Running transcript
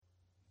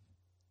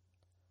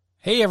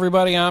Hey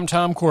everybody, I'm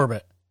Tom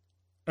Corbett.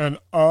 And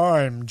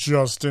I'm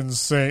Justin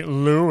St.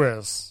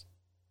 Louis.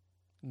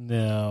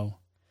 No,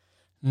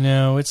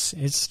 it's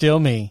still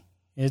me.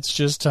 It's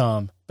just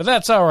Tom. But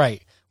that's all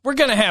right. We're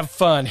going to have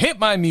fun. Hit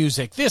my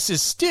music. This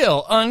is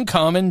still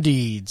Uncommon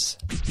Deeds.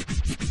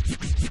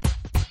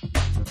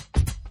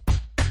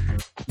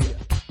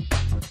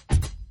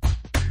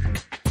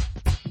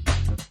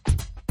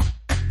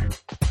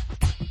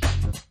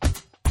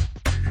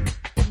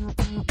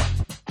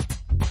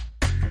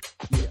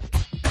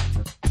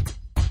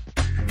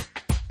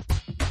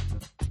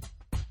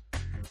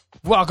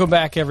 Welcome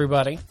back,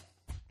 everybody.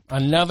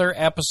 Another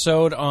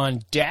episode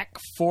on deck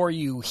for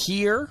you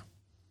here.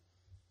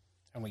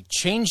 And we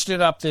changed it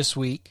up this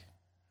week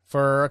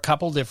for a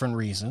couple different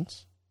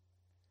reasons.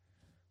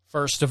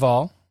 First of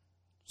all,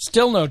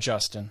 still no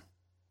Justin.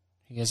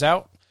 He is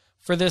out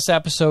for this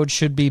episode,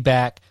 should be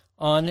back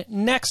on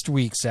next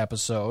week's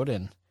episode,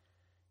 and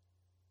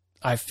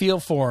I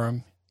feel for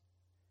him.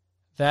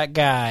 That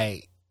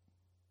guy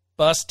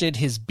busted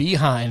his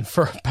behind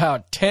for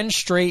about 10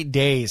 straight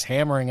days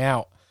hammering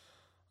out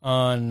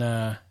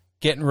on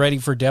getting ready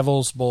for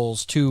Devil's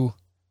Bowl's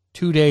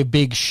two-day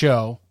big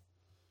show,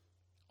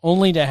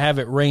 only to have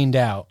it rained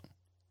out.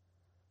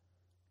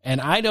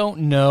 And I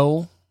don't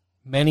know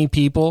many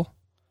people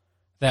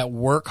that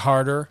work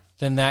harder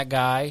than that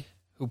guy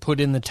who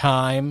put in the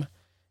time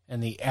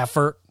and the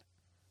effort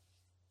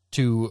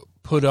to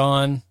put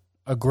on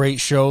a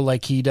great show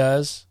like he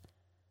does.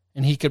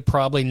 And he could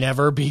probably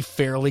never be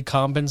fairly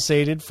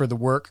compensated for the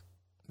work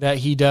that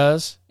he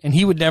does. And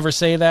he would never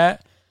say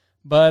that.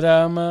 But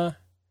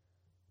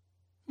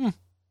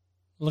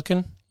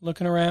looking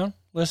around,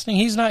 listening.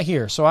 He's not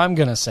here, so I'm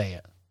going to say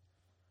it.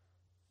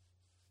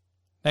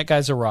 That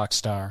guy's a rock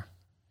star,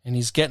 and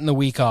he's getting the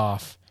week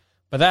off.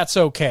 But that's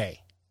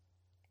okay.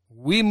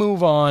 We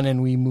move on,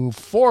 and we move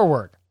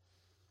forward.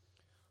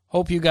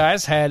 Hope you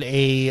guys had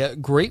a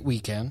great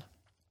weekend.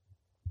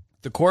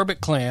 The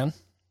Corbett clan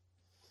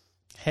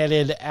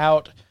headed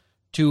out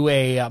to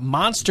a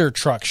monster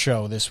truck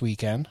show this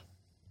weekend.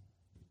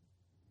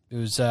 It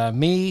was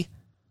me,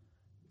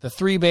 the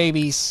three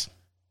babies,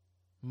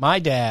 my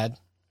dad.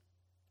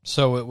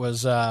 So it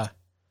was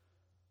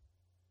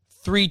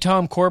three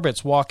Tom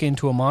Corbett's walk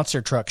into a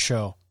monster truck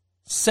show.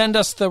 Send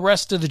us the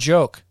rest of the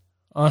joke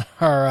on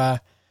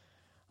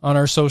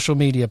our social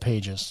media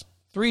pages.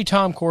 Three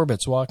Tom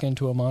Corbett's walk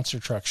into a monster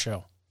truck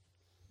show.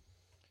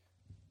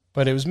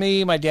 But it was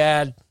me, my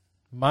dad,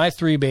 my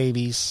three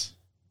babies,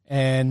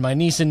 and my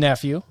niece and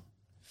nephew,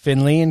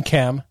 Finley and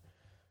Kem.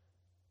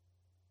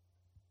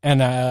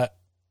 And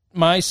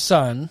my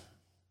son,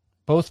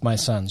 both my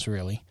sons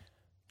really,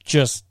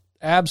 just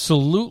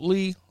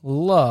absolutely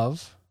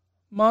love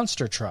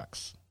monster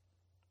trucks.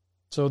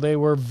 So they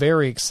were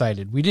very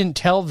excited. We didn't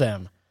tell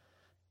them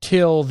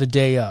till the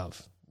day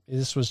of.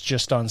 This was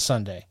just on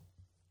Sunday.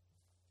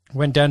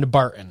 Went down to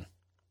Barton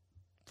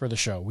for the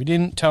show. We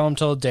didn't tell them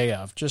till the day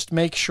of. Just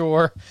make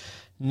sure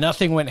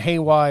nothing went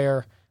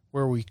haywire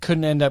where we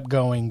couldn't end up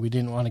going. We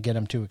didn't want to get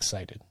them too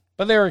excited.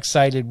 But they're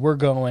excited. We're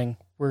going.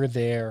 We're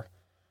there.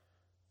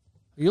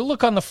 You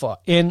look on the fly.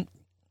 And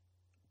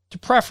to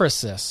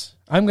preface this,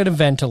 I'm going to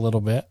vent a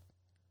little bit.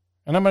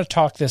 And I'm going to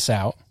talk this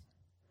out.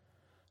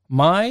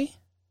 My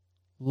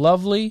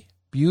lovely,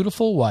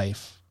 beautiful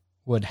wife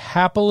would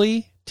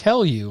happily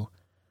tell you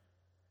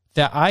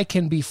that I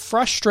can be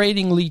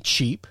frustratingly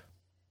cheap.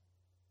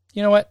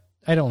 You know what?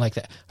 I don't like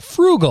that.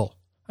 Frugal.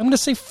 I'm going to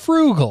say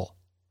frugal.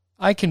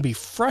 I can be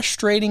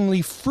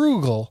frustratingly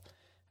frugal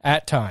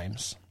at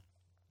times.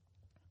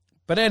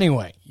 But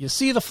anyway, you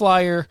see the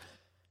flyer,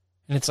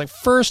 and it's like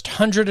first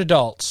 100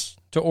 adults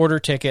to order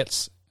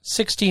tickets,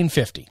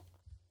 $16.50.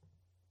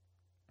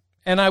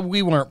 And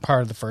we weren't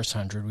part of the first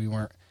 100. We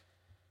weren't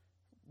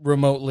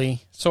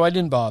remotely, so I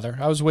didn't bother.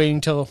 I was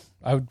waiting till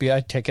I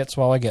had tickets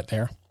while I get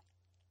there.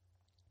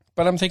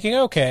 But I'm thinking,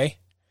 okay,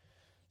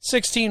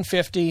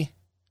 $16.50.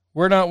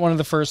 We're not one of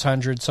the first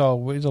 100,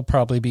 so it'll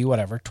probably be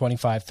whatever, $25,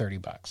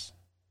 $30.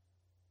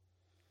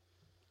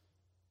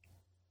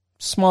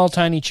 Small,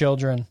 tiny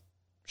children.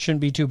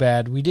 Shouldn't be too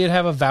bad. We did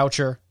have a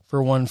voucher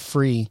for one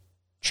free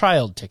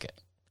child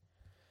ticket.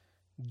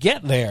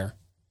 Get there.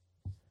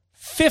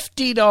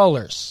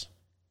 $50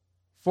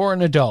 for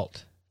an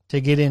adult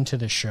to get into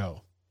the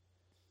show.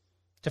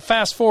 To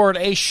fast forward,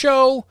 a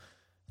show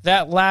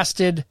that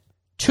lasted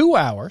 2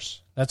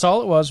 hours. That's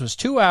all it was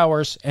 2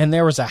 hours, and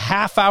there was a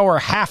half-hour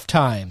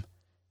halftime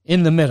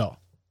in the middle.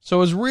 So it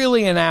was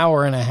really an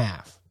hour and a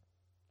half.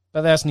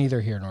 But that's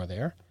neither here nor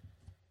there.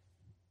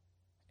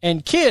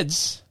 And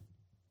kids,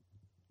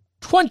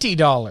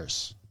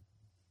 $20.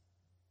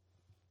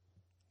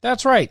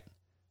 That's right.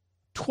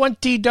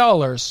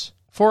 $20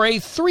 for a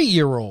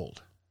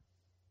 3-year-old.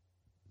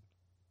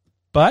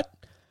 But,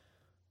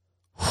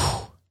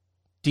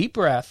 deep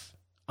breath,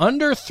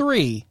 under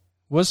 3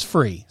 was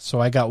free. So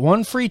I got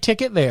one free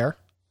ticket there,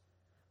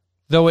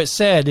 though it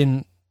said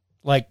in,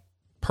 like,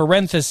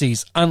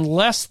 parentheses,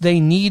 unless they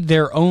need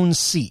their own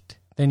seat,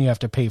 then you have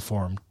to pay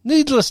for them.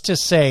 Needless to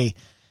say,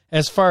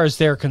 as far as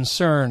they're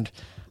concerned,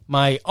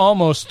 my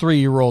almost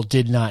 3-year-old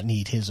did not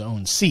need his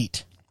own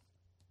seat.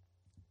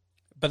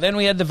 But then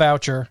we had the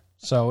voucher,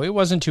 so it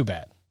wasn't too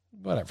bad.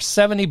 Whatever,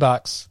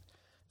 $70,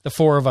 the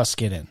 4 of us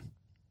get in.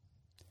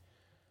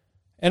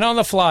 And on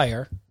the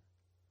flyer,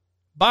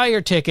 buy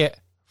your ticket,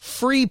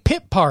 free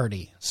pit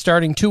party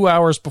starting 2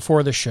 hours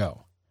before the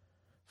show.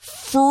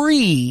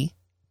 Free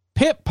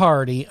pit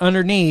party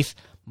underneath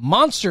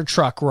monster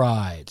truck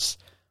rides,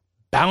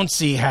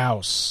 bouncy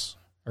house,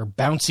 or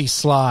bouncy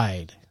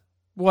slide,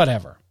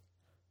 whatever.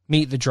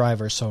 Meet the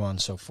driver, so on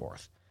and so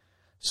forth.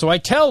 So I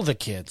tell the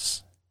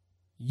kids,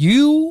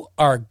 you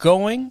are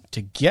going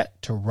to get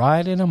to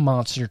ride in a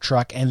monster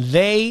truck, and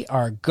they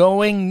are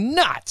going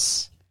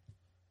nuts.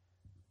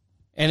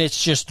 And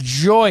it's just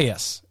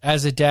joyous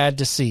as a dad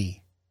to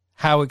see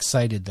how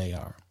excited they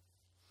are.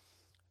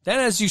 Then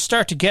as you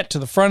start to get to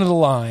the front of the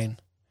line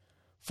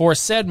for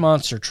said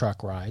monster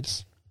truck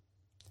rides,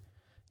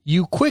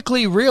 you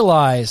quickly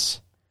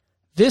realize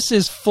this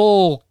is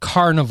full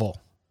carnival,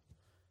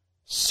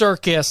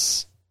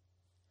 circus.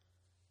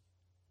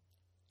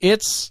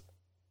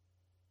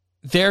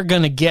 They're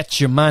going to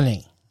get you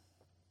money.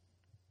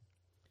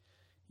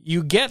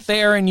 You get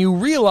there and you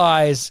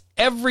realize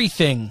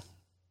everything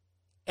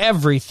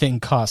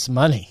costs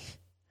money,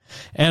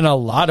 and a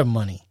lot of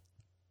money.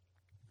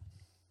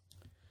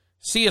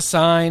 See a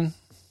sign,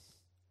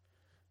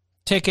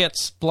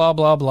 tickets, blah,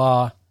 blah,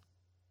 blah.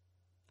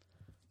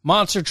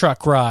 Monster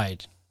truck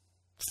ride,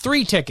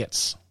 3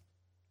 tickets.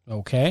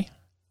 Okay.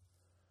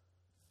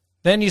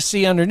 Then you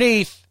see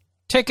underneath,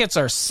 tickets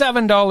are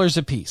 $7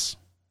 a piece.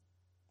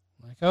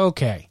 Like,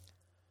 okay.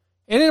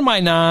 And in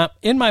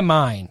my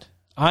mind,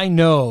 I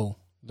know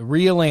the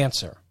real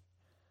answer.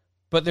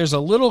 But there's a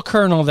little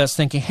kernel that's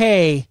thinking,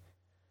 hey,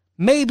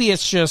 maybe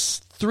it's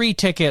just 3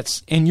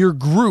 tickets and your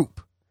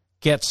group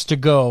gets to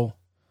go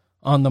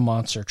on the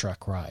monster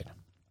truck ride.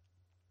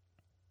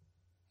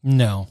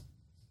 No.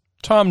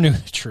 Tom knew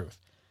the truth.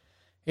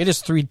 It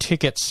is 3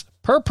 tickets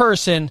per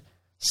person,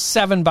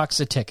 $7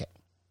 a ticket.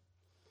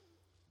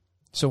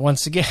 So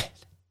once again,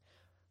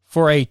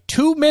 for a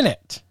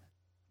 2-minute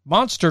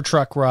monster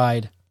truck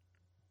ride,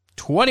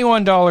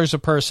 $21 a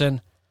person,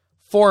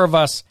 4 of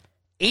us,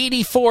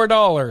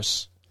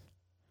 $84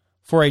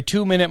 for a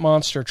 2-minute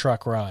monster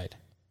truck ride.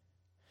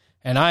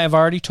 And I have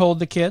already told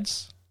the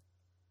kids,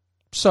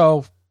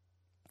 so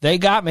they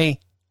got me.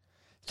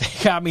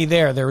 They got me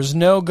there. There was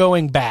no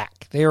going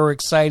back. They were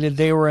excited.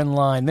 They were in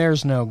line.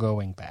 There's no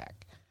going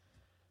back.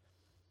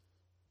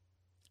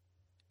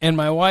 And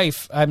my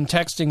wife, I'm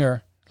texting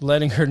her,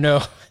 letting her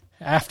know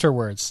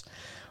afterwards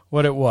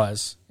what it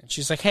was. And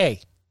she's like,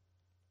 hey,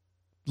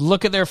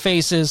 look at their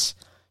faces.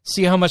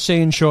 See how much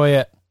they enjoy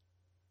it.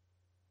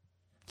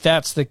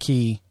 That's the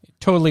key.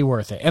 Totally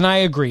worth it. And I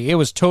agree. It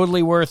was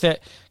totally worth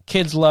it.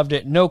 Kids loved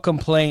it. No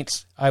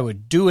complaints. I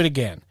would do it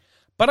again.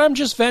 But I'm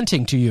just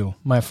venting to you,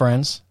 my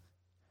friends.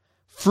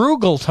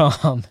 Frugal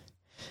Tom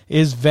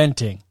is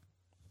venting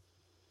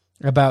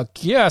about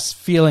just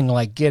feeling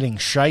like getting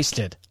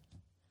shysted.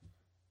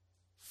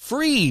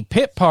 Free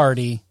pit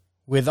party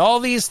with all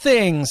these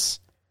things,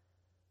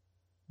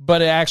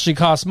 but it actually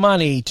costs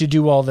money to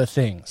do all the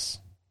things.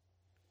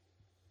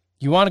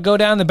 You want to go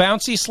down the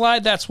bouncy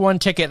slide? That's 1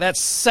 ticket.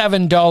 That's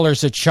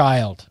 $7 a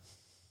child.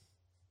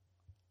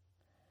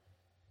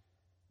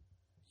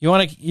 You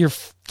want your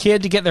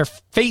kid to get their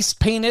face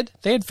painted?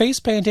 They had face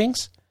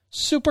paintings.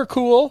 Super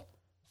cool.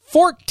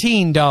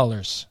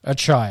 $14 a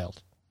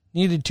child.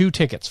 Needed 2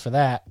 tickets for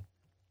that.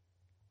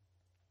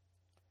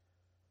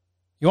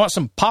 You want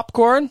some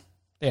popcorn?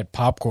 They had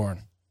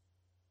popcorn.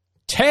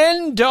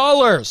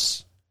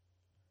 $10.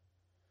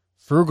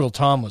 Frugal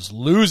Tom was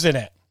losing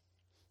it.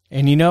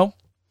 And you know,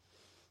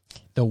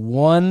 the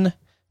one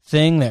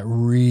thing that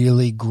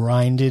really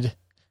grinded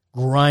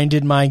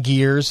my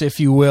gears, if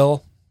you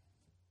will,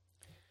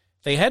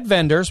 they had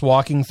vendors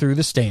walking through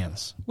the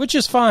stands, which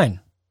is fine.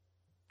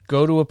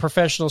 Go to a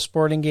professional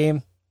sporting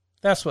game,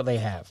 that's what they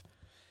have.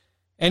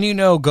 And you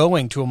know,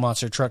 going to a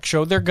monster truck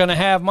show, they're going to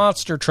have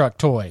monster truck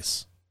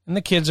toys. And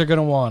the kids are going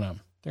to want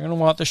them. They're going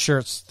to want the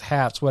shirts,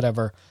 hats,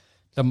 whatever,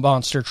 the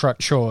monster truck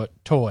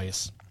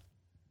toys.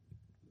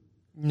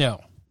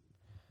 No.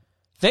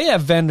 They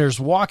have vendors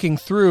walking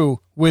through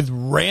with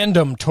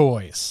random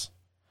toys.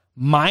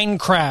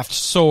 Minecraft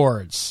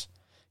swords.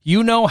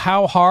 You know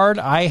how hard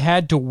I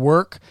had to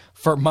work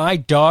for my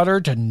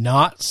daughter to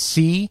not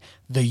see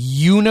the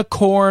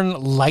unicorn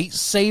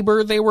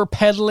lightsaber they were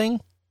peddling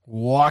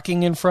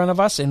walking in front of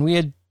us? And we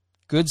had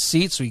good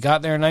seats. We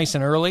got there nice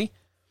and early.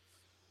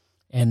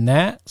 And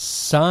that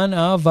son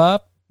of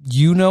a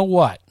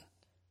you-know-what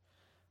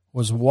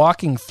was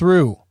walking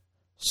through,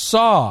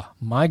 saw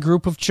my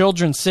group of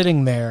children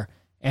sitting there,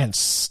 and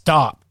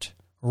stopped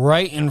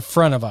right in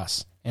front of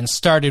us and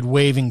started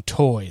waving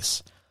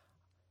toys.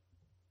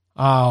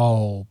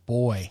 Oh,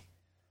 boy.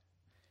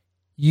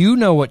 You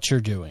know what you're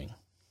doing.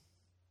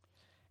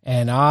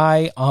 And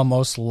I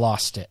almost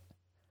lost it.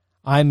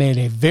 I made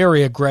a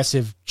very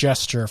aggressive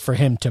gesture for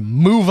him to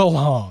move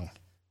along.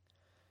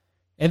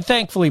 And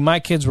thankfully, my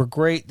kids were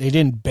great. They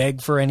didn't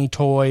beg for any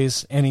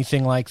toys,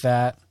 anything like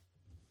that.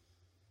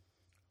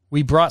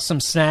 We brought some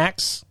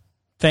snacks,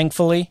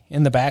 thankfully,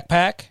 in the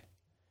backpack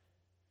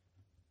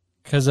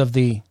because of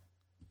the,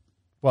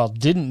 well,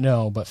 didn't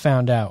know, but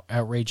found out,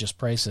 outrageous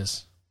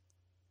prices.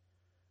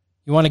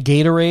 You want a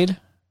Gatorade?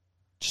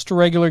 Just a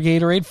regular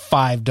Gatorade?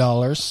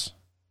 $5.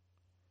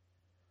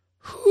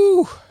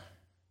 Whew.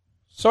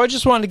 So I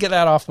just wanted to get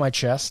that off my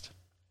chest.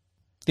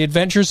 The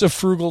Adventures of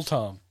Frugal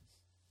Tom.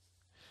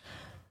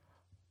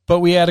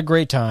 But we had a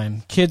great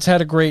time. Kids had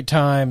a great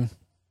time.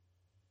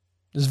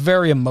 It's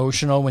very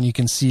emotional when you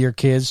can see your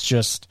kids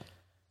just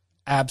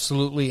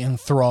absolutely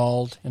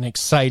enthralled and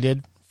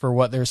excited for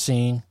what they're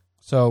seeing.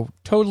 So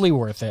totally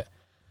worth it.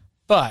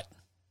 But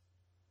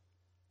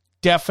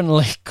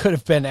definitely could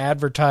have been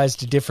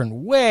advertised a different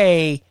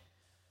way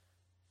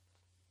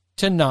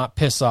to not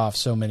piss off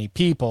so many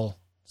people,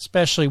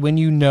 especially when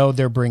you know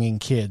they're bringing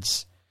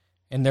kids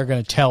and they're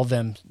going to tell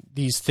them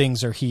these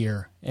things are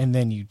here, and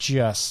then you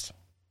just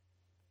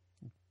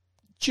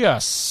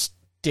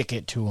stick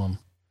it to them.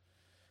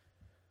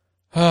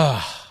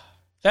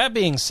 That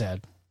being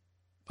said,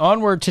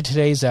 onward to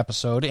today's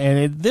episode,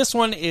 and this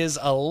one is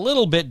a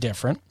little bit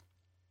different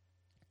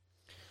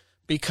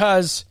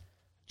because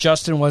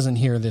Justin wasn't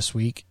here this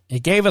week.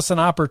 It gave us an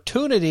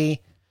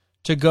opportunity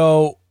to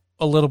go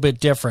a little bit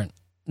different.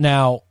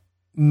 Now,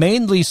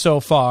 mainly so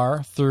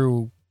far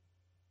through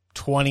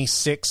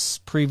 26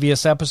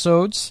 previous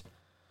episodes,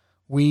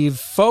 we've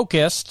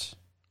focused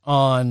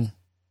on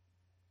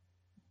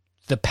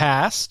the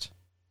past,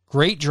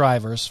 great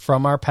drivers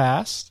from our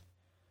past,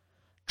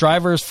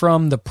 drivers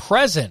from the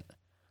present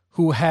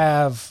who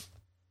have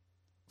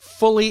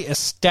fully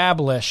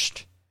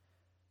established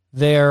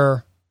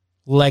their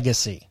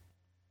legacy,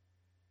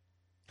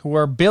 who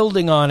are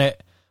building on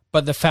it,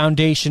 but the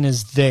foundation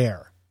is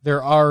there.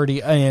 They're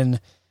already in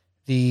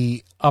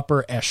the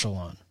upper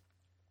echelon.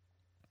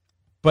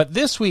 But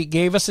this week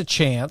gave us a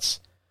chance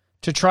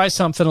to try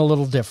something a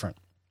little different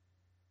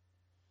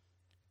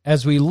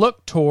as we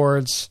look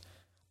towards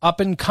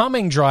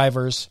up-and-coming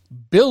drivers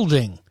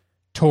building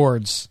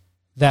towards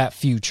that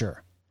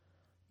future,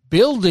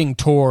 building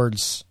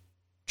towards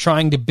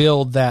trying to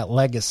build that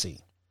legacy.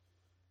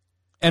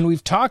 And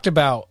we've talked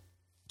about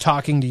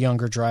talking to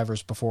younger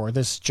drivers before,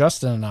 this is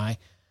Justin and I,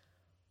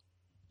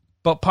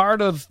 but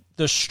part of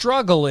the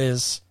struggle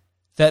is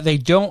that they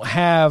don't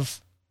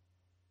have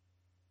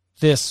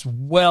this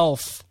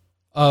wealth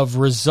of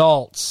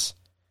results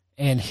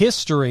and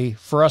history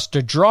for us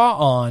to draw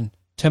on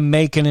to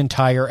make an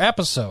entire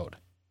episode.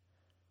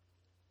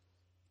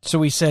 So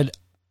we said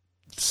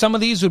some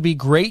of these would be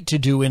great to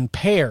do in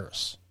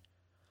pairs,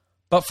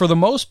 but for the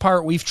most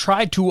part, we've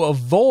tried to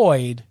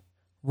avoid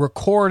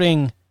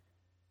recording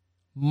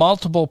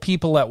multiple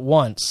people at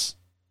once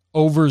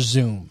over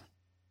Zoom,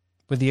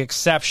 with the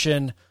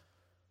exception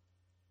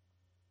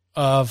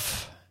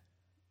of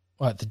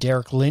the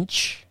Derek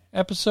Lynch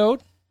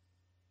episode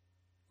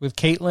with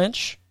Kate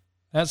Lynch.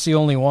 That's the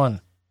only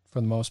one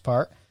for the most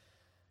part,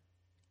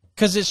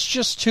 because it's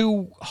just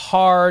too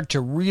hard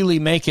to really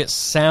make it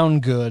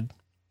sound good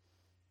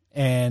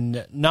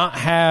and not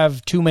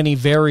have too many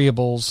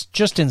variables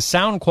just in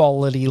sound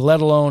quality,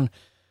 let alone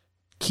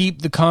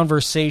keep the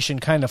conversation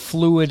kind of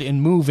fluid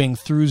and moving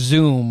through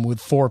Zoom with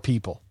 4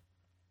 people.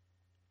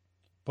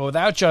 But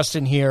without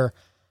Justin here,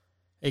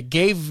 it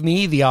gave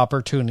me the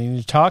opportunity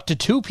to talk to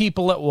 2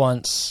 people at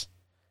once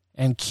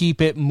and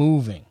keep it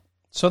moving.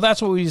 So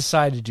that's what we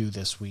decided to do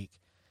this week.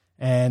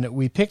 And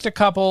we picked a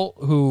couple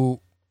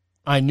who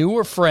I knew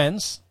were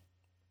friends,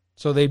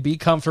 so they'd be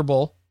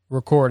comfortable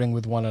recording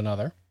with one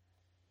another,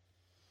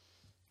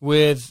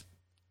 with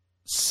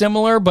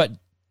similar but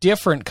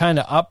different kind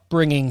of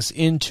upbringings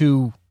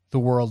into the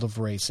world of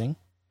racing,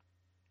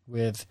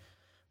 with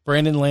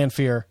Brandon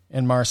Lanfear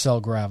and Marcel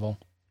Gravel.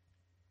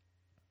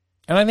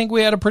 And I think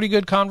we had a pretty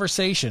good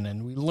conversation,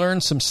 and we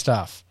learned some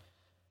stuff.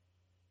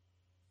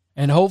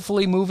 And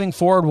hopefully moving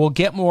forward, we'll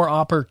get more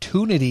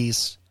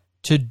opportunities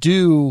to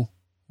do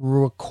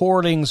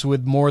recordings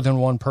with more than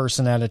one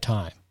person at a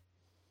time.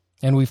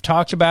 And we've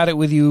talked about it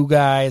with you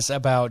guys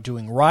about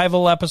doing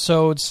rival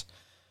episodes,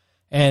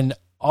 and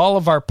all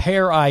of our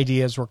pair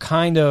ideas were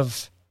kind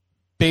of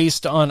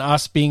based on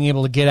us being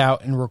able to get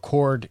out and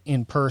record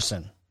in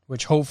person,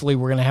 which hopefully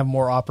we're going to have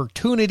more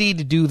opportunity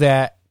to do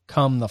that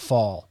come the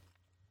fall.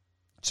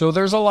 So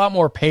there's a lot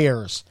more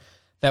pairs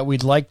that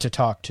we'd like to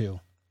talk to.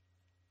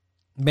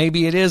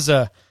 Maybe it is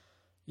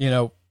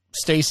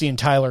Stacy and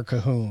Tyler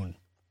Cahoon,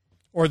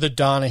 or the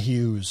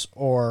Donahues,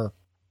 or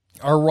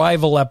our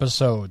rival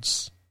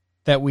episodes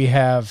that we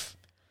have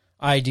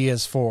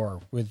ideas for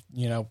with,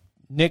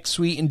 Nick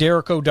Sweet and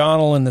Derek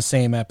O'Donnell in the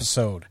same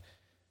episode,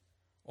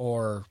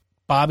 or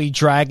Bobby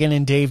Dragon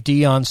and Dave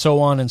Dion, so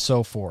on and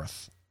so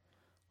forth.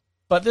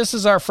 But this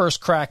is our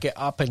first crack at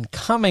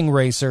up-and-coming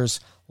racers.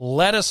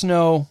 Let us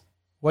know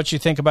what you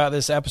think about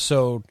this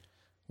episode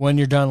when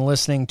you're done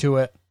listening to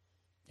it.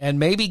 And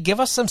maybe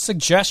give us some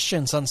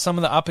suggestions on some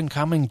of the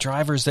up-and-coming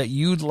drivers that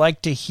you'd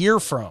like to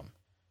hear from.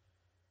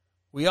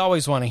 We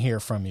always want to hear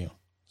from you.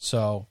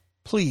 So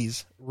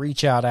please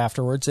reach out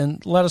afterwards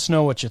and let us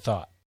know what you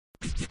thought.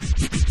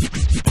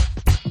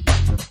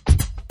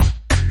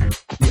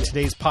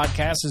 Today's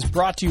podcast is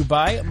brought to you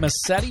by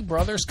Massetti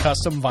Brothers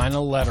Custom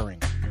Vinyl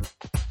Lettering.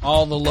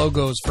 All the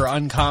logos for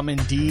Uncommon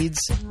Deeds,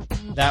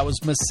 that was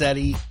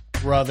Massetti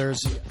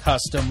Brothers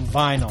Custom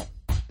Vinyl.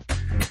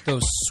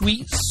 Those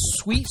sweet,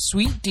 sweet,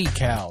 sweet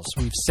decals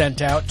we've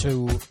sent out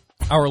to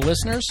our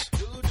listeners.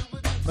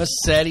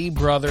 Massetti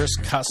Brothers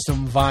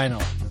Custom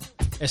Vinyl.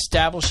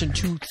 Established in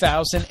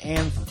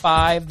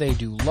 2005, they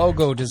do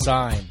logo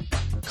design,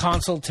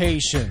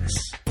 consultations,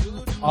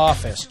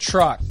 office,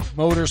 truck,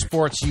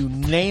 motorsports, you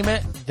name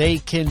it, they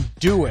can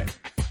do it.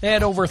 They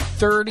had over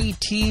 30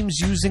 teams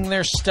using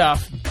their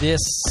stuff this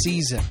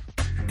season.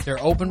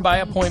 They're open by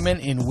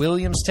appointment in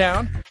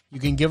Williamstown. You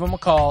can give them a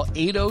call,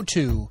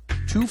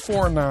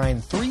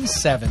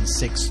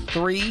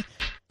 802-249-3763. You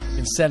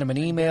can send them an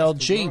email,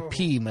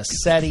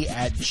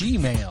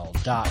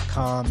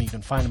 jpmassetti@gmail.com. You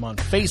can find them on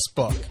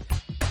Facebook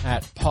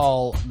at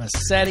Paul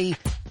Massetti.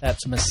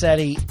 That's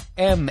Massetti,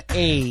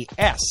 Massitti.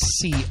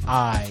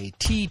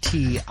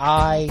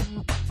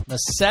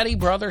 Massetti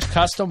Brothers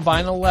Custom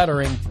Vinyl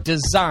Lettering,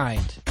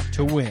 designed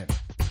to win.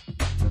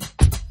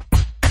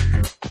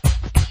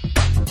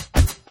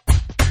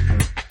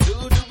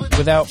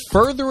 Without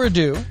further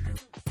ado,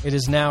 it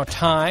is now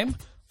time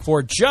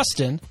for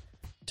Justin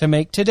to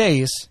make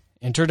today's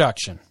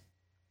introduction.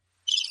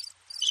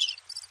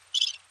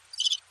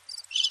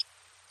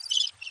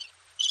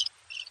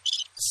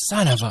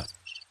 Son of a...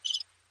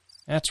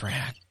 That's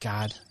right.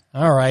 God.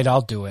 All right,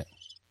 I'll do it.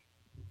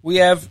 We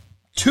have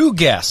two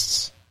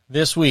guests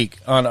this week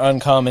on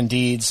Uncommon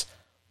Deeds.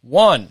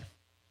 One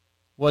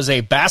was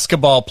a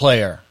basketball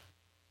player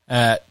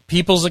at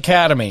People's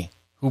Academy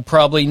who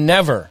probably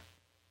never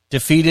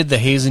defeated the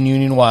Hazen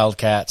Union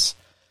Wildcats.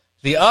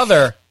 The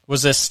other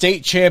was a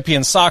state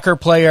champion soccer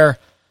player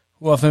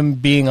who, if I'm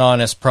being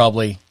honest,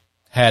 probably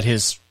had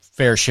his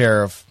fair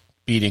share of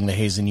beating the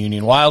Hazen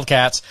Union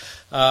Wildcats.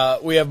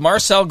 We have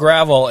Marcel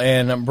Gravel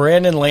and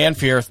Brandon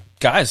Lanfear.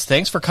 Guys,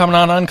 thanks for coming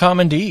on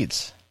Uncommon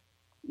Deeds.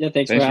 Yeah,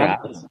 thanks for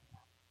having us.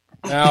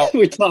 Now,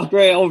 we talk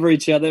right over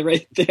each other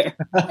right there.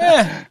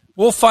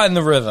 We'll find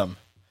the rhythm.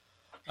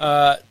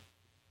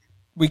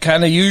 We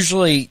kind of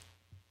usually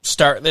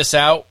start this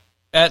out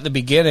at the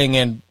beginning,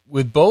 and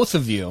with both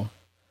of you,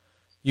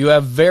 you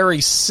have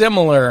very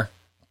similar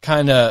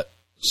kind of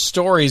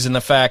stories in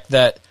the fact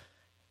that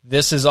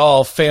this is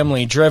all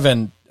family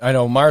driven. I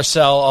know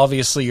Marcel,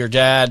 obviously your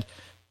dad,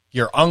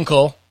 your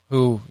uncle,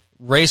 who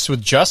raced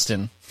with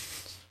Justin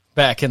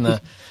back in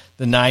the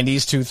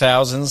 90s,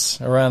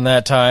 2000s, around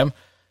that time.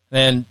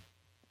 And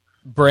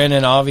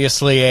Brandon,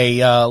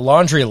 obviously a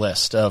laundry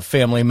list of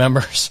family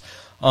members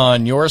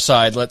on your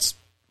side. Let's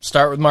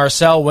start with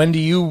Marcel. When do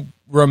you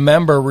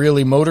remember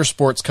really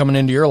motorsports coming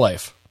into your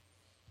life?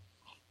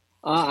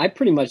 I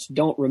pretty much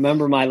don't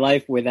remember my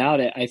life without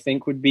it, I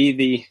think would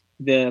be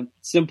the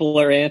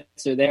simpler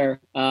answer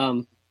there.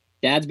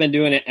 Dad's been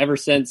doing it ever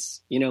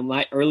since,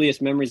 my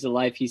earliest memories of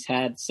life. He's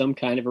had some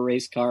kind of a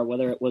race car,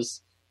 whether it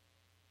was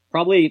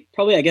probably,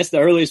 I guess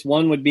the earliest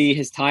one would be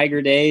his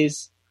Tiger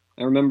days.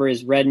 I remember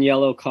his red and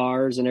yellow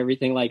cars and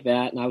everything like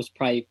that. And I was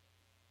probably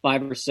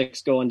 5 or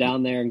 6 going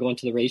down there and going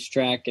to the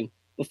racetrack. And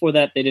before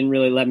that, they didn't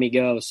really let me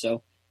go.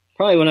 So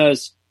probably when I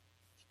was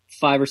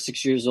 5 or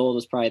 6 years old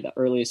was probably the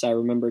earliest I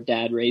remember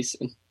Dad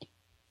racing.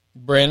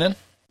 Brandon?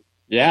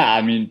 Yeah,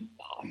 I mean,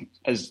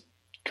 as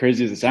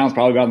crazy as it sounds,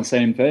 probably about the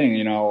same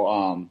thing.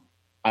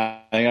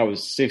 I think I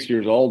was 6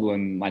 years old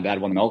when my dad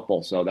won the Milk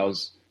Bowl. So that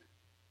was,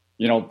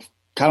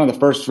 kind of the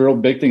first real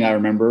big thing I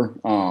remember.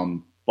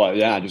 But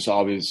yeah, just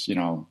always,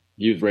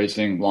 he was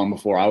racing long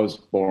before I was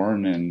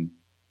born, and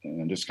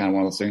just kind of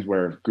one of those things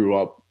where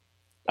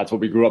that's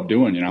what we grew up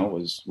doing,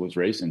 was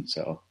racing.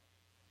 So.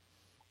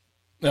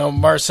 Now,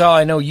 Marcel,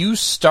 I know you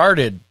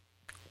started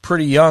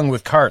pretty young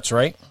with karts,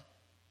 right?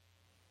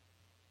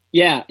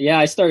 Yeah,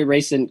 I started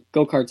racing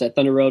go-karts at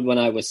Thunder Road when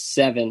I was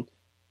 7.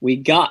 We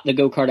got the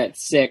go-kart at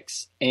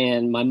 6,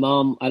 and my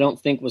mom, I don't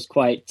think, was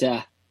quite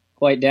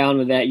down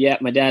with that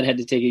yet. My dad had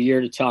to take a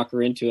year to talk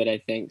her into it, I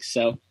think.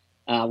 So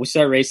we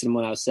started racing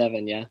when I was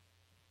 7, yeah.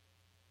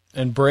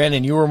 And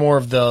Brandon, you were more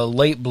of the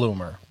late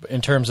bloomer in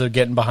terms of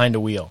getting behind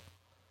a wheel.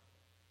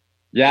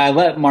 Yeah, I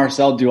let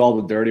Marcel do all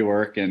the dirty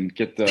work and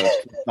get the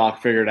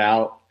stock figured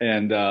out.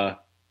 And I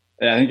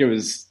think it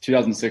was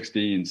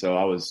 2016, so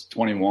I was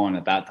 21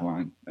 at that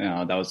time.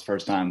 That was the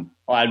first time.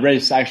 Well, I'd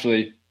raced,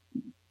 actually,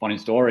 funny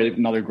story,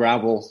 another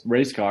gravel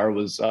race car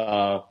was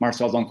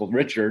Marcel's uncle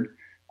Richard.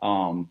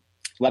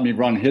 Let me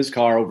run his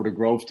car over to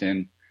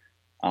Groveton.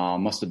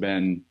 Must have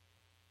been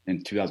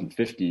in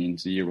 2015,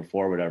 so the year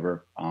before,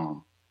 whatever.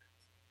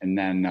 And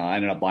then I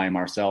ended up buying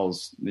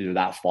Marcel's either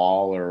that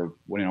fall or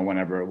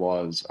whenever it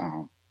was.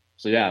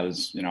 So yeah, it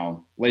was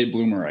late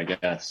bloomer, I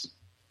guess.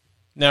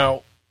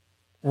 Now,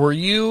 were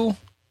you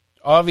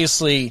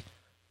obviously,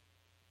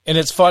 and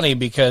it's funny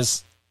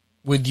because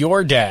with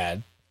your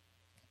dad,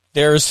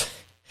 there's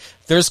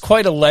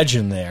quite a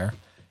legend there,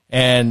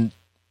 and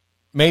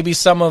maybe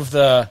some of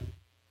the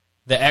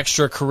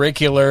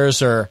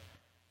extracurriculars or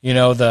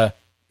the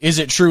is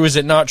it true, is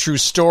it not true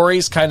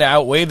stories kind of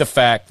outweigh the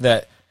fact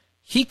that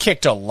he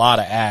kicked a lot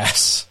of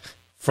ass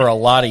for a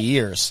lot of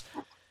years.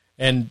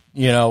 And,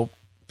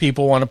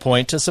 people want to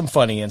point to some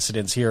funny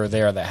incidents here or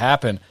there that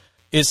happen.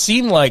 It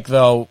seemed like,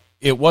 though,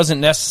 it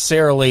wasn't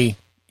necessarily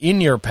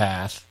in your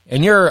path,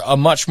 and you're a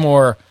much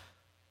more,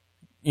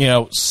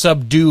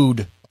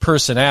 subdued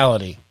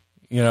personality.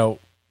 When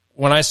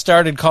I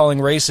started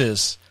calling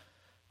races,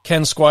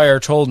 Ken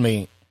Squire told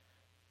me,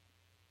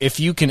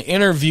 if you can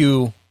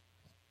interview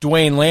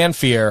Dwayne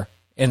Lanphier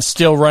and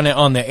still run it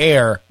on the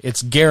air,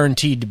 it's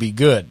guaranteed to be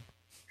good.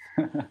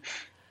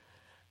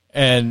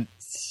 And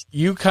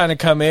you kind of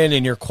come in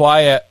and you're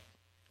quiet.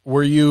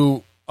 Were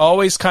you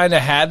always kind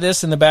of had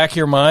this in the back of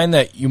your mind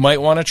that you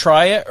might want to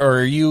try it? Or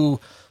are you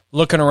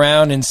looking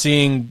around and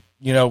seeing,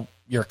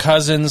 your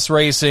cousins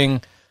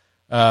racing,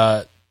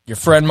 your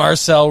friend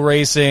Marcel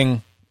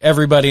racing,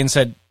 everybody, and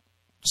said,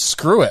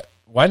 screw it,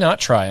 why not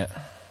try it?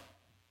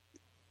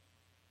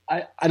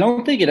 I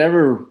don't think it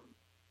ever,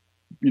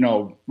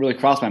 really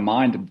crossed my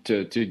mind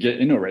to get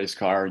into a race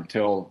car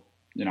until,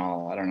 I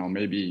don't know,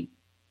 maybe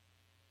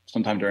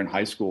sometime during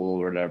high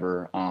school or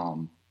whatever. I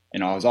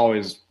was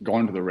always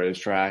going to the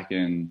racetrack,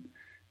 and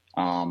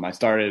I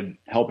started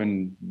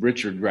helping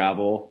Richard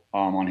Gravel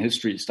on his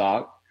street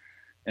stock.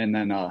 And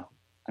then,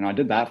 I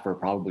did that for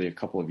probably a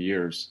couple of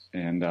years.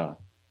 And,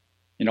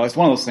 it's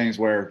one of those things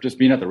where just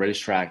being at the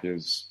racetrack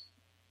is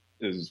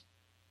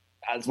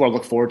that's what I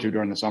look forward to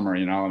during the summer.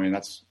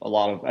 That's a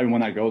lot of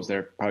everyone that goes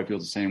there probably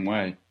feels the same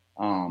way.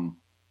 And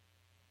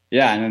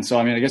then, so,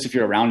 I guess if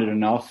you're around it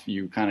enough,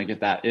 you kind of get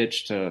that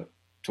itch to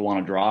want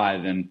to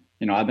drive. And,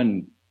 I've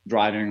been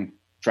driving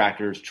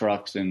tractors,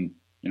 trucks, and,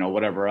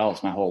 whatever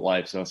else my whole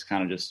life. So it's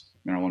kind of just,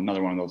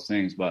 another one of those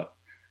things. But,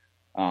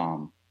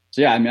 I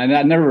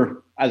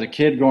never, as a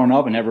kid growing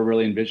up, I never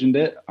really envisioned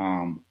it.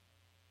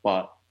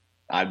 But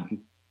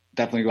I'm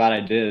definitely glad I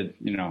did,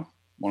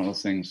 one of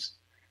those things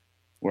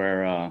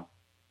where,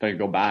 if I could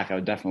go back, I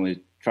would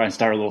definitely try and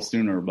start a little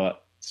sooner,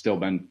 but it's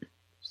been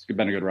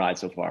a good ride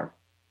so far.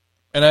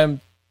 And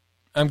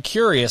I'm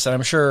curious, and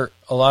I'm sure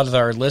a lot of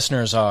our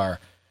listeners are,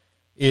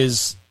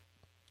 is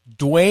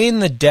Dwayne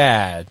the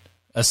dad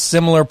a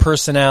similar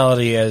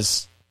personality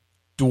as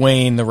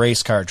Dwayne the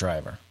race car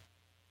driver?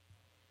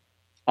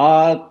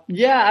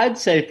 Yeah, I'd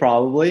say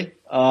probably.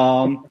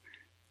 Growing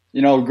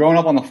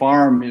up on the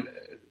farm,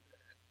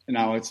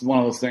 it's one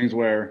of those things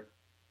where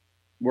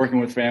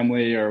working with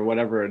family or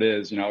whatever it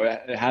is,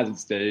 it has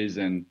its days.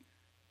 And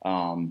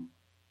I'm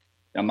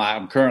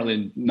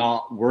currently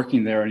not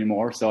working there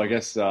anymore, so I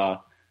guess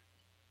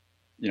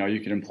you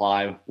can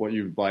imply what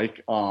you'd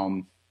like.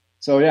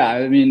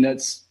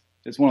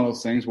 It's one of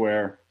those things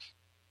where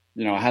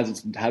it has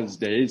its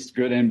days,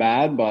 good and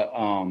bad. But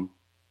one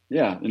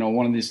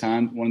of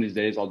these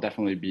days, I'll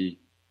definitely be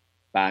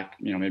back.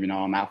 Maybe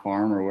not on that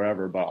farm or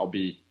wherever, but I'll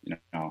be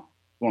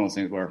one of those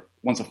things where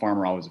once a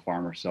farmer, always a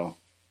farmer. So.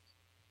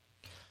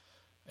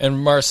 And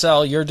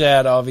Marcel, your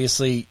dad,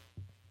 obviously,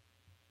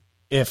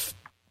 if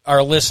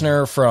our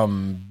listener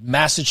from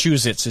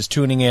Massachusetts is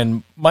tuning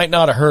in, might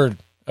not have heard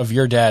of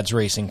your dad's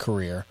racing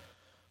career,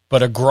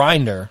 but a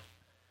grinder.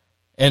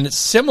 And it's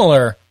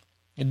similar,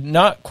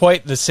 not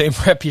quite the same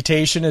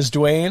reputation as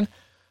Dwayne,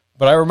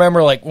 but I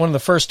remember one of the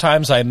first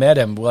times I met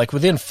him,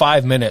 within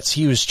 5 minutes,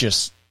 he was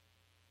just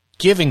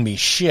giving me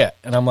shit.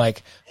 And I'm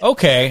like,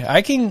 okay,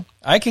 I can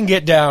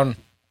get down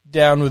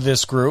with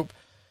this group,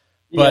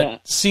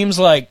 but seems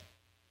like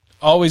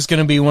always going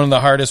to be one of the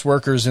hardest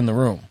workers in the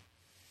room.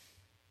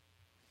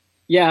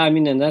 Yeah,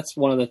 and that's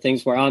one of the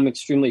things where I'm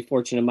extremely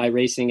fortunate in my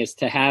racing is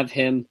to have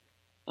him.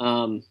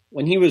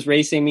 When he was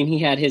racing, he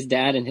had his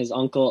dad and his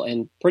uncle,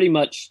 and pretty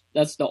much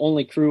that's the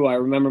only crew I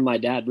remember my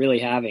dad really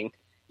having.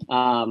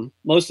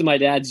 Most of my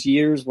dad's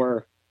years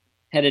were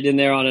headed in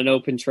there on an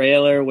open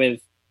trailer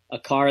with a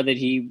car that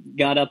he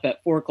got up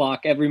at 4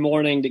 o'clock every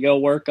morning to go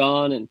work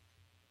on. And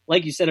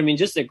like you said,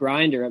 just a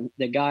grinder.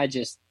 The guy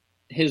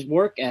his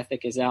work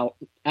ethic is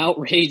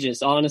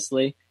outrageous,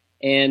 honestly.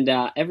 And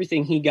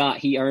everything he got,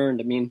 he earned.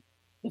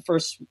 The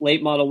first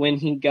late model win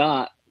he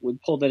got, we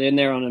pulled it in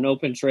there on an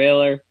open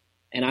trailer.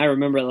 And I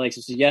remember it like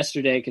this was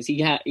yesterday because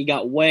he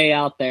got way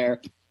out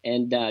there.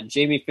 And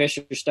Jamie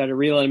Fisher started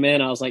reeling him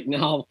in. I was like,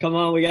 no, come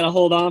on, we got to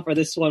hold on for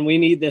this one. We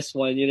need this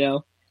one,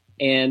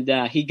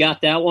 And he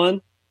got that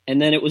one.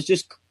 And then it was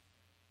just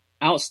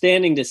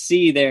outstanding to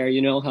see there,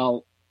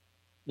 how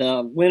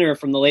the winner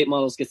from the late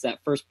models gets that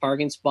first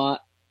parking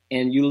spot.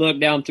 And you look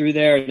down through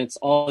there and it's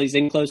all these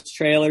enclosed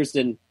trailers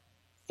and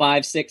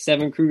 5, 6,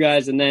 7 crew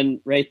guys. And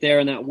then right there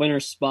in that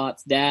winner's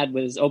spot's dad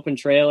with his open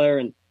trailer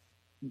and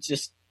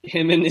just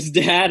him and his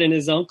dad and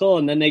his uncle.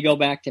 And then they go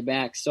back to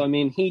back. So,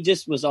 he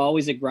just was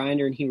always a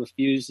grinder and he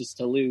refuses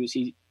to lose.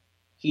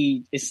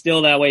 He is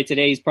still that way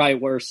today. He's probably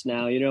worse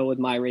now, with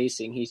my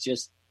racing. He's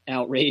just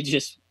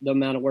outrageous, the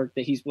amount of work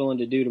that he's willing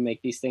to do to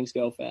make these things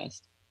go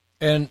fast.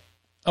 And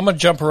I'm going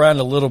to jump around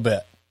a little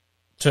bit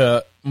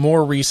to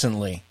more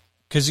recently,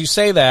 because you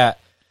say that,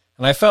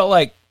 and I felt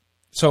like,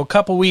 so a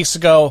couple weeks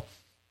ago,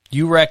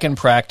 you wreck in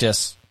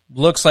practice,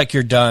 looks like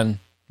you're done,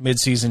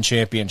 mid-season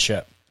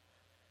championship.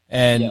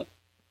 And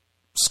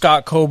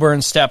Scott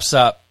Coburn steps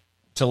up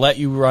to let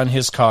you run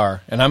his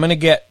car, and I'm going to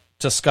get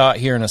to Scott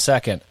here in a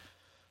second,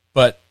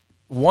 but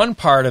one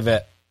part of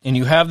it, and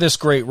you have this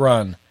great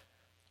run,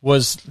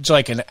 was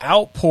like an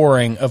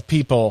outpouring of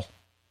people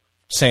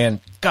saying,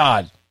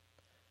 God,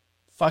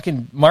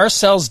 fucking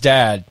Marcel's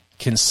dad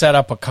can set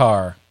up a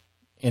car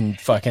in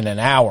fucking an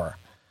hour.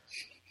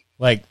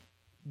 Like,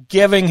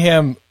 giving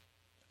him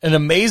an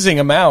amazing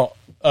amount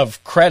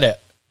of credit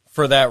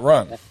for that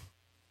run.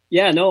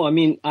 Yeah, no, I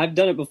mean, I've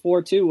done it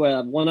before too.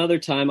 One other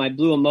time I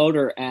blew a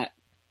motor at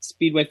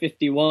Speedway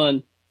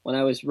 51 when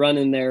I was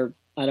running their,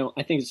 I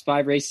think it's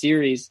 5-race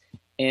series,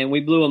 and we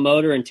blew a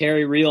motor, and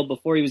Terry Real,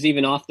 before he was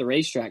even off the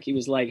racetrack, he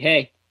was like,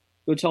 hey,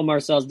 go tell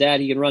Marcel's dad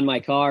he can run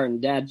my car,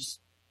 and Dad just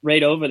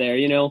right over there,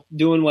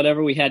 doing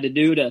whatever we had to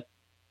do to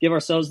give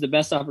ourselves the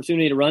best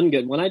opportunity to run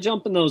good. When I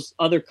jump in those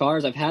other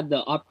cars, I've had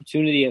the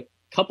opportunity a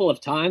couple of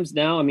times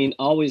now. I mean,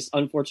 always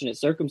unfortunate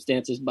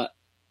circumstances, but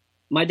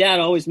my dad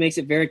always makes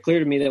it very clear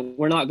to me that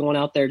we're not going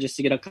out there just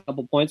to get a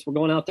couple points. We're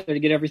going out there to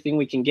get everything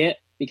we can get,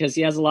 because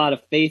he has a lot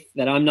of faith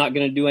that I'm not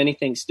going to do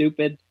anything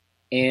stupid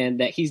and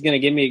that he's going to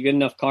give me a good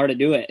enough car to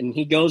do it. And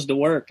he goes to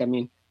work. I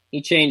mean,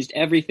 he changed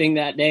everything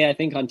that day, I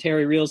think, on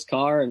Terry Real's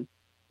car, and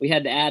we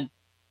had to add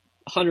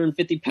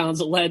 150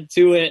 pounds of lead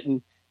to it.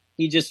 And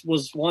he just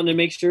was wanting to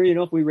make sure,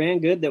 if we ran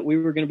good, that we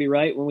were going to be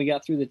right when we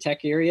got through the tech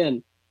area.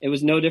 And it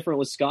was no different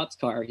with Scott's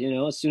car.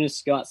 As soon as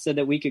Scott said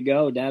that we could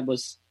go, Dad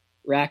was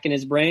racking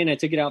his brain. I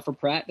took it out for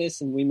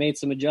practice, and we made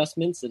some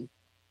adjustments, and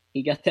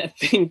he got that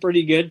thing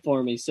pretty good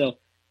for me. So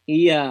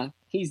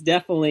he's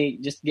definitely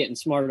just getting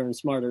smarter and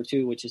smarter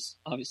too, which is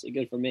obviously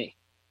good for me.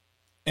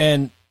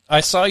 And I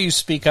saw you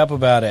speak up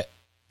about it.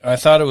 I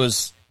thought it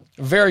was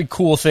a very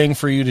cool thing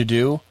for you to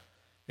do,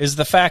 is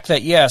the fact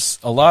that, yes,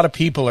 a lot of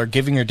people are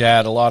giving your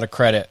dad a lot of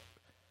credit,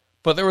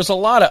 but there was a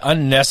lot of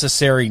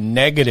unnecessary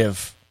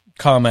negative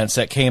comments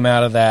that came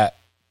out of that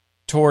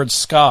towards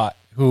Scott,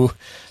 who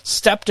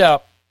stepped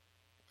up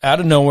out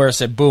of nowhere,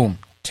 said, boom,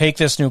 take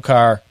this new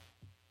car,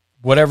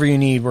 whatever you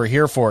need, we're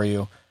here for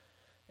you.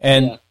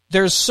 And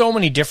there's so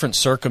many different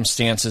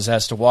circumstances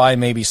as to why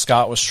maybe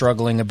Scott was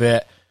struggling a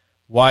bit,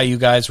 why you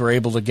guys were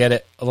able to get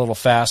it a little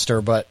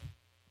faster. But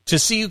to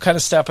see you kind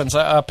of step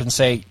up and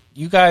say,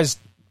 you guys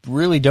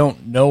really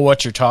don't know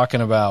what you're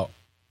talking about,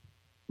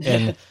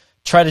 and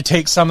try to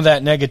take some of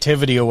that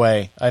negativity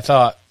away, I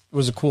thought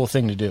was a cool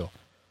thing to do.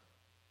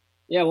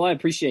 Yeah, well, I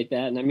appreciate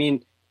that. And I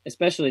mean,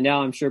 especially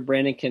now, I'm sure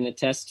Brandon can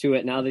attest to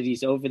it now that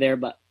he's over there.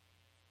 But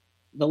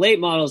the late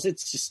models,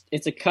 it's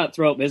a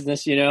cutthroat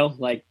business,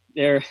 like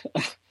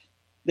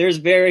there's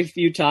very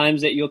few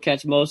times that you'll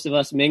catch most of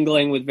us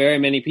mingling with very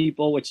many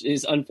people, which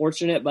is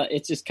unfortunate, but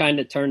it's just kind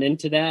of turned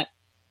into that.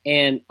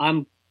 And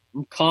I'm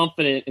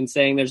confident in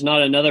saying there's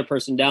not another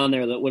person down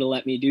there that would have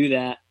let me do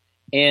that.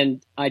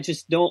 And I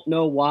just don't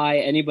know why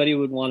anybody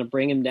would want to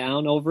bring him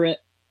down over it.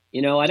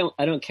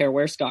 I don't care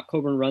where Scott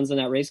Coburn runs in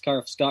that race car.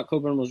 If Scott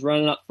Coburn was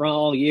running up front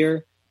all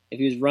year, if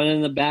he was running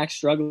in the back,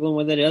 struggling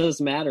with it, it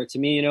doesn't matter to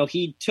me.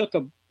 He took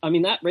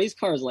that race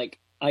car is like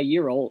a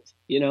year old,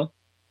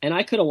 and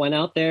I could have went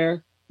out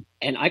there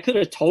and I could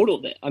have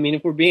totaled it. I mean,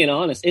 if we're being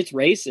honest, it's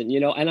racing,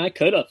 and I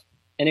could have,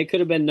 and it could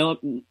have been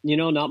not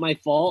my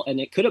fault, and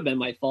it could have been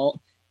my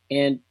fault.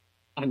 And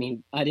I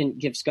mean, I didn't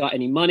give Scott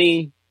any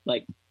money,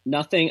 like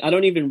nothing. I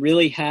don't even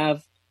really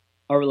have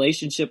a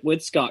relationship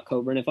with Scott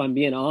Coburn, if I'm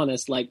being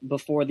honest, like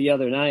before the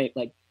other night.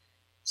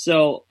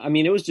 So, I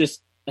mean, it was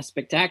just a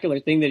spectacular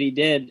thing that he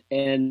did.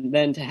 And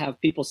then to have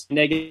people say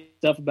negative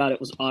stuff about it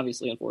was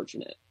obviously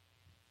unfortunate.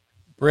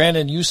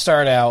 Brandon, you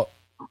start out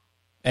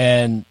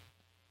and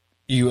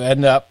you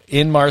end up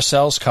in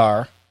Marcel's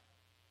car.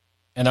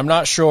 And I'm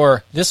not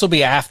sure, this will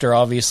be after,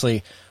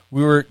 obviously.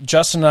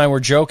 Justin and I were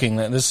joking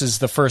that this is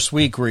the first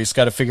week where he's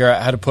got to figure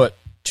out how to put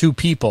 2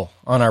 people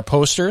on our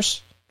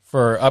posters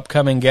for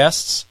upcoming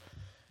guests.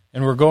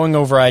 And we're going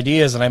over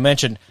ideas, and I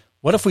mentioned,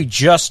 what if we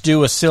just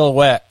do a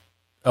silhouette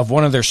of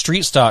one of their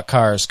street stock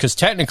cars? Because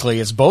technically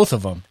it's both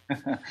of them.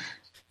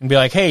 And be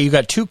like, hey, you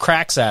got 2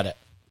 cracks at it.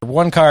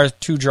 1 car,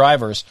 2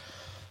 drivers.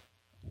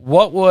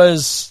 What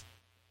was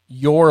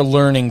your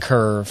learning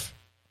curve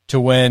to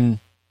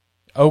when,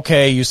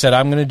 okay, you said,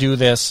 I'm going to do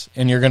this,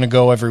 and you're going to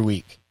go every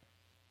week?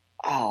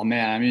 Oh,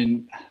 man, I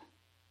mean,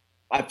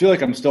 I feel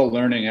like I'm still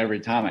learning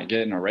every time I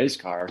get in a race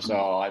car.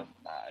 So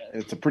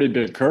it's a pretty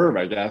big curve,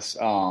 I guess.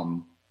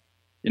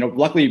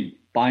 Luckily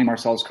buying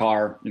Marcel's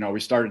car, we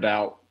started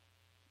out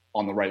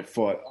on the right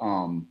foot,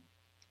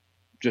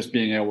 just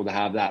being able to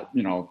have that,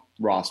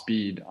 raw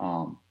speed.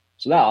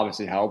 So that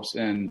obviously helps.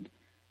 And,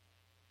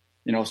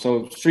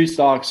 so street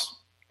stocks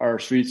are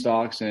street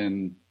stocks,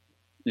 and,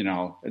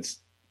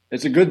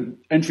 it's a good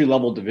entry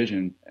level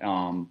division.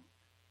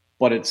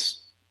 But it's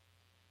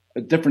a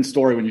different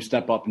story when you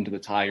step up into the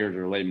Tigers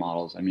or late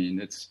models. I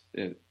mean, it's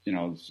a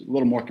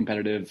little more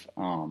competitive.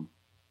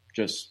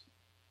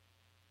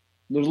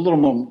 There's a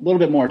little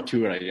bit more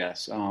to it, I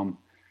guess. So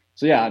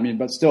yeah, I mean,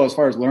 but still, as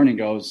far as learning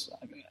goes,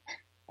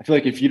 I feel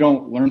like if you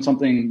don't learn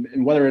something,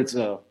 and whether it's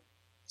a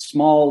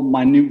small,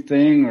 minute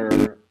thing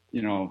or,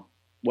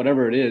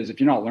 whatever it is, if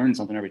you're not learning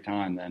something every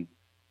time, then,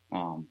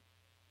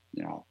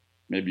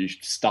 maybe you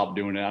should stop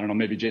doing it. I don't know.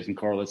 Maybe Jason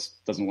Corliss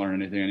doesn't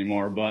learn anything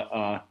anymore, but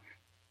I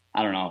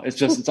don't know.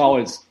 It's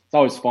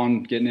always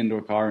fun getting into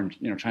a car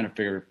and, trying to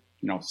figure,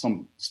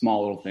 some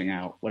small little thing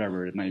out,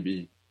 whatever it may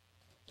be.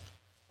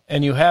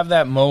 And you have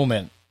that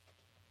moment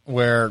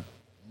where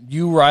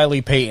you,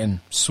 Riley Payton,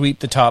 sweep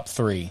the top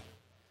three.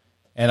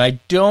 And I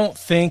don't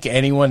think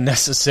anyone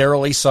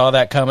necessarily saw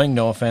that coming.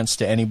 No offense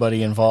to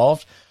anybody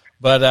involved.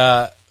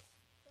 But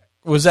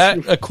was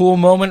that a cool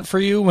moment for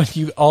you when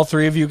all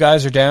three of you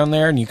guys are down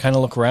there and you kind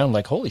of look around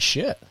like, holy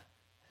shit?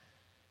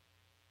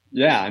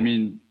 Yeah, I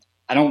mean,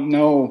 I don't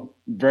know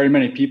very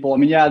many people. I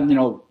mean, yeah,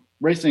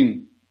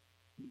 racing,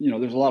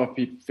 there's a lot of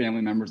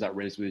family members that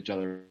race with each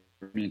other.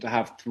 I mean, to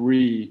have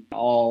three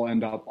all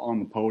end up on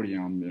the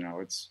podium,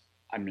 it's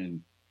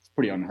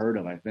pretty unheard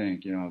of, I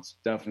think. It's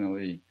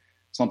definitely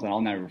something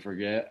I'll never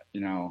forget.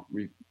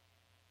 We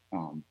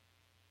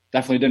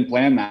definitely didn't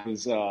plan that.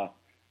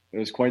 It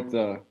was quite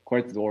the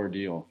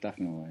ordeal,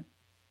 definitely.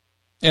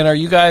 And are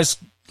you guys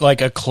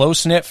like a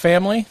close-knit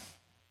family?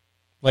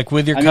 Like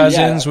with your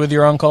cousins, with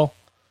your uncle?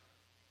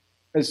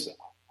 As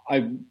I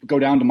go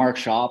down to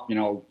Mark's shop,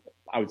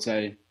 I would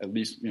say at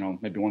least,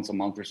 maybe once a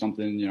month or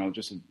something,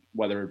 just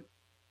whether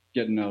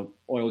getting a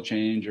oil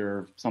change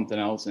or something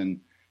else. And,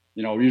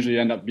 we usually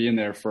end up being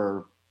there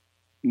for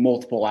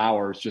multiple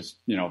hours, just,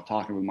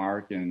 talking with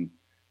Mark and,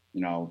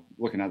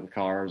 looking at the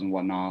cars and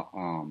whatnot.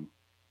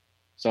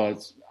 So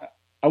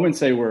I wouldn't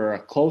say we're a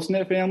close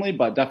knit family,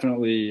 but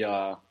definitely,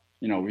 we're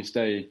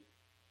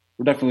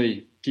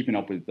definitely keeping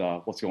up with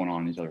what's going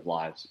on in each other's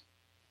lives.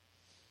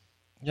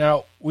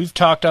 Now, we've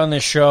talked on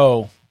this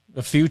show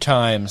a few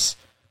times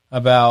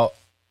about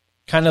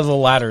kind of the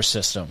ladder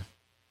system.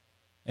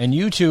 And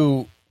you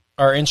two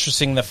are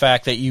interesting the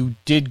fact that you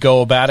did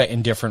go about it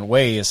in different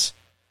ways.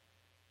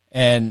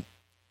 And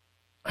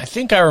I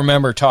think I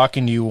remember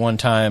talking to you one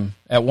time,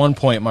 at one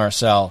point,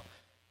 Marcel,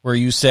 where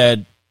you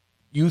said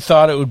you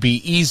thought it would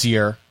be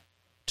easier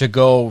to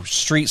go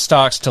street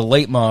stocks to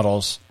late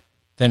models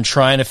than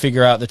trying to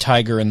figure out the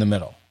Tiger in the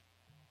middle.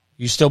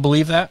 You still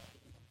believe that?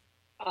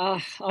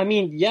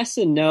 Yes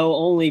and no,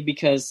 only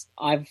because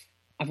I've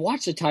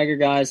watched the Tiger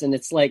guys, and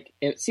it's like,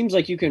 it seems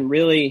like you can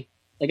really,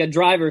 like, a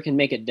driver can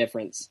make a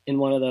difference in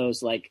one of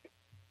those,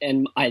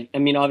 and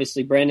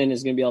obviously Brandon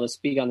is going to be able to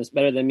speak on this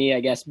better than me, I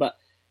guess, but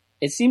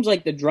it seems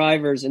like the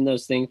drivers in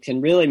those things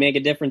can really make a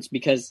difference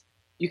because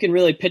you can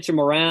really pitch them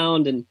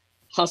around and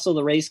hustle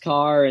the race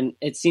car, and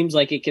it seems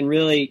like it can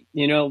really,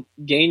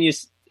 gain you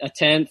a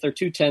 10th or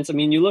 2/10. I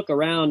mean, you look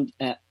around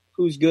at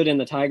who's good in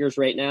the Tigers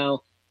right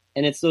now,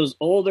 and it's those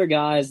older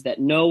guys that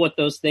know what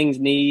those things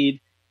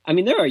need. I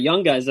mean, there are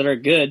young guys that are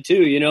good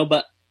too,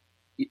 but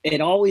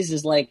it always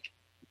is like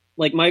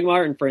Mike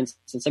Martin, for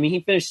instance. I mean,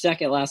 he finished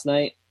second last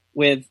night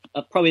with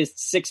probably a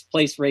 6th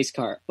place race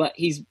car, but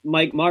he's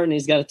Mike Martin.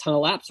 He's got a ton of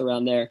laps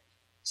around there.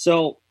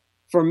 So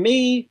for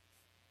me,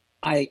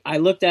 I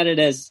looked at it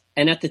as,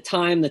 and at the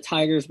time, the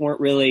Tigers weren't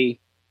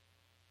really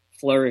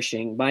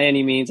flourishing by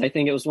any means. I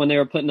think it was when they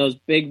were putting those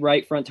big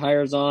right front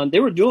tires on. They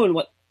were doing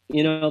what,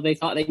 they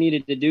thought they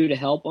needed to do to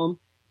help them.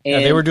 And yeah,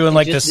 they were doing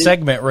like the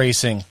segment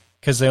racing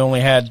because they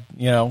only had,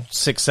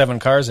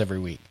 6-7 cars every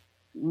week.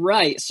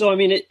 Right. So, I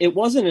mean, it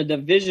wasn't a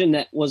division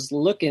that was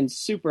looking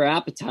super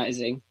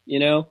appetizing,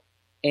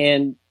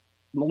 and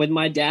with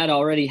my dad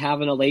already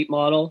having a late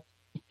model,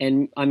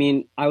 and I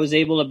mean, I was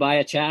able to buy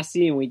a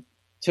chassis, and we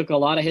took a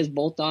lot of his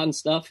bolt-on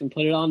stuff and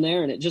put it on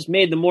there, and it just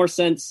made the more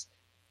sense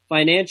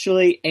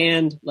financially.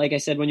 And like I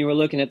said, when you were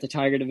looking at the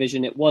Tiger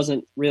division, it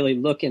wasn't really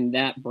looking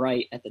that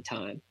bright at the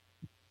time.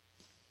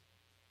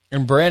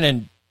 And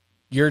Brandon,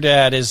 your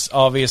dad is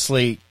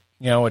obviously,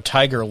 a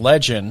Tiger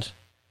legend,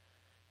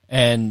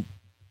 and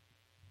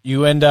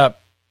you end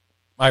up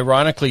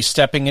ironically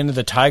stepping into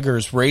the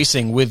Tigers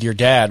racing with your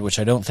dad, which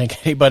I don't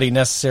think anybody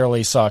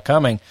necessarily saw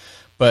coming.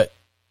 But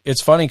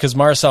it's funny because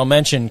Marcel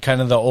mentioned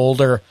kind of the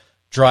older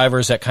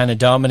drivers that kind of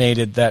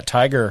dominated that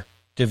Tiger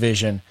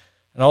division.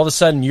 And all of a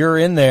sudden you're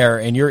in there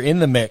and you're in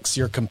the mix,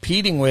 you're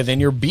competing with and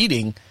you're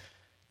beating,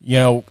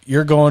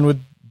 you're going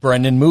with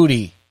Brendan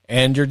Moody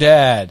and your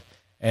dad.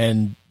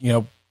 And,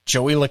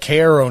 Joey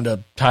Lacaire owned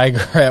a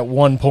Tiger at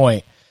one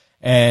point,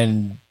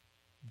 and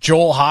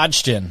Joel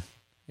Hodgson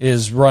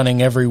is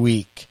running every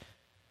week.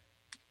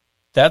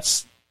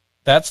 That's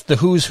the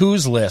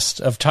who's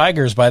list of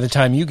Tigers by the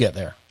time you get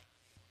there.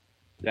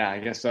 Yeah, I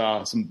guess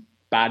some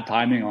bad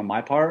timing on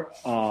my part.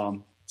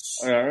 It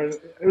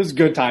was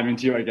good timing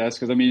too, I guess,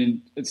 because I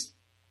mean,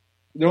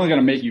 they're only going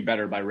to make you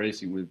better by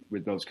racing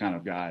with those kind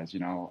of guys.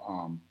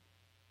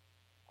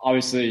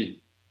 Obviously,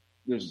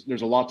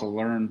 there's a lot to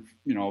learn,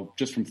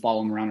 just from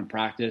following around in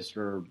practice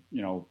or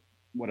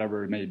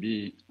whatever it may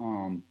be.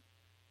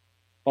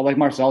 But like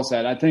Marcel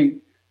said, I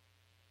think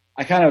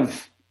I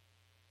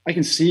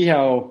can see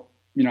how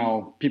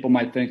people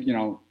might think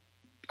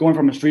going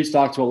from a street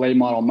stock to a late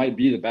model might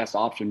be the best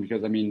option,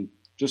 because I mean,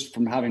 just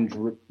from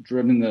having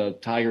driven the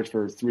Tigers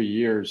for 3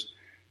 years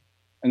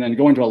and then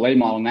going to a late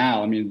model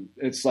now, I mean,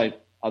 it's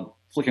like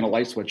flicking a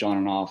light switch on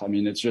and off. I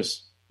mean, it's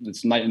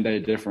night and day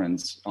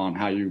difference on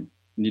how you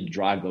need to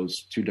drive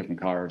those two different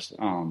cars.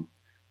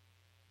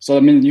 So, I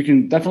mean, you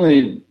can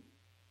definitely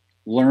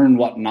learn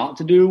what not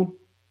to do,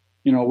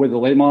 with the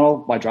late model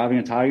by driving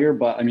a Tiger.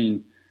 But I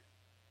mean,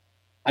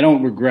 I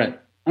don't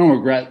regret,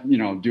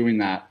 doing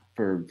that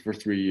for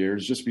 3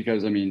 years, just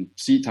because, I mean,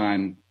 seat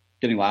time,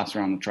 getting laps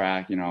around the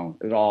track, it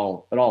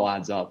all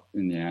adds up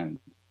in the end.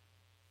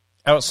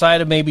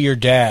 Outside of maybe your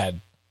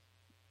dad,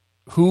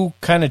 who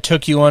kind of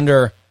took you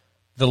under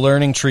the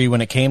learning tree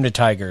when it came to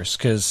Tigers?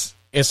 Because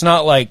it's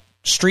not like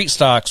street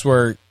stocks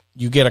where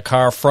you get a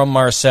car from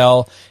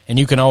Marcel and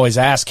you can always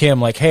ask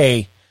him, like,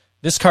 hey,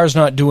 this car's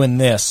not doing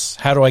this.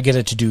 How do I get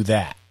it to do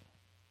that?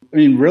 I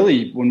mean,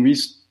 really, when we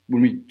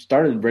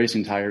started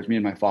racing Tigers, me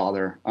and my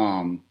father,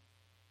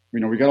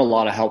 we got a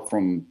lot of help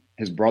from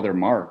his brother,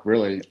 Mark,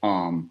 really,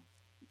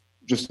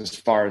 just as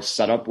far as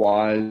setup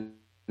wise.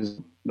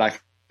 I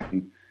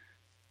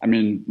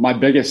mean, my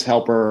biggest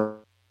helper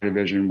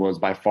division was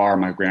by far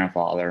my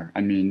grandfather.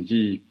 I mean,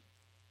 he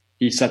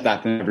set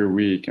that thing every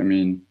week. I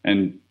mean,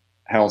 and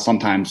hell,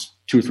 sometimes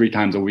 2-3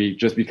 times a week,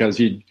 just because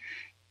he'd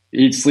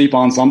sleep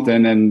on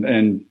something, and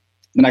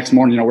the next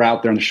morning, we're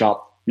out there in the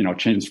shop,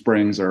 changing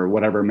springs or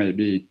whatever it may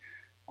be.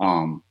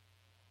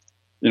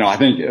 I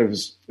think it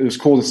was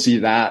cool to see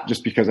that,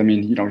 just because, I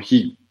mean,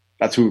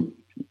 that's who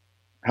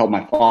helped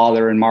my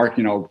father and Mark,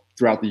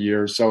 throughout the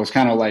years. So it's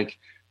kind of like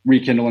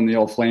rekindling the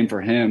old flame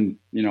for him,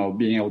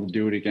 being able to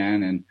do it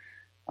again. And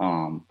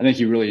I think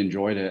he really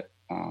enjoyed it.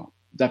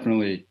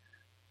 Definitely,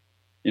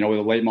 with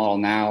a late model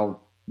now,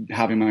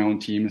 having my own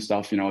team and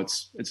stuff,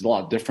 it's a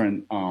lot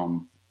different.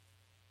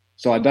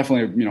 So I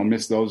definitely,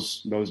 miss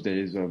those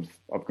days of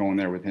going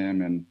there with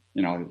him. And,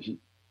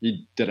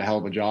 he did a hell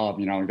of a job,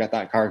 got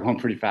that car going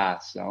pretty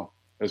fast. So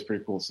it was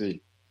pretty cool to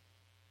see.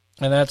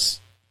 And that's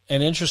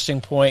an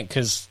interesting point,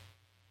 because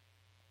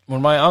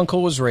when my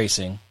uncle was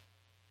racing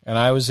and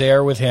I was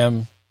there with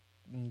him,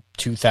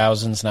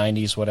 2000s,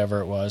 90s,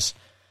 whatever it was,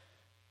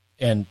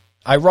 and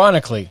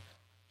ironically,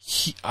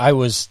 I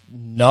was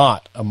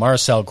not a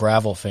Marcel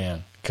Gravel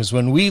fan, because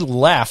when we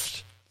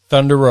left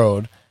Thunder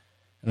Road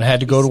and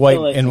had to go to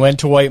went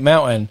to White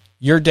Mountain,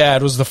 your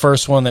dad was the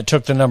first one that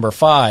took the number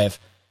 5,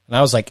 and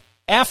I was like,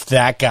 F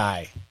that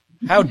guy.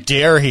 How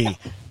dare he? I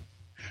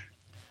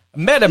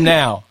met him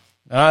now,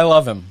 and I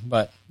love him,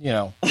 but,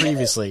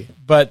 previously.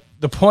 But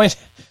the point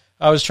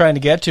I was trying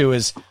to get to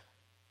is,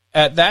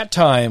 at that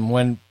time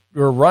when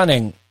we were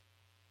running,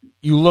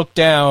 you look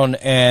down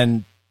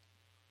and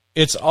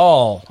it's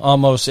all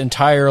almost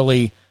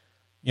entirely,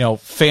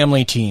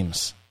 family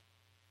teams.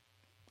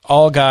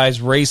 All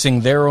guys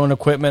racing their own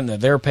equipment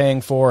that they're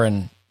paying for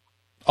and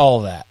all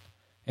of that.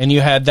 And you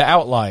had the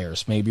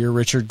outliers, maybe your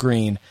Richard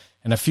Green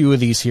and a few of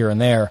these here and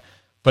there.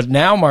 But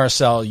now,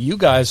 Marcel, you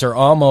guys are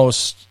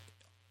almost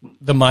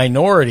the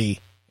minority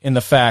in the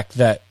fact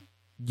that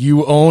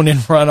you own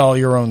and run all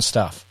your own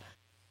stuff.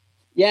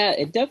 Yeah,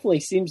 it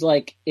definitely seems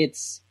like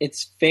it's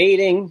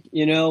fading,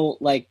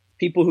 like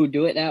people who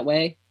do it that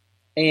way.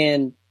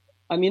 And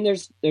I mean,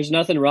 there's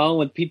nothing wrong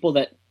with people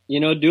that,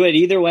 do it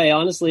either way.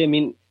 Honestly, I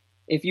mean,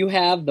 if you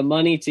have the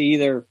money to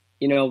either,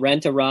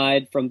 rent a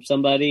ride from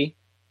somebody,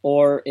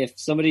 or if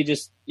somebody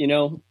just,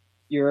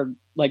 you're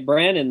like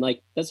Brandon,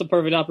 like that's a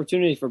perfect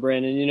opportunity for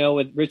Brandon,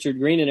 with Richard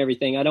Green and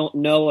everything. I don't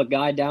know a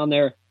guy down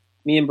there,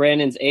 me and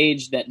Brandon's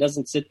age, that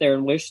doesn't sit there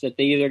and wish that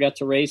they either got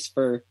to race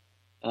for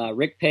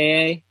Rick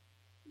Payet,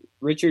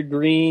 Richard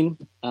Green.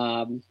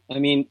 I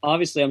mean,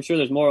 obviously, I'm sure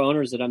there's more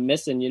owners that I'm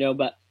missing,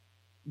 but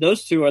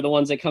those two are the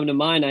ones that come to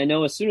mind. I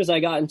know as soon as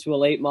I got into a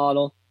late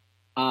model,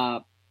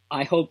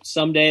 I hoped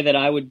someday that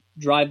I would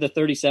drive the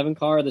 37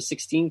 car or the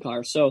 16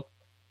 car. So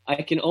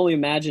I can only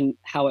imagine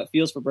how it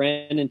feels for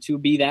Brandon to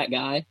be that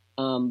guy.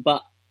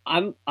 But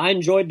I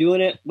enjoy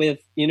doing it with,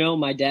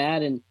 my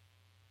dad and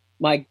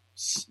my,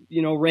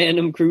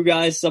 random crew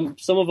guys. Some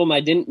of them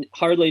I didn't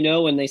hardly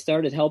know when they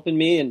started helping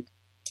me, and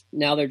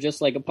now they're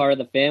just like a part of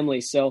the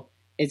family. So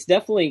it's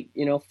definitely,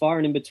 far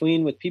and in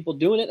between with people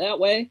doing it that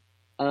way.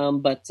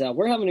 But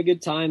we're having a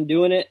good time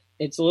doing it.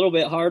 It's a little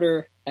bit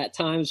harder at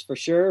times for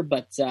sure,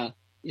 but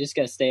you just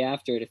got to stay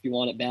after it if you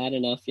want it bad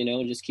enough,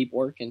 and just keep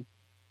working.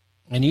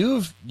 And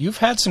you've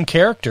had some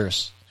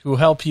characters who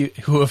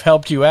have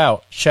helped you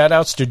out. Shout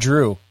outs to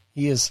Drew.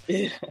 He is.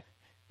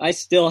 I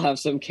still have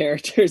some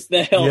characters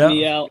that help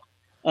me out.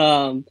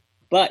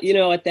 But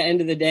at the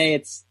end of the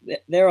day,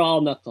 they're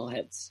all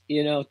knuckleheads.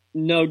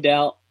 No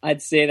doubt.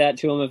 I'd say that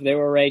to them if they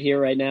were right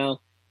here, right now.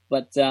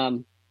 But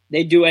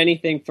they do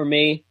anything for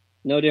me.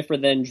 No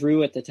different than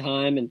Drew at the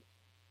time, and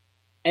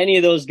any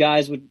of those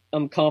guys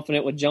I'm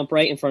confident would jump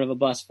right in front of a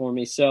bus for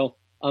me. So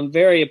I'm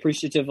very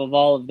appreciative of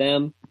all of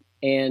them.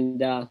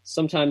 And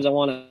sometimes I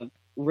want to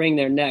wring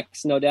their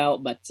necks, no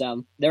doubt, but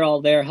they're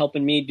all there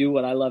helping me do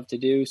what I love to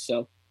do.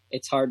 So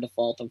it's hard to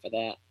fault them for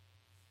that.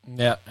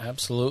 Yeah,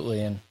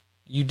 absolutely. And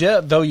you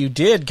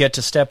did get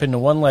to step into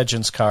one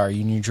Legends car,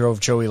 and you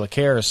drove Joey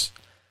Lacare's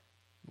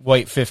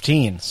white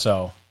 15.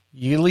 So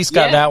you at least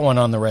got that one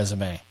on the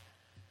resume.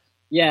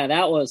 Yeah,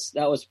 that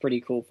was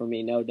pretty cool for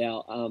me, no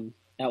doubt.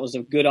 That was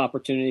a good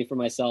opportunity for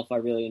myself. I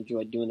really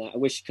enjoyed doing that. I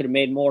wish I could have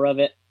made more of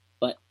it,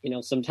 but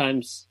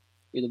sometimes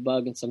you're the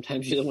bug, and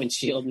sometimes you're the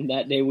windshield. And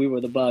that day we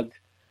were the bug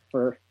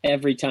for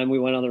every time we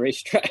went on the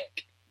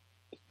racetrack.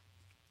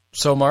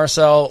 So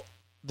Marcel,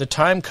 the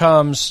time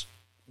comes,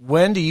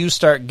 when do you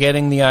start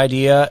getting the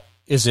idea?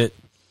 Is it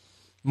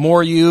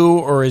more you,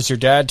 or is your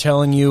dad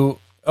telling you,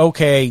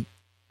 okay,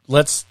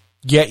 let's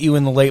get you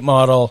in the late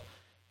model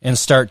and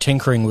start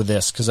tinkering with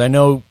this? Because I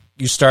know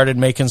you started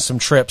making some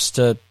trips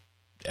to,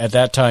 at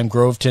that time,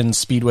 Groveton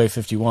Speedway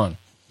 51.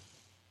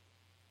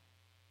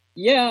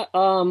 Yeah,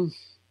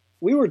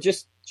 we were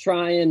just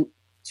trying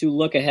to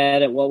look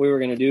ahead at what we were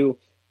going to do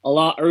a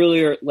lot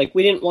earlier. Like,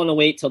 we didn't want to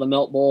wait till the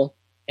Melt Bowl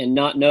and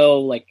not know,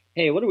 like,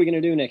 hey, what are we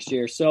going to do next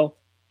year? So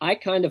I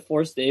kind of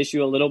forced the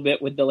issue a little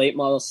bit with the late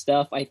model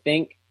stuff. I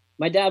think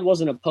my dad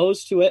wasn't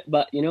opposed to it,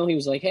 but, he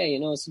was like, hey,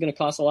 this is going to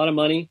cost a lot of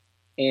money.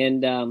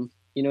 And,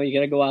 you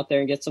got to go out there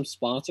and get some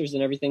sponsors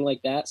and everything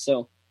like that.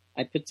 So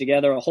I put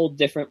together a whole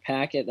different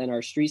packet than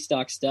our street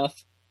stock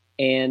stuff.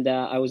 And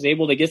I was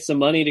able to get some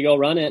money to go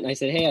run it. And I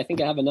said, hey, I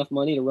think I have enough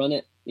money to run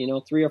it,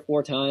 3 or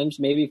 4 times,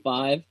 maybe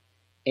 5.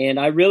 And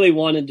I really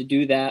wanted to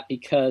do that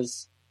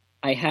because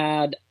I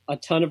had a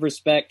ton of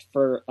respect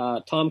for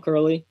Tom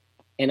Curley.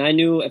 And I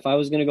knew if I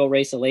was going to go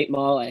race a late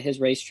model at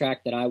his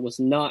racetrack that I was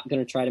not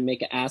going to try to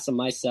make an ass of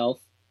myself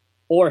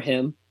or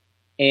him.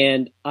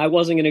 And I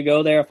wasn't going to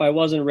go there if I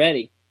wasn't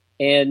ready.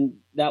 And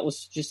that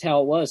was just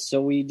how it was.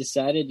 So we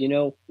decided,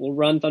 we'll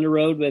run Thunder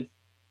Road with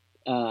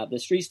the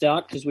street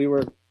stock because we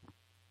were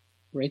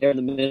right there in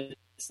the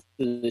midst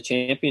of the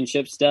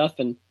championship stuff.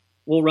 And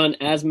we'll run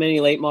as many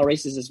late model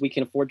races as we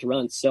can afford to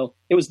run. So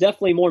it was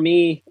definitely more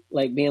me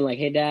like being like,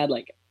 hey, Dad,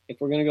 like, if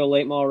we're going to go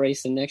late model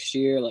racing next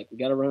year, like, we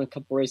got to run a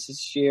couple races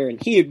this year.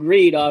 And he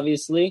agreed,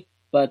 obviously.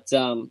 But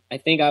I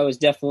think I was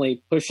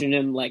definitely pushing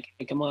him like,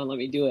 hey, come on, let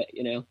me do it,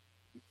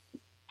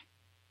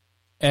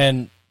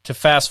 And to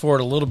fast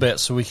forward a little bit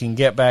so we can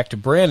get back to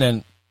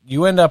Brandon,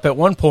 you end up at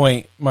one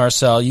point,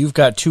 Marcel, you've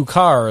got 2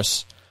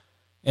 cars.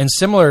 And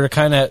similar to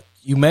kind of,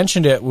 you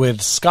mentioned it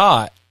with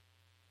Scott,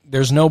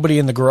 there's nobody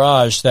in the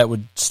garage that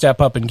would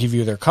step up and give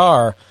you their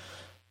car.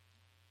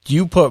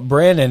 You put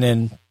Brandon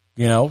in,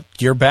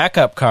 your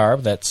backup car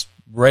that's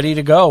ready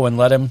to go and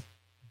let him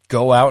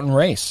go out and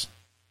race.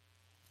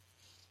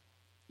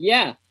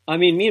 Yeah. I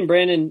mean, me and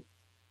Brandon,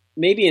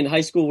 maybe in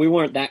high school, we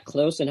weren't that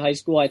close in high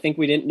school. I think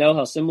we didn't know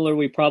how similar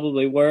we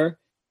probably were.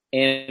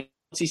 And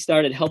once he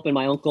started helping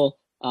my uncle,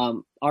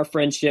 our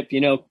friendship,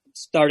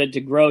 started to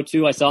grow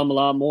too. I saw him a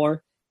lot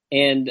more.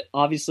 And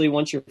obviously,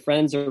 once your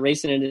friends are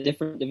racing in a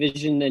different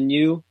division than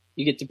you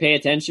get to pay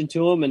attention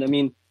to them. And I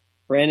mean,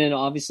 Brandon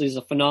obviously is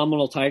a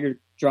phenomenal Tiger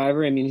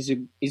driver. I mean,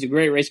 he's a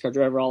great race car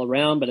driver all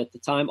around. But at the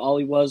time, all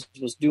he was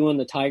doing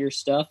the Tiger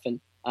stuff. And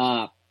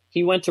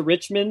he went to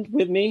Richmond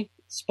with me,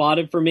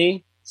 spotted for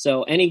me.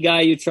 So any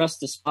guy you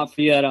trust to spot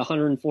for you at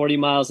 140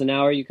 miles an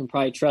hour, you can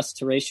probably trust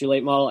to race your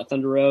late model at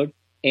Thunder Road.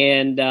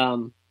 And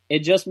it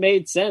just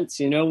made sense.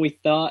 We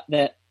thought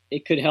that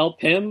it could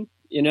help him,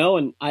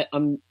 and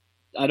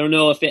I don't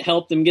know if it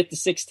helped him get the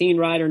 16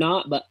 ride or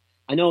not, but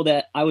I know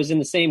that I was in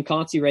the same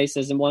Conti race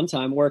as him one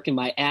time, working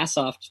my ass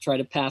off to try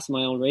to pass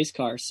my own race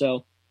car.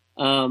 So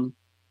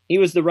he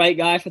was the right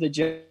guy for the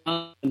job.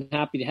 I'm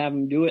happy to have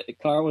him do it. The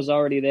car was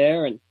already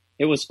there, and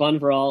it was fun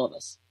for all of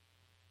us.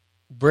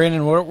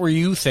 Brandon, what were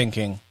you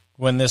thinking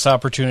when this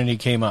opportunity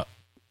came up?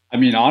 I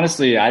mean,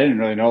 honestly, I didn't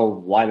really know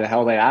why the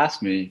hell they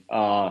asked me.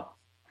 But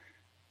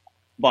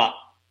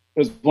it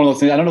was one of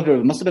those things. I don't know if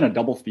it must have been a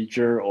double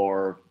feature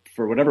or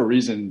for whatever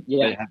reason,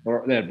 they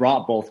had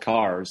brought both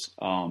cars.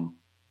 And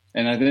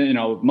I think,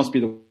 it must be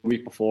the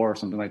week before or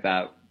something like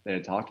that. They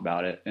had talked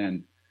about it.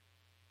 And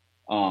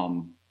I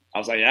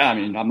was like, yeah, I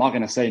mean, I'm not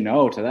going to say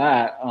no to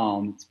that.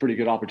 It's a pretty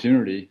good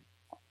opportunity.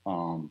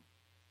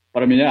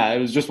 But I mean, yeah, it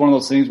was just one of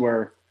those things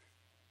where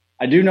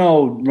I do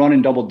know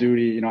running double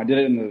duty, I did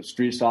it in the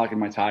street stock in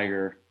my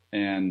Tiger,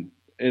 and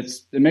it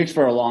makes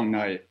for a long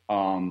night.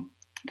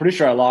 Pretty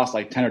sure I lost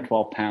like 10 or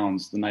 12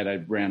 pounds the night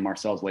I ran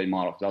Marcel's late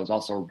model because I was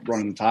also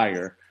running the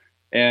Tiger.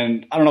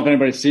 And I don't know if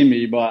anybody's seen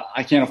me, but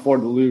I can't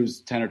afford to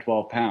lose 10 or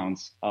 12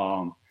 pounds.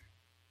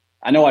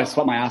 I know I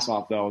sweat my ass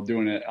off though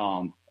doing it.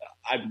 I'm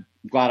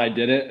glad I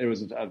did it. It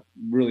was a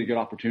really good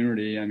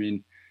opportunity. I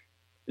mean,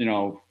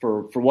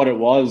 for what it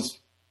was,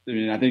 I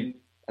mean, I think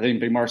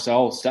Big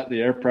Marcel set the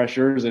air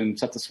pressures and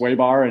set the sway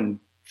bar and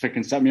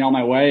freaking set me on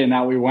my way, and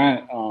now we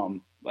went.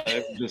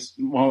 It was just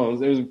one of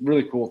those. It was a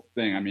really cool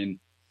thing. I mean,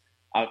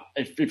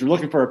 if you're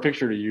looking for a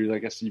picture to use, I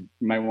guess you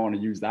might want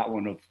to use that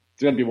one.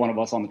 It's going to be one of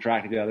us on the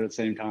track together at the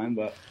same time.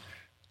 But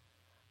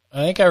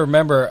I think I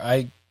remember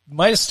I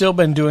might have still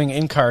been doing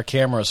in-car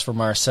cameras for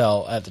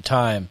Marcel at the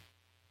time,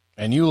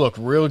 and you looked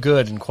real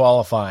good in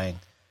qualifying,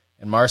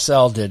 and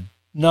Marcel did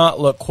not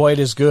look quite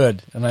as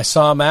good. And I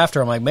saw him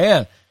after. I'm like,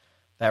 man,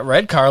 that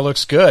red car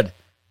looks good.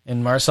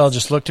 And Marcel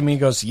just looked at me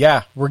and goes,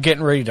 yeah, we're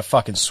getting ready to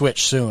fucking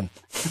switch soon.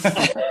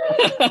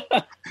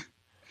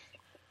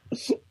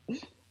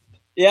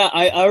 Yeah,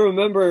 I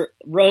remember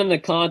running the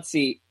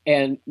Conti,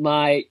 and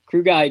my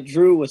crew guy,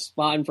 Drew, was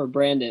spotting for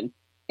Brandon.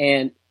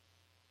 And,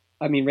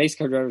 I mean, race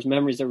car drivers'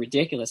 memories are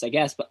ridiculous, I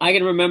guess. But I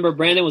can remember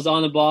Brandon was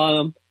on the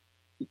bottom.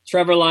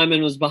 Trevor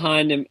Lyman was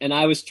behind him, and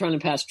I was trying to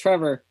pass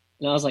Trevor,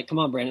 and I was like, "Come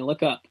on, Brandon,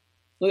 look up.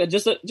 Look,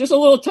 just a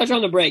little touch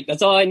on the brake.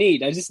 That's all I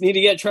need. I just need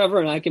to get Trevor,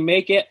 and I can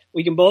make it.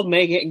 We can both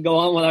make it and go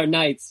on with our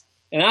nights."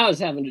 And I was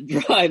having to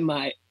drive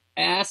my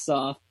ass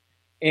off,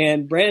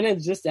 and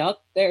Brandon's just out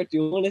there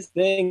doing his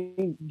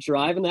thing,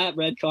 driving that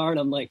red car, and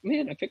I'm like,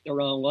 "Man, I picked the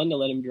wrong one to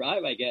let him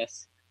drive, I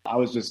guess." I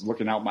was just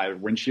looking out my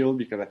windshield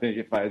because I think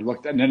if I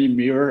looked at any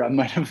mirror, I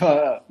might have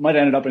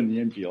ended up in the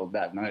infield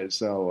that night.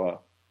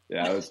 So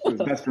yeah, it was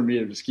best for me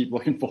to just keep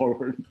looking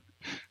forward.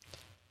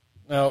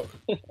 Now,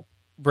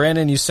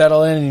 Brandon, you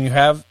settle in and you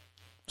have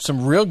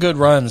some real good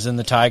runs in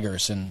the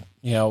Tigers, and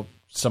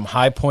some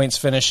high points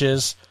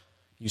finishes.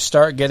 You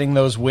start getting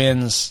those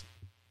wins.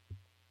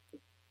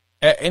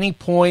 At any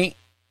point,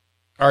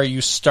 are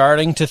you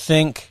starting to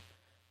think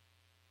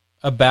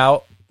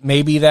about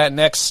maybe that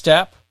next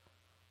step?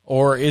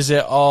 Or is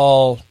it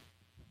all,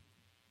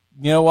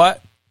 you know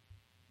what?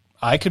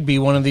 I could be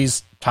one of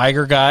these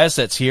Tiger guys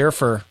that's here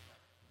for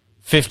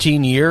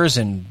 15 years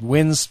and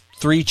wins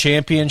 3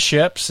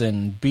 championships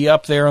and be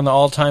up there on the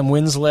all-time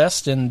wins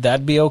list, and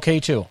that'd be okay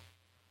too.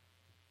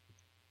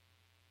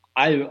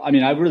 I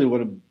mean, I really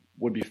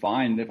would be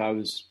fine if I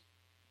was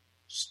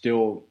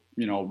still,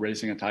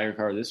 racing a Tiger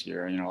car this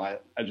year. I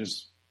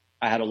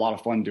had a lot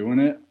of fun doing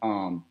it.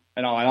 And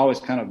I always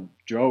kind of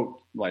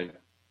joked, like,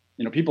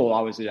 people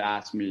obviously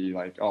ask me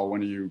like, "Oh,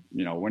 when are you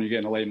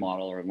getting a late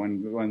model, or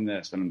when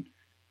this?" And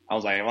I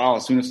was like, "Well,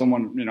 as soon as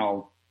someone,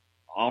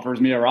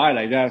 offers me a ride,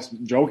 I guess,"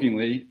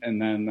 jokingly.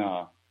 And then,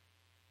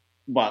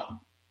 but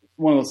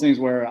one of those things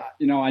where,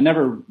 I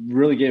never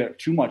really gave it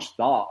too much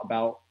thought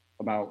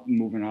about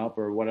moving up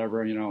or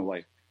whatever,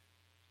 like,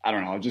 I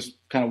don't know, just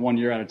kind of one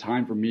year at a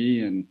time for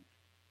me, and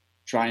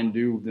try and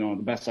do,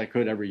 the best I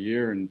could every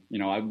year. And,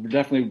 I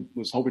definitely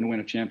was hoping to win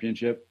a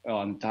championship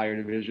in the Tiger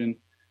division.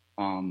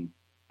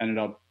 Ended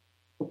up,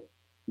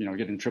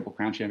 getting Triple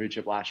Crown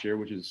championship last year,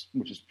 which is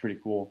pretty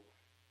cool.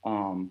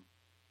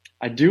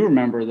 I do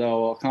remember,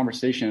 though, a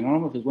conversation. I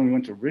don't know if it was when we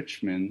went to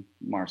Richmond,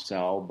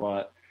 Marcel,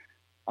 but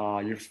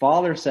your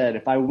father said,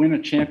 if I win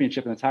a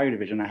championship in the Tiger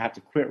division, I have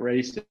to quit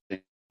racing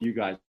you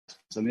guys.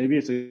 So maybe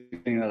it's a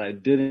thing that I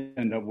didn't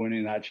end up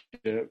winning that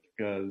championship,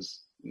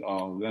 because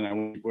then I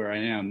went where I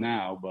am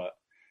now. But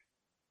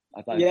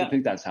I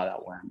think that's how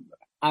that went.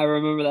 I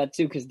remember that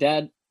too, because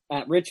Dad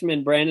at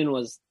Richmond, Brandon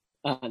was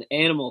an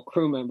Animal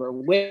crew member,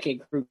 wicked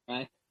crew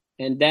guy,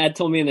 and Dad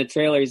told me in the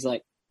trailer, he's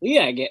like, "We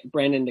gotta get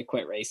Brandon to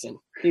quit racing."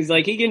 He's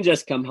like, "He can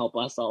just come help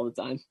us all the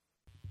time."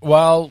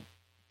 While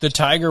the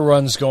Tiger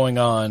run's going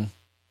on,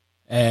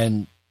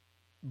 and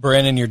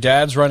Brandon, your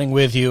dad's running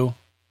with you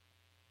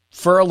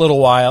for a little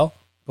while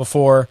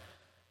before,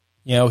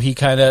 he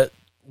kind of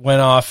went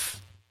off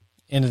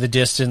into the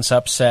distance,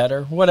 upset,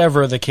 or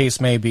whatever the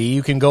case may be.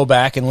 You can go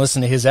back and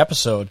listen to his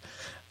episode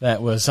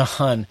that was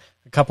on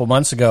a couple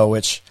months ago,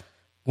 which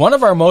one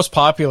of our most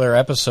popular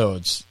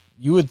episodes.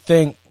 You would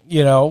think,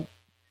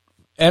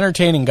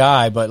 entertaining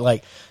guy, but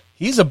like,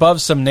 he's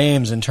above some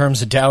names in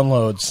terms of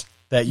downloads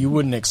that you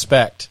wouldn't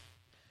expect.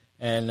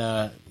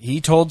 And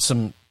he told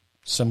some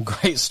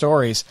great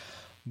stories,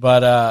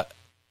 but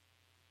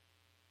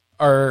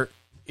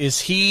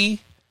is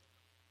he,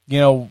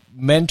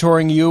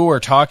 mentoring you or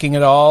talking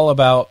at all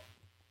about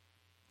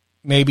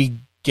maybe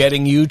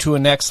getting you to a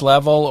next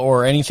level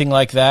or anything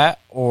like that?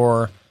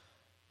 Or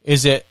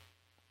is it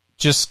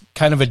just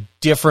kind of a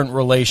different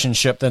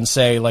relationship than,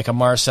 say, like a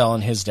Marcel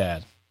and his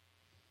dad?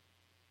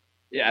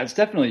 Yeah, it's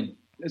definitely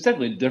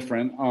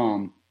different.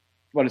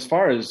 But as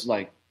far as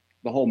like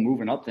the whole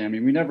moving up thing, I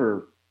mean, I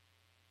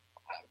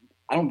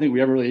don't think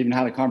we ever really even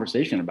had a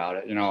conversation about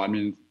it. I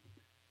mean,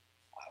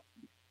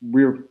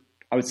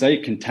 I would say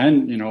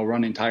content,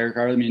 running Tiger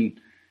cars. I mean,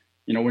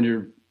 when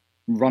you're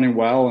running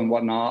well and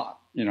whatnot,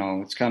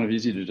 it's kind of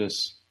easy to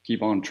just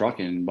keep on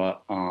trucking.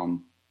 But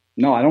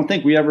no, I don't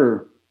think we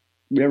ever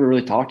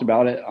really talked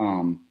about it.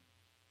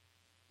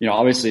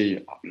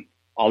 Obviously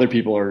other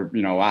people are,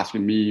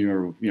 asking me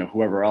or,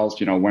 whoever else,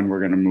 when we're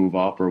going to move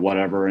up or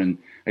whatever. And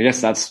I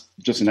guess that's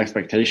just an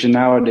expectation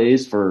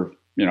nowadays for,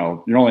 you're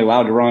only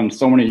allowed to run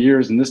so many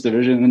years in this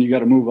division, and then you got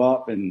to move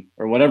up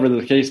or whatever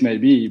the case may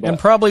be. But, and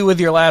probably with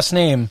your last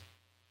name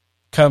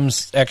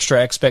comes extra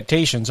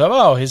expectations of,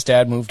 oh, his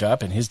dad moved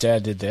up and his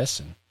dad did this.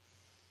 And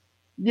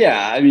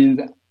yeah, I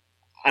mean,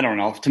 I don't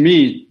know. To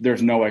me,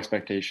 there's no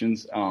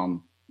expectations.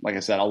 Like I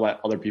said, I'll let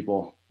other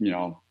people,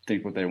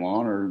 think what they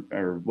want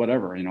or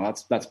whatever,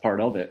 that's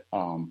part of it.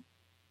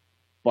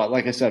 But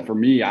like I said, for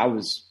me, I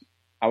was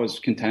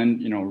content,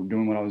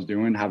 doing what I was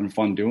doing, having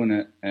fun doing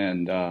it.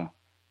 And, I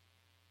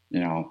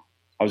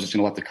was just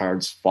going to let the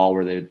cards fall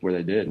where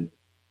they did.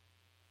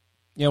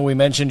 We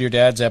mentioned your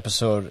dad's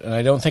episode, and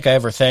I don't think I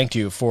ever thanked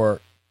you for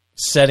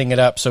setting it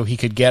up so he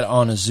could get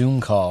on a Zoom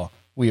call.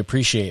 We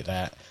appreciate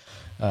that.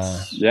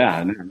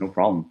 Yeah, no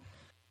problem.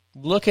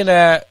 Looking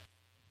at,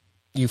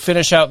 you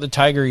finish out the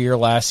Tiger year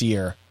last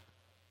year,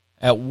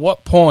 at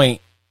what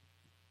point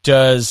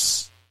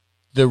does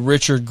the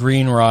Richard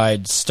Green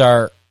ride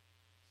start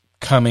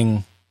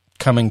coming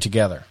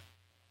together?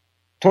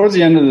 Towards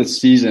the end of the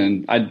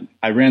season,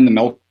 I ran the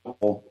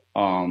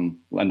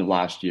end of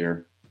last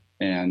year.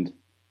 And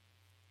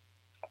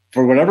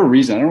for whatever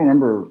reason, I don't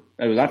remember,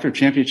 it was after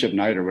championship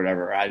night or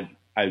whatever. I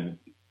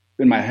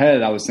in my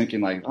head, I was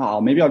thinking like,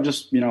 oh, maybe I'll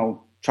just,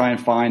 try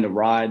and find a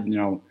ride,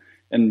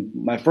 and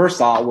my first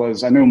thought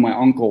was, I knew my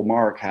uncle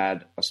Mark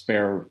had a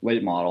spare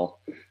late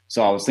model.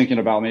 So I was thinking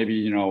about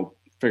maybe,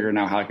 figuring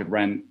out how I could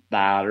rent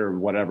that or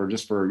whatever,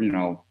 just for,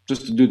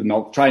 just to do the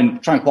milk, try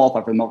and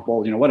qualify for the milk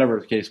bowl, whatever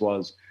the case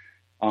was.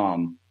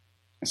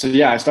 So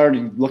yeah, I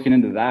started looking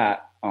into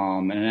that.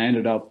 And I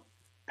ended up,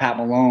 Pat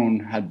Malone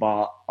had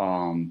bought,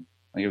 I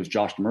think it was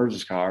Josh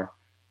Demers's car.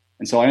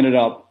 And so I ended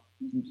up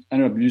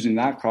using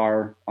that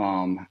car,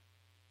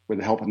 with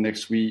the help of Nick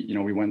Sweet.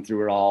 We went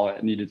through it all.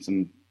 It needed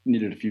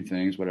a few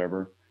things,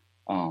 whatever.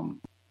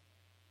 And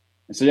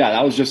so, yeah,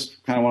 that was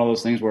just kind of one of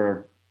those things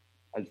where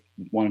I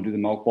want to do the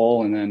milk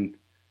bowl. And then,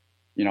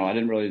 I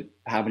didn't really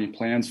have any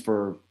plans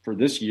for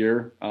this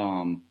year.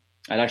 I'd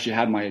actually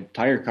had my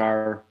tire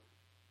car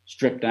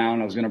stripped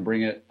down. I was going to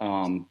bring it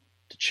to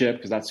Chip,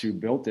 because that's who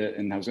built it.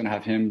 And I was going to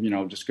have him,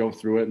 just go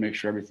through it, make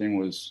sure everything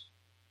was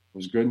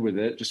good with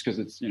it, just because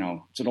it's,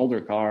 it's an older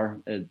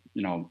car. It,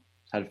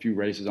 had a few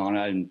races on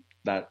it, and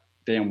that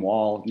damn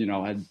wall,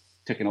 had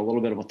taken a little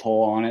bit of a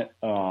toll on it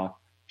a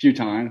few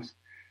times.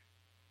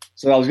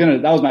 So that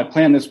was my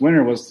plan this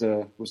winter, was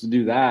to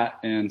do that.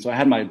 And so I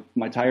had my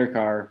tire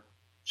car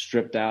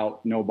stripped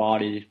out, no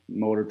body,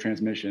 motor,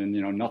 transmission,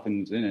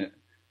 nothing's in it,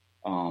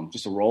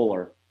 just a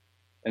roller.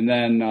 And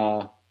then,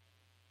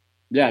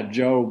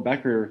 Joe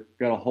Becker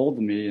got a hold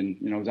of me and,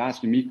 was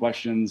asking me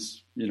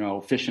questions,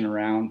 fishing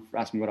around,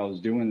 asking me what I was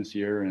doing this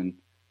year. And,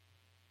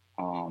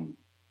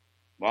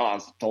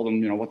 I told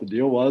him, what the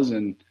deal was,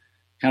 and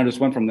kind of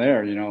just went from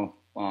there.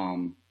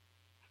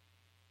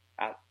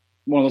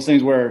 One of those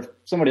things where if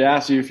somebody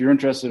asks you if you're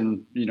interested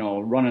in,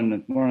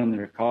 running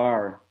their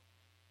car,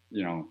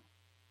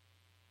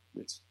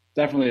 it's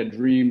definitely a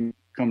dream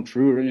come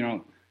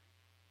true.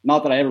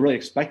 Not that I ever really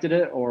expected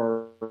it,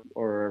 or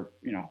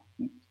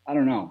I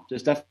don't know,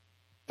 just definitely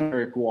a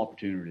very cool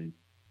opportunity.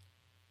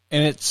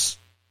 And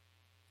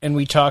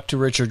we talked to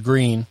Richard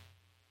Green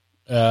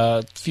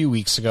a few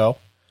weeks ago.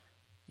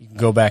 You can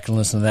go back and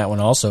listen to that one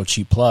also,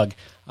 cheap plug.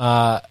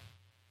 And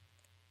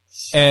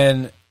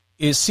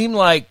it seemed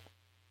like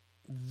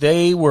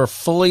they were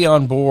fully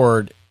on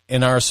board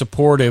and are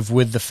supportive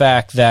with the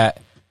fact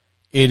that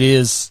it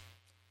is,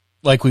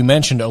 like we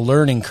mentioned, a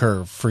learning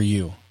curve for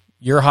you.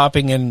 You're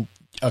hopping in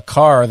a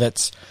car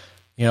that's,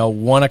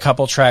 won a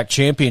couple track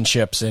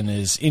championships and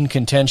is in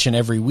contention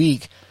every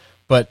week,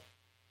 but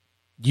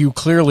you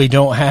clearly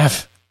don't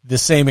have the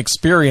same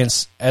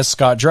experience as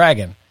Scott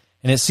Dragon.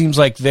 And it seems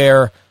like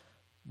they're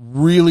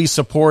really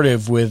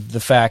supportive with the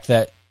fact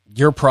that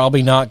you're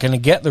probably not going to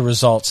get the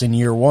results in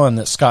year one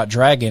that Scott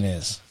Dragon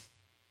is.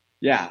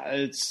 Yeah,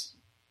 it's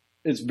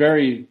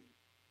very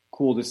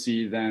cool to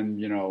see them,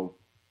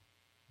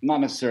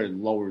 not necessarily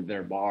lower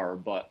their bar,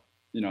 but,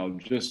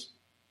 just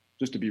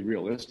to be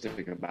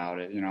realistic about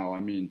it.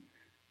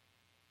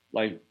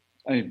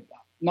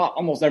 Not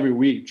almost every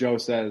week Joe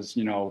says,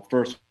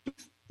 first,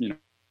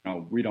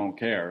 we don't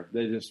care.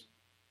 They just,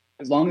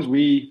 as long as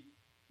we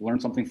learn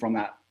something from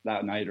that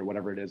night or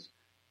whatever it is,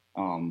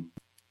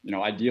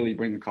 ideally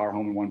bring the car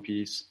home in one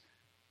piece.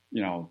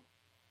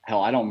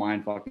 Hell, I don't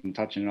mind fucking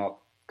touching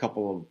up a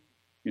couple of,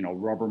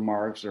 rubber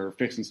marks or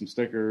fixing some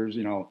stickers.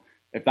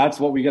 If that's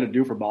what we got to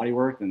do for body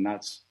work, then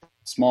that's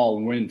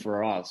small win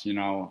for us. He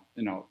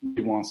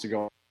wants to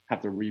go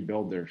have to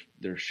rebuild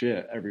their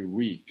shit every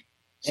week.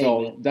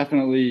 So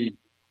definitely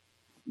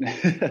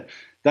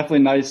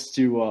nice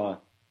to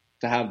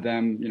have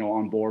them,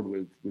 on board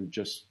with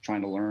just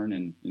trying to learn.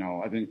 And,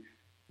 I think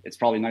it's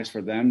probably nice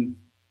for them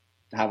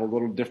to have a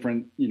little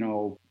different,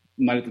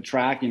 night at the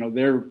track.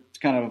 They're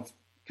kind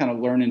of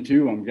learning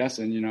too, I'm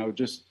guessing,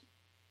 just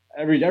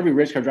every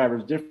race car driver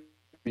is different.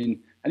 I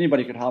mean,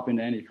 anybody could hop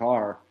into any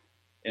car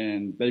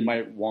and they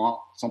might want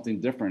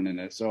something different in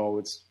it. So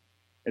it's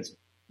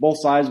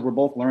both sides. We're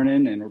both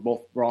learning, and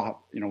we're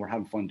all, we're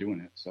having fun doing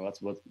it. So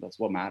that's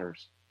what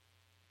matters.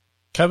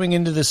 Coming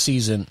into the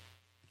season,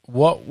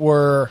 what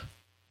were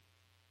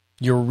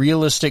your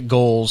realistic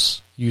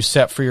goals you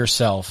set for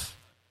yourself?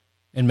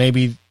 And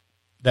maybe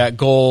that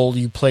goal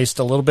you placed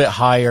a little bit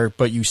higher,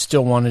 but you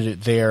still wanted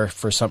it there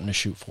for something to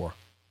shoot for.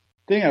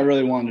 The thing I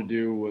really wanted to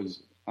do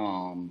was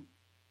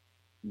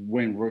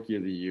win Rookie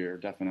of the Year,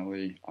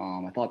 definitely.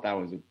 I thought that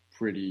was a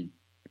pretty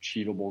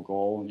achievable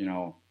goal.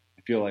 I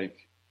feel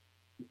like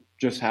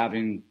just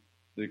having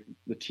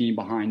the team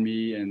behind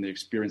me and the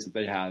experience that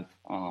they have,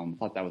 I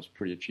thought that was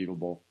pretty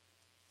achievable.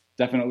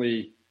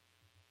 Definitely,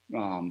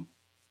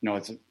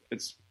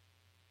 it's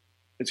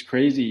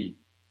crazy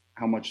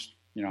how much,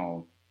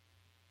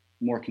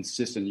 more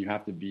consistent you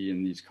have to be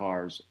in these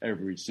cars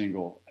every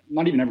single,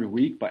 not even every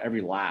week, but every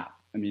lap.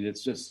 I mean,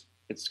 it's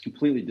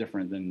completely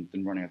different than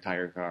running a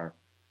tire car.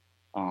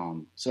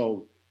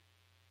 So,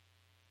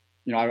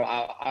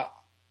 I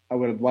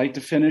would have liked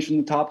to finish in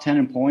the top 10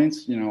 in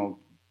points,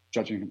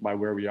 judging by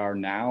where we are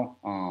now.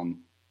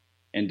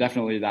 And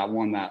definitely that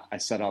one that I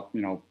set up,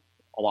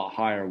 a lot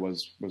higher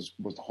was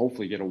to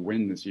hopefully get a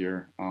win this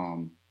year.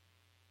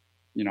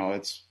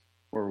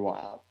 We're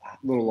a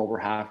little over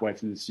halfway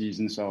through the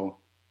season, so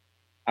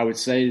I would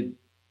say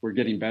we're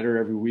getting better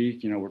every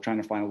week. We're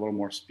trying to find a little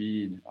more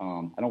speed.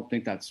 I don't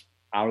think that's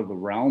out of the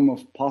realm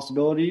of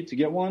possibility to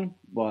get one,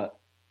 but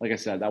like I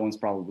said, that one's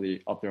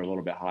probably up there a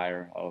little bit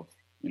higher of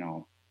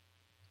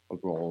a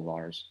goal of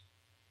ours.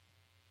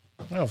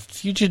 Well,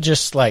 if you could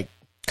just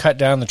cut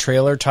down the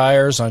trailer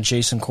tires on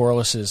Jason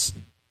Corliss's,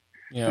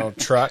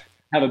 truck,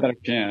 have a better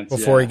chance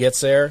before he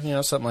gets there,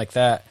 something like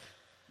that.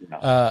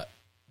 Yeah.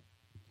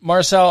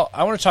 Marcel,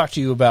 I want to talk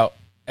to you about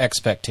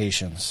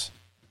expectations,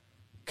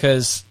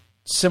 because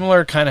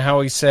similar kind of how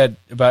he said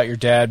about your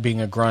dad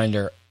being a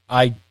grinder,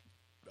 I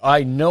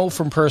know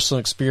from personal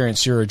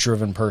experience you're a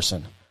driven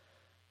person,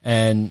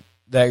 and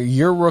that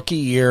your rookie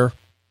year,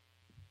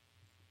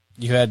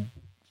 you had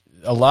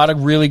a lot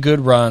of really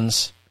good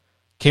runs,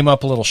 came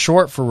up a little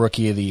short for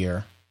Rookie of the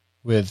Year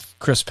with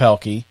Chris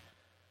Pelkey,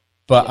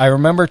 but I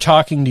remember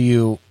talking to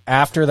you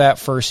after that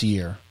first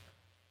year,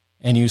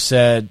 and you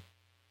said,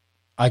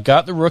 I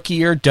got the rookie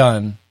year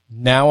done,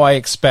 now I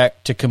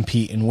expect to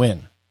compete and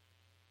win.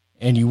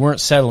 And you weren't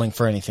settling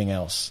for anything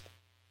else.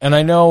 And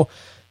I know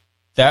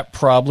that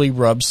probably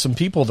rubs some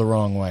people the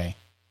wrong way.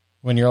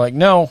 When you're like,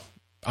 no,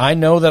 I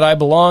know that I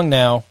belong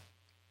now.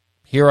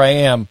 Here I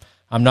am.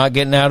 I'm not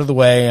getting out of the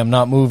way. I'm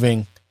not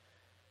moving.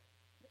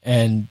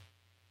 And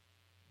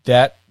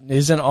that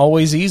isn't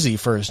always easy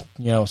for,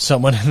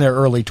 someone in their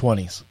early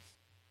 20s.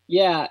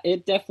 Yeah,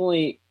 it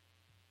definitely,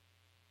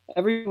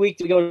 every week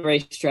to go to the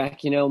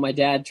racetrack, my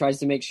dad tries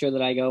to make sure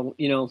that I go,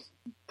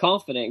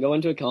 confident, go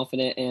into it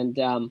confident.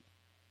 And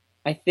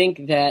I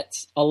think that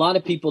a lot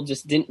of people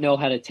just didn't know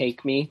how to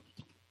take me,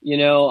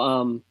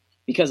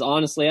 because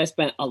honestly, I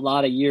spent a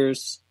lot of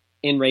years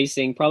in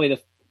racing, probably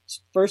the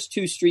first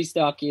 2 street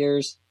stock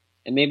years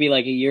and maybe a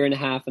year and a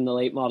half in the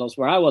late models,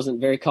 where I wasn't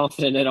very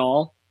confident at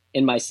all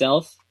in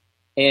myself.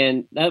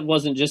 And that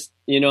wasn't just,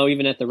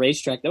 even at the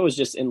racetrack, that was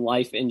just in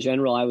life in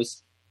general. I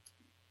was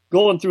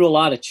going through a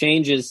lot of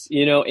changes,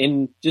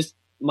 in just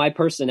my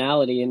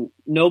personality, and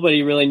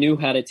nobody really knew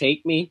how to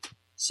take me.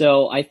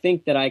 So I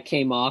think that I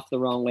came off the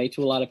wrong way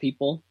to a lot of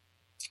people.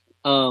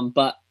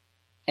 But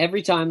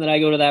every time that I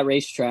go to that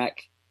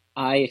racetrack,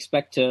 I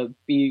expect to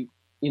be,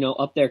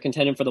 up there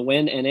contending for the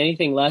win, and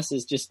anything less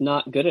is just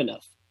not good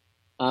enough.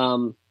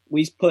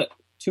 We put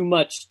too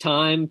much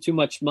time, too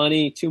much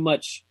money, too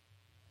much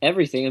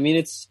everything. I mean,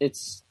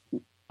 it's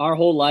our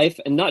whole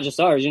life, and not just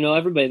ours,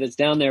 everybody that's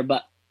down there,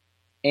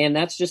 and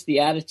that's just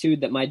the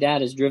attitude that my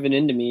dad has driven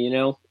into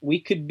me.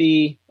 We could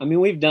be,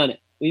 we've done it.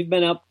 We've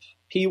been up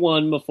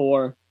P1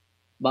 before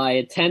by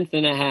a 10th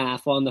and a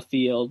half on the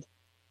field,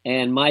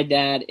 and my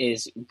dad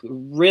is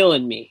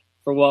grilling me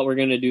for what we're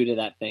going to do to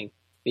that thing,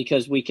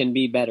 because we can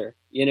be better,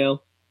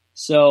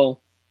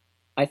 So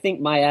I think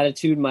my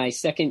attitude, my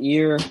second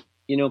year,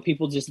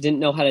 people just didn't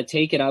know how to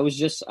take it. I was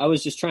just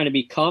trying to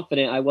be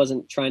confident. I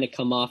wasn't trying to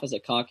come off as a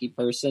cocky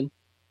person.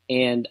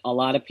 And a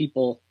lot of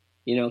people,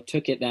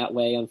 took it that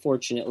way,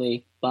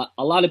 unfortunately. But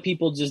a lot of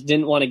people just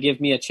didn't want to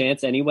give me a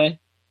chance anyway.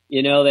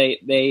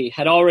 They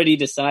had already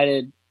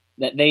decided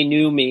that they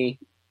knew me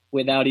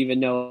without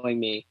even knowing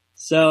me.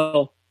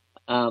 So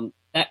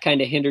that kind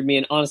of hindered me.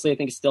 And honestly, I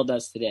think it still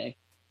does today.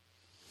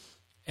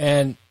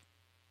 And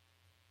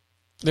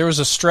there was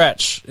a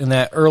stretch in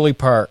that early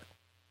part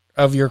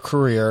of your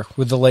career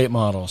with the late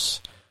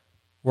models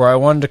where I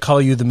wanted to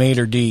call you the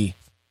Mater D,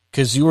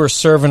 because you were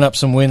serving up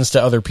some wins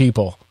to other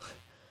people.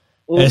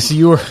 Ooh. As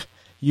you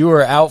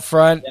were out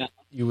front, yeah.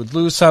 You would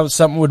lose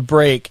something would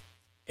break,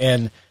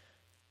 and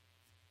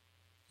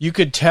you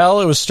could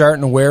tell it was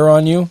starting to wear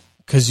on you,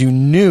 because you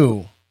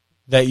knew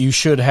that you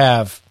should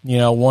have,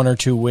 1 or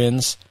 2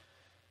 wins,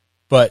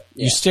 but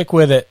you stick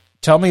with it.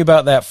 Tell me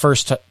about that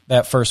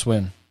first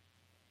win.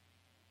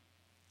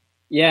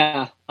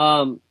 Yeah.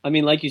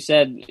 Like you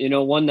said,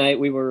 one night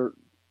we were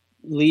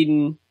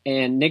leading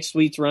and Nick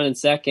Sweet's running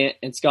second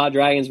and Scott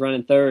Dragon's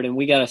running third, and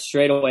we got a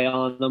straightaway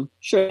on them.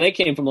 Sure, they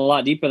came from a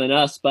lot deeper than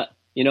us, but,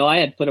 I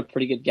had put a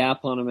pretty good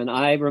gap on them. And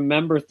I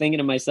remember thinking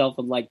to myself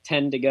with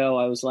 10 to go,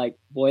 I was like,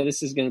 boy,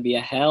 this is going to be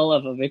a hell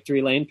of a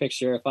victory lane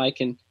picture if I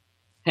can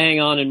hang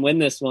on and win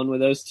this one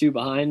with those 2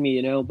 behind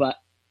me, But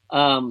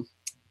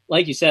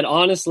like you said,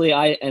 honestly,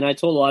 I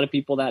told a lot of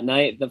people that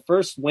night, the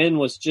first win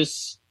was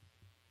just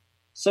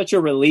such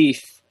a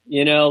relief,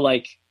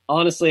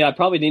 honestly, I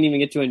probably didn't even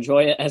get to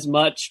enjoy it as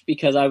much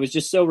because I was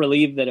just so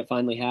relieved that it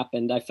finally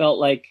happened. I felt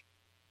like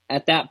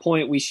at that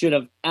point we should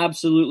have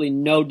absolutely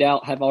no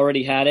doubt have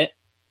already had it,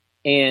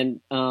 and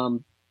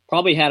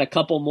probably had a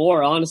couple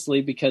more,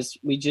 honestly, because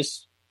we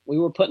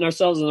were putting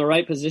ourselves in the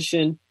right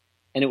position,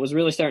 and it was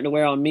really starting to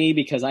wear on me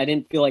because I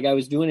didn't feel like I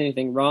was doing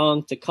anything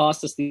wrong to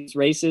cost us these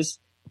races,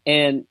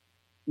 and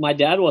my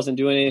dad wasn't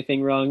doing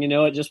anything wrong.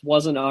 It just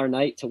wasn't our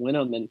night to win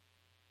them. And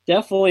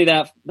definitely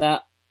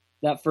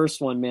that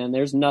first one, man,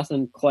 there's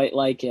nothing quite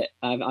like it.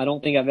 I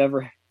don't think I've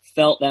ever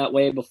felt that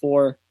way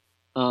before.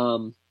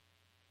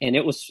 And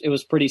it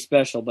was pretty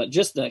special, but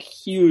just a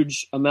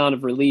huge amount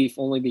of relief,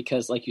 only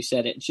because, like you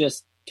said,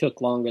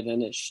 took longer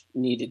than it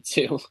needed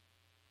to.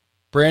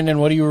 Brandon,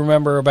 what do you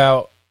remember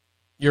about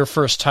your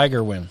first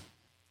Tiger win?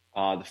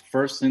 The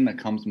first thing that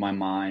comes to my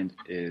mind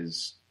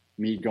is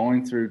me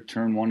going through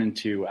turn 1 and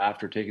 2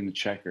 after taking the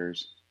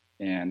checkers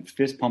and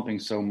fist pumping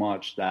so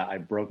much that I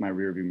broke my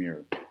rearview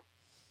mirror.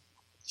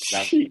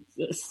 That's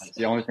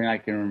the only thing I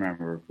can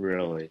remember,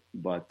 really.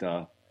 But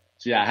so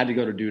yeah, I had to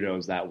go to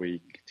Dudo's that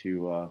week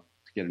to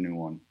get a new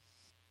one.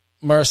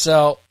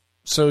 Marcel,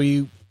 so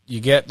you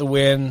get the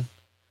win.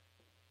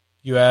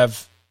 You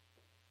have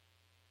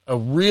a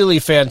really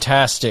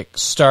fantastic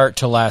start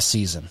to last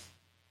season.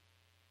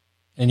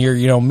 And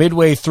you're,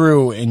 midway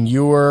through and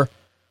you're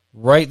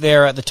right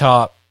there at the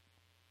top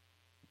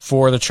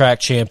for the track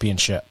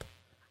championship.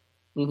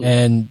 Mm-hmm.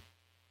 And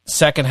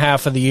second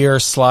half of the year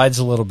slides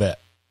a little bit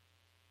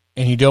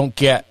and you don't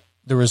get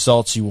the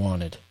results you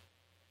wanted.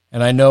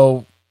 And I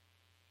know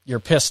you're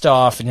pissed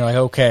off and you're like,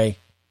 okay,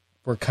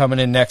 we're coming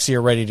in next year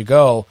ready to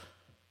go.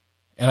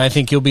 And I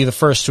think you'll be the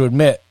first to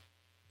admit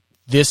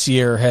this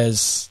year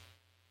has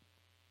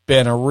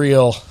been a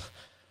real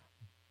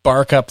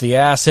bark up the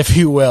ass, if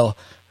you will,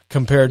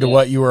 compared to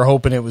what you were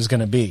hoping it was going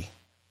to be.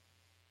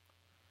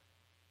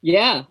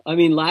 Yeah. I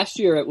mean, last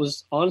year it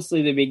was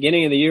honestly the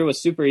beginning of the year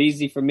was super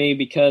easy for me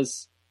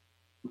because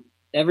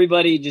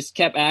everybody just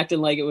kept acting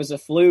like it was a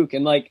fluke.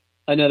 And like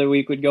another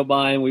week would go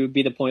by and we would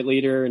be the point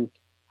leader and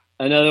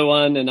another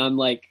one. And I'm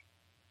like,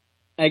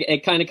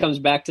 it kind of comes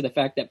back to the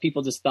fact that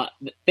people just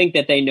think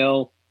that they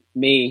know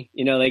me.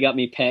 They got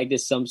me pegged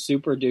as some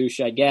super douche,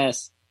 I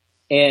guess.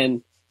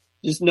 And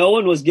just no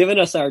one was giving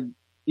us our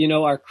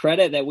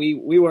credit that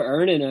we were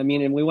earning. I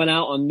mean, and we went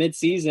out on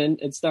mid-season.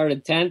 It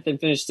started 10th and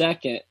finished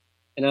second.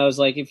 And I was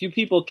like, if you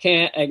people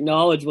can't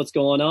acknowledge what's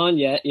going on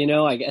yet,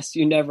 I guess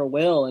you never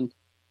will. And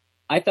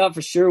I thought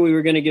for sure we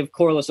were going to give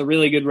Corliss a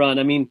really good run.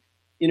 I mean,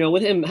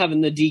 with him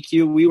having the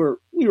DQ, we were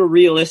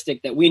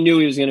realistic that we knew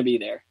he was going to be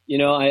there.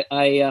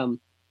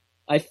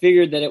 I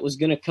figured that it was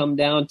going to come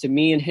down to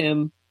me and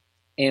him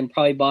and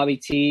probably Bobby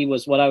T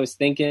was what I was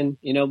thinking,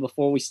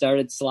 before we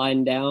started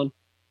sliding down.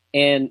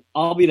 And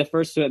I'll be the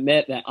first to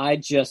admit that I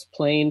just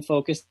plain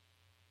focused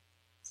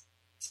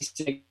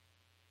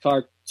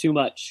car too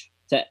much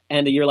to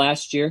end the year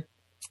last year.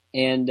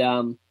 And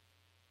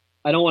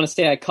I don't want to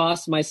say I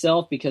cost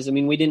myself because,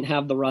 we didn't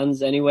have the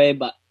runs anyway,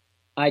 but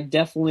I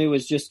definitely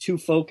was just too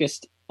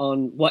focused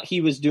on what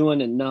he was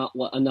doing and not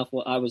enough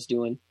what I was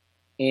doing.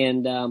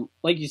 And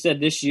like you said,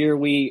 this year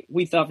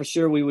we thought for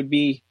sure we would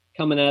be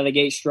coming out of the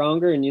gate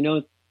stronger.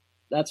 And,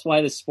 that's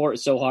why this sport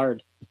is so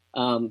hard.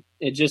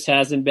 It just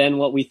hasn't been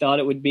what we thought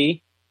it would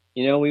be.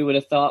 We would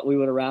have thought we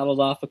would have rattled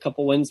off a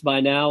couple wins by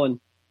now and,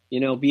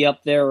 be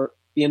up there,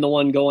 being the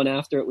one going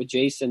after it with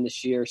Jason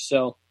this year.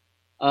 So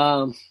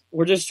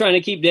we're just trying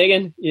to keep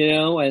digging,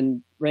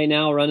 and right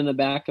now running the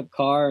backup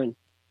car. And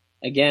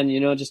again,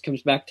 it just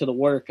comes back to the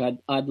work.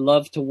 I'd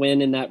love to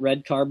win in that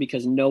red car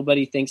because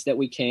nobody thinks that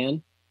we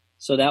can.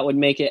 So that would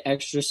make it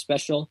extra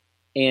special.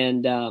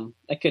 And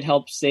that could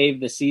help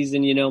save the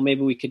season.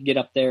 Maybe we could get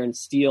up there and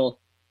steal.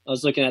 I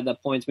was looking at the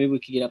points. Maybe we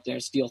could get up there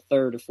and steal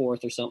third or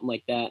fourth or something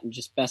like that and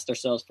just best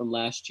ourselves from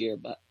last year.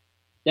 But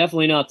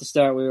definitely not the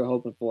start we were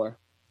hoping for.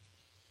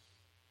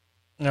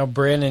 Now,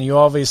 Brandon, you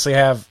obviously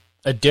have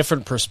a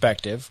different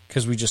perspective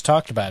because we just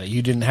talked about it.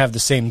 You didn't have the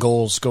same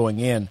goals going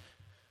in.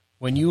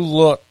 When you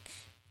look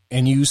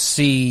and you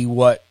see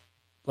what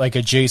like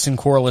a Jason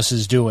Corliss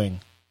is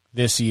doing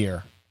this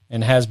year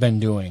and has been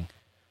doing,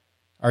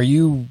 are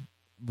you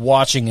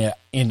watching it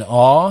in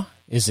awe?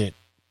 Is it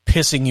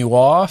pissing you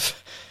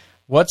off?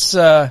 What's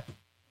it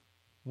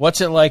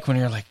like when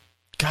you're like,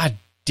 God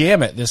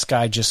damn it, this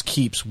guy just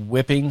keeps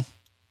whipping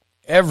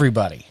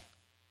everybody?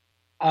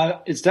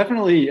 It's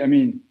definitely,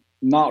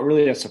 not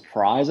really a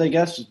surprise, I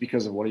guess, just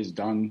because of what he's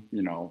done,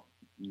 in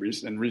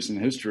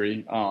recent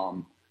history.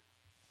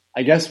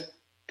 I guess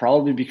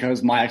probably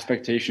because my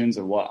expectations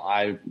of what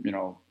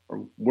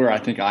or where I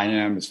think I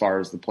am as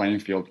far as the playing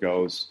field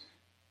goes,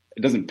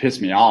 it doesn't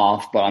piss me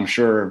off, but I'm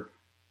sure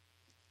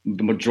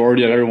the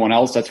majority of everyone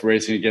else that's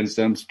racing against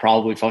him is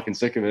probably fucking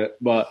sick of it.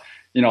 But,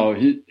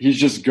 he's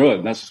just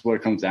good. That's just what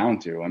it comes down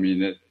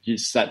to.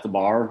 He's set the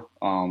bar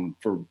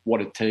for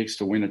what it takes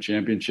to win a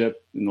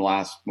championship in the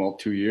last,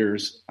 2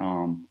 years.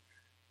 And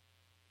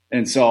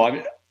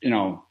so,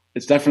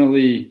 it's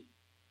definitely,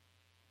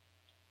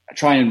 I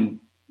try and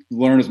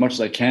learn as much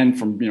as I can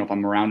from, if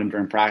I'm around him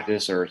during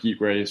practice or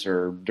heat race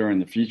or during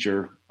the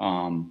feature.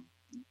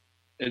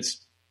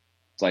 It's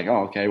like,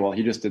 oh, okay, well,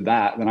 he just did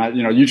that. Then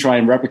you try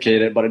and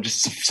replicate it, but it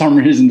just for some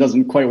reason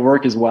doesn't quite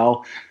work as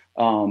well.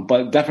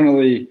 But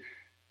definitely,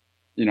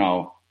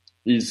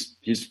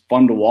 he's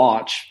fun to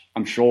watch,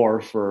 I'm sure,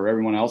 for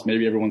everyone else.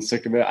 Maybe everyone's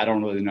sick of it. I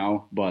don't really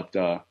know, but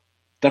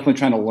definitely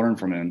trying to learn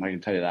from him. I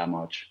can tell you that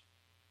much.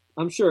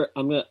 I'm sure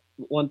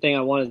one thing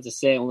I wanted to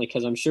say, only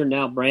because I'm sure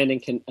now Brandon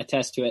can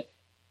attest to it.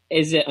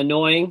 Is it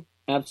annoying?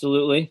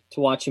 Absolutely. To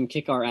watch him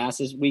kick our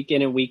asses week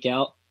in and week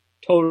out.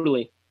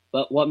 Totally.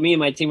 But what me and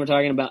my team were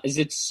talking about is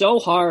it's so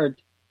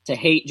hard to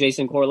hate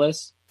Jason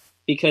Corliss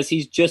because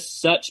he's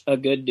just such a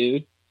good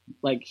dude.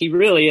 Like, he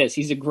really is.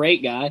 He's a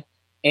great guy.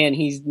 and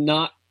he's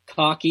not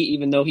cocky,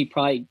 even though he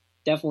probably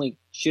definitely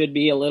should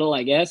be a little,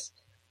 I guess.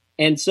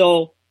 And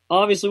so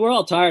obviously we're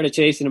all tired of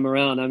chasing him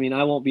around. I mean,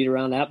 I won't beat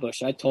around that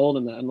bush. I told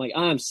him that. I'm like,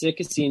 I'm sick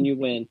of seeing you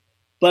win.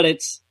 But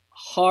it's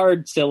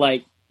hard to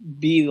like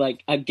be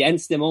like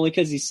against him only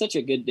because he's such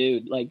a good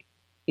dude. Like,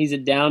 he's a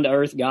down to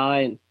earth guy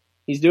and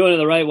he's doing it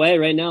the right way.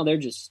 Right now they're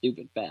just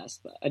stupid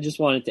fast. But I just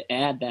wanted to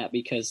add that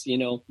because, you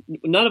know,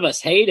 none of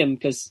us hate him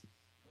because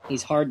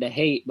he's hard to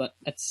hate, but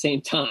at the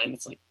same time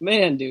it's like,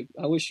 man, dude,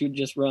 I wish you'd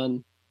just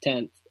run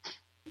 10th.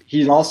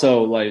 He's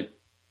also like,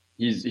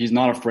 he's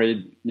not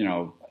afraid, you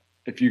know,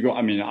 if you go,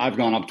 I mean, I've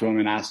gone up to him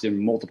and asked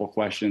him multiple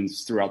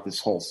questions throughout this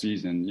whole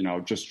season, you know,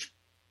 just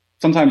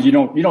sometimes you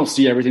don't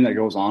see everything that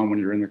goes on when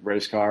you're in the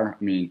race car.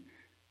 I mean,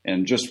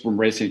 and just from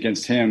racing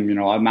against him, you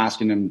know, I'm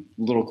asking him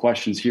little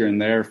questions here and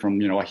there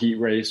from, you know, a heat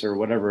race or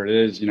whatever it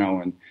is, you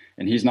know, and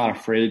he's not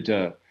afraid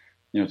to,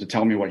 you know, to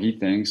tell me what he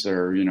thinks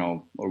or, you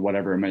know, or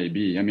whatever it may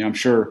be. I mean, I'm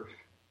sure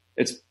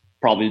it's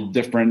probably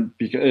different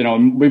because, you know,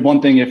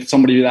 one thing if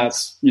somebody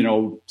that's, you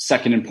know,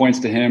 second in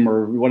points to him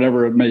or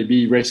whatever it may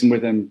be racing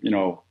with him, you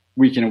know,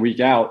 week in and week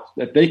out,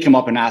 if they come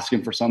up and ask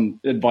him for some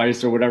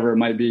advice or whatever it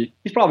might be,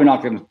 he's probably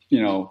not going to,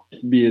 you know,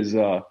 be as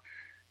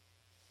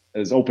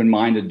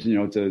open-minded, you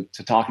know, to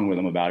talking with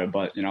them about it.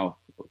 But, you know,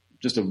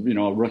 just a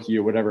rookie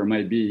or whatever it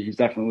might be, he's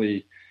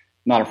definitely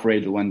not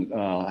afraid to lend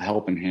a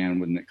helping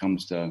hand when it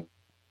comes to,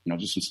 you know,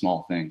 just some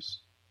small things.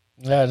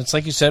 Yeah, and it's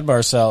like you said,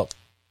 Marcel,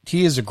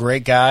 he is a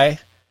great guy.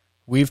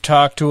 We've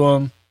talked to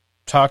him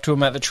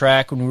at the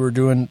track when we were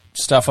doing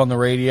stuff on the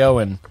radio,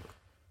 and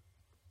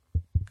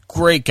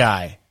great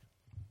guy.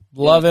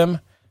 Love him.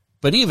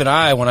 But even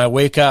when I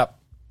wake up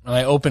and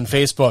I open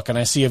Facebook and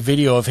I see a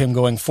video of him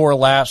going 4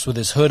 laps with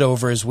his hood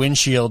over his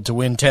windshield to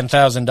win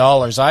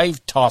 $10,000, I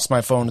toss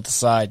my phone at the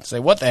side and say,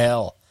 what the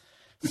hell?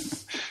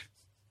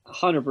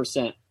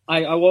 100%.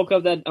 I woke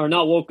up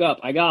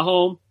I got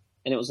home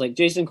and it was like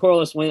Jason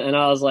Corliss went, and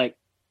I was like,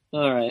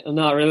 all right, I'm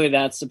not really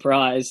that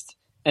surprised.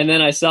 And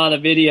then I saw the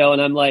video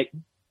and I'm like,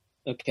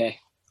 okay,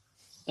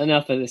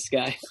 enough of this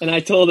guy. And I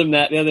told him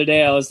that the other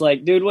day. I was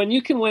like, dude, when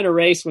you can win a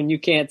race when you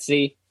can't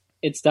see,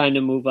 it's time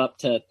to move up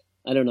to,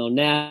 I don't know,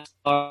 NASCAR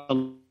or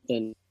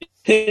something.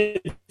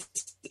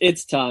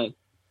 It's time.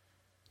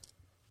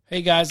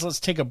 Hey guys, let's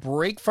take a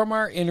break from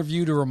our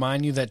interview to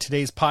remind you that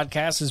today's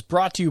podcast is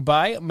brought to you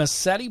by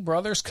Massetti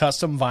Brothers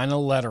Custom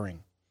Vinyl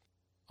Lettering.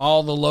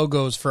 All the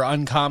logos for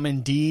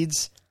Uncommon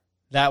Deeds,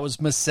 that was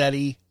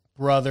Massetti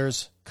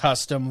Brothers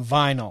Custom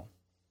Vinyl.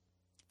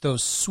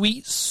 Those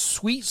sweet,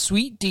 sweet,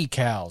 sweet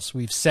decals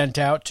we've sent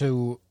out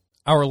to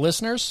our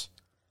listeners,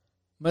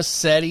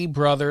 Massetti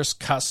Brothers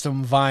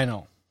Custom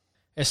Vinyl.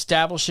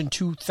 Established in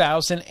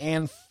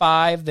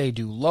 2005, they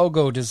do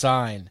logo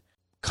design,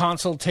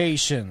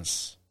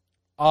 consultations,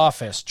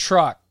 office,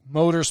 truck,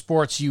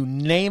 motorsports, you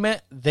name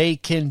it, they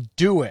can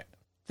do it.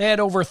 They had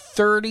over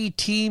 30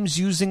 teams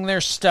using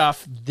their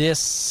stuff this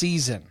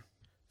season.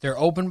 They're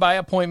open by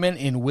appointment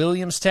in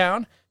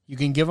Williamstown. You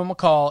can give them a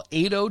call,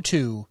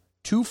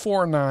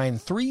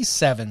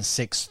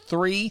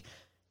 802-249-3763. You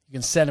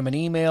can send them an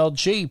email,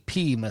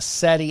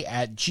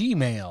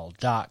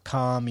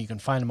 jpmassetti@gmail.com. You can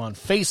find them on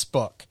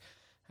Facebook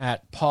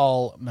at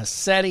Paul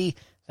Massetti.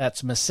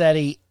 That's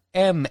Massetti,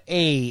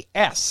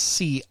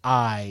 Massitti.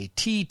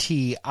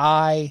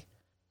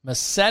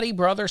 Massetti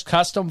Brothers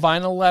Custom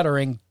Vinyl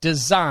Lettering,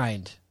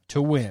 designed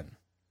to win.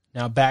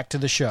 Now back to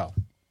the show.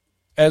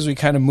 As we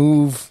kind of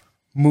move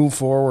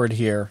forward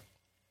here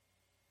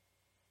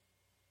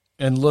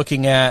and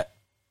looking at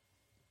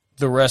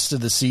the rest of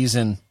the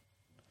season,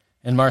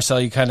 and Marcel,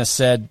 you kind of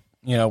said,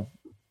 you know,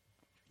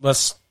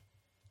 let's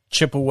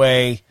chip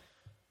away,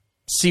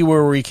 see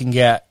where we can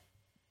get.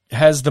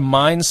 Has the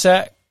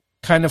mindset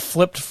kind of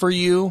flipped for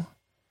you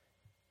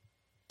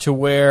to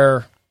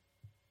where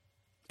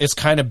it's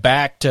kind of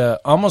back to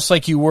almost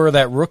like you were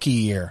that rookie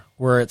year,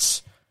 where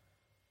it's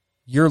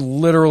you're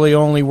literally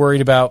only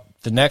worried about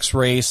the next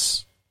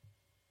race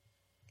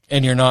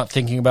and you're not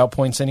thinking about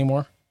points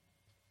anymore?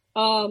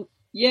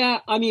 Yeah,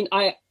 I mean,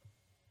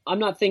 I'm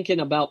not thinking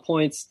about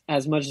points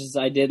as much as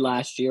I did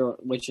last year,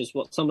 which is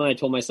something I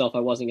told myself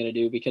I wasn't going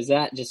to do because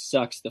that just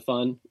sucks the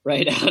fun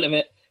right out of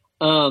it.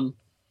 But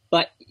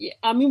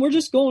I mean, we're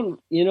just going,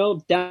 you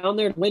know, down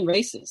there to win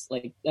races.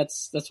 Like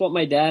that's what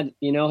my dad,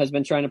 you know, has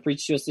been trying to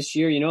preach to us this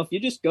year. You know, if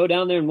you just go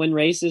down there and win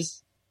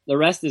races, the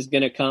rest is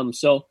going to come.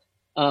 So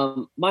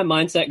my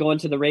mindset going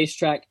to the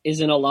racetrack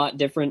isn't a lot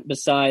different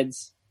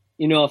besides,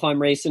 you know, if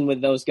I'm racing with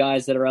those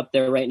guys that are up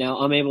there right now,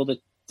 I'm able to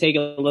take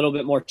a little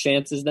bit more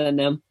chances than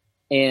them.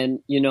 And,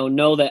 you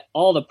know that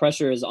all the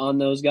pressure is on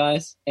those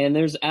guys. And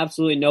there's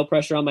absolutely no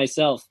pressure on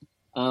myself.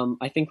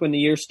 I think when the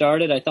year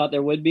started, I thought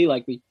there would be,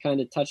 like we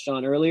kind of touched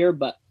on earlier.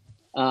 But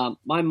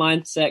my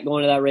mindset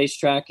going to that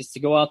racetrack is to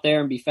go out there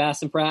and be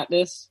fast in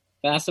practice,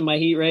 fast in my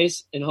heat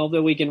race, and hope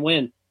that we can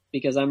win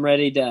because I'm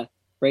ready to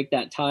break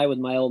that tie with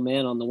my old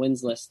man on the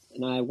wins list.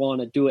 And I want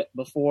to do it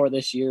before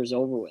this year is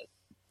over with.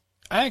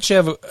 I actually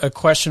have a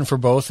question for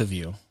both of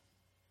you.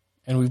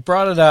 And we've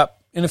brought it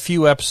up in a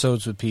few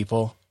episodes with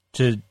people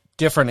to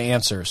different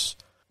answers.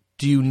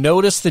 do you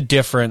notice the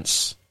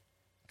difference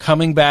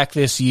coming back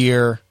this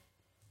year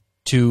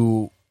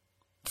to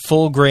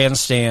full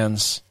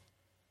grandstands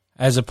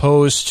as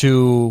opposed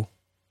to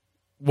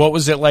what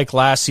was it like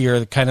last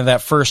year, kind of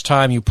that first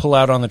time you pull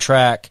out on the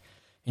track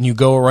and you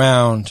go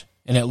around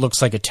and it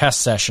looks like a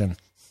test session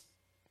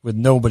with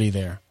nobody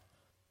there?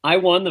 I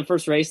won the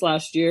first race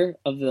last year,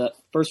 of the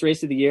first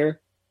race of the year,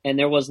 and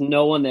there was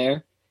no one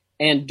there.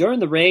 And during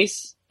the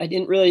race, I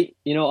didn't really,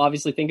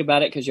 obviously think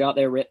about it because you're out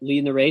there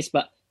leading the race.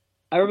 But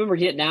I remember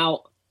getting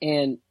out,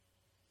 and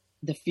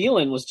the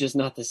feeling was just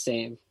not the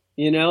same.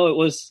 It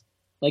was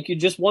like you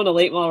just won a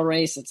late model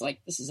race. It's like,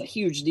 this is a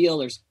huge deal.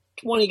 There's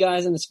 20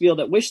 guys in this field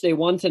that wish they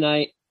won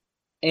tonight.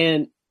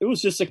 And it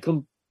was just it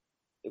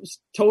was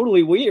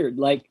totally weird.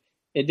 Like,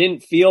 it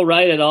didn't feel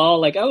right at all.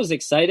 Like, I was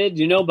excited,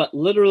 but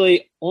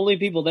literally only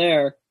people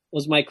there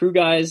was my crew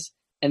guys,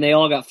 and they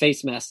all got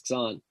face masks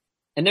on.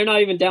 And they're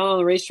not even down on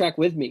the racetrack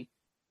with me.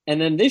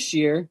 And then this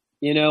year,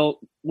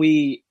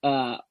 we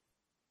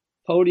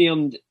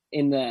podiumed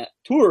in the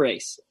tour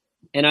race.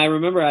 And I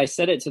remember I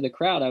said it to the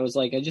crowd. I was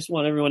like, I just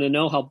want everyone to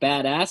know how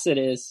badass it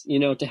is,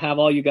 to have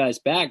all you guys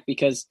back,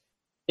 because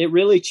it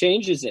really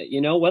changes it,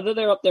 whether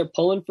they're up there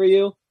pulling for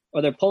you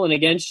or they're pulling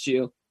against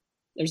you.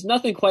 There's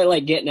nothing quite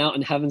like getting out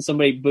and having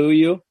somebody boo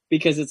you,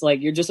 because it's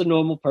like you're just a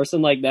normal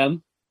person like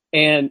them.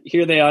 And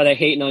here they are, they're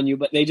hating on you,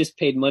 but they just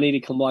paid money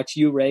to come watch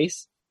you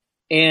race.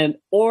 And,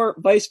 or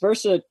vice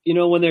versa,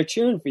 when they're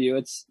cheering for you,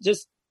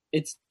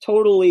 it's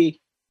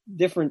totally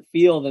different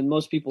feel than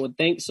most people would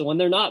think. So when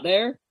they're not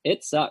there,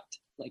 it sucked.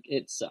 Like,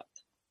 it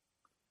sucked.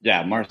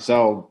 Yeah,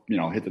 Marcel,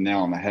 hit the nail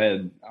on the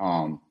head.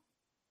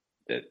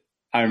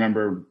 I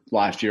remember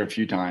last year a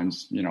few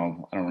times, I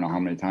don't know how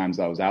many times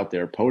I was out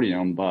there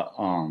podium, but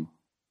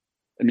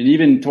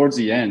even towards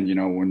the end,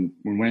 when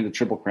winning the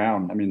Triple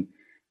Crown,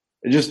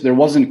 there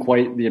wasn't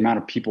quite the amount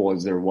of people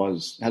as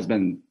has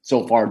been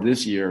so far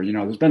this year.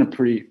 There's been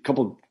a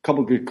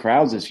couple good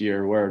crowds this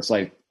year where it's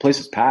like place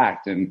is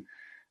packed, and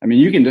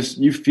you can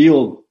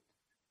feel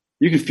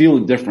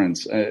the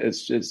difference.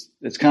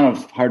 It's kind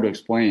of hard to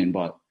explain,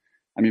 but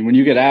when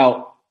you get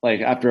out, like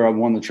after I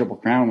won the Triple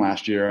Crown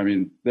last year,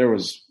 there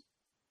was,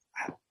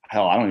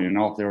 hell, I don't even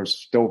know if there was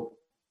still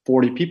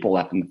 40 people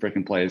left in the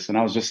freaking place. And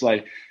I was just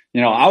like,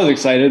 I was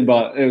excited,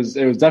 but it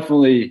was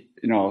definitely,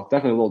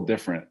 definitely a little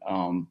different.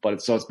 But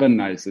it's been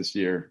nice this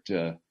year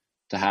to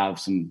have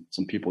some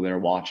people there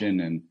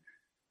watching. And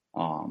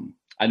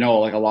I know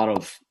like a lot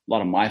of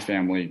my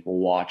family will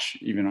watch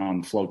even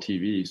on Flow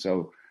TV.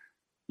 So,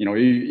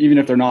 even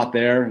if they're not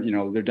there,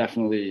 they're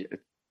definitely,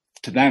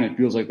 to them, it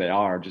feels like they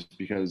are, just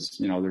because,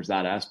 there's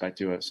that aspect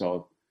to it.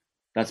 So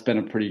that's been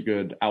a pretty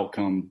good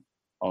outcome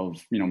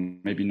of,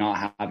 maybe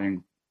not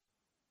having,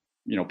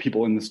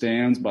 people in the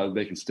stands, but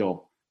they can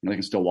still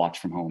watch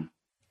from home.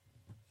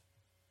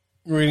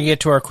 We're going to get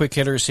to our quick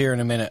hitters here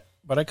in a minute,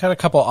 but I got a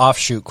couple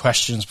offshoot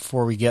questions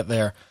before we get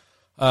there.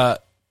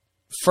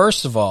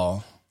 First of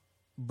all,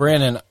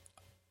 Brandon,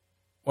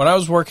 when I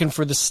was working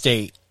for the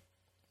state,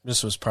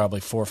 this was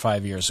probably 4 or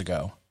 5 years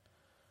ago,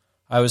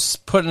 I was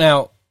putting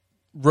out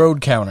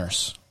road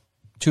counters,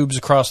 tubes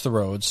across the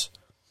roads,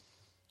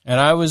 and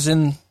I was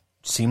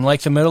seemed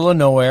like the middle of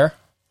nowhere,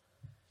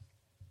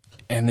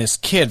 and this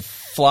kid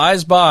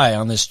flies by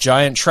on this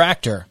giant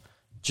tractor,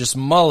 just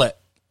mullet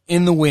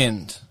in the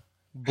wind,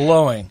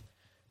 blowing.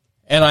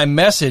 And I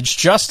messaged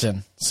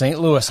Justin, St.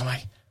 Louis. I'm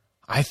like,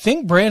 I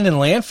think Brandon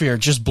Lanfear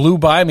just blew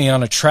by me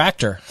on a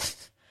tractor.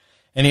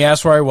 And he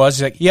asked where I was.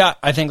 He's like, yeah,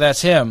 I think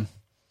that's him.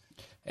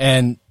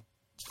 And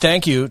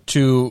thank you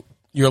to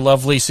your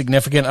lovely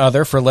significant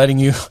other for letting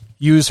you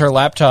use her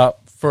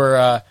laptop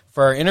for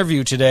our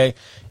interview today.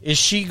 Is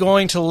she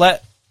going to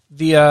let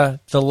the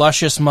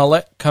luscious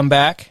mullet come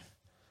back?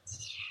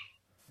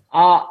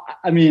 I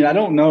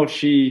don't know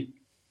if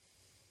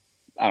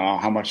I don't know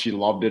how much she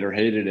loved it or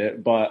hated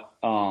it, but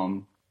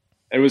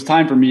it was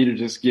time for me to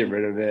just get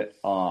rid of it.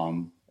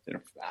 How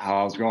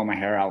I was growing my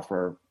hair out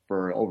for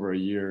over a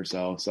year or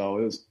so.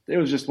 So it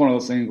was just one of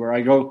those things where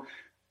I go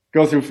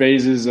through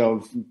phases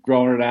of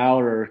growing it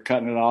out or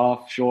cutting it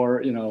off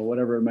short,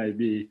 whatever it may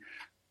be.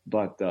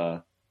 But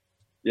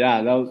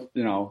yeah, that was,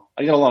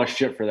 I get a lot of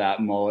shit for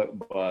that mullet,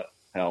 but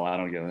hell, I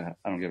don't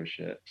give a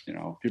shit.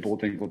 People will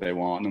think what they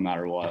want no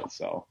matter what.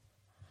 So.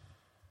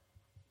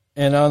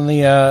 And on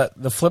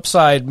the flip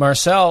side,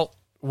 Marcel,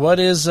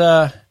 what's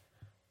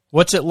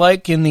it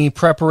like in the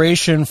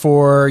preparation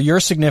for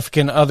your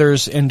significant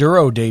other's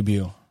enduro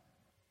debut?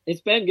 It's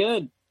been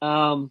good.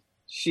 I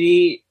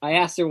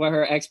asked her what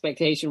her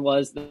expectation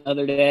was the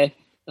other day.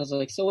 I was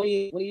like, so what do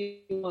you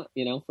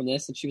want, from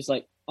this? And she was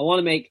like, I want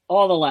to make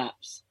all the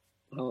laps.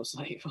 I was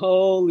like,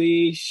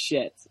 holy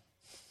shit.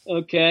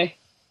 Okay. I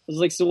was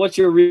like, so what's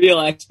your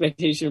real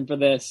expectation for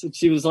this? And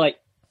she was like,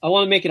 I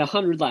want to make it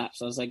 100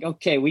 laps. I was like,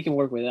 okay, we can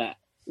work with that.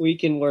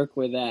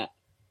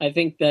 I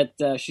think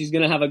that she's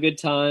going to have a good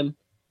time.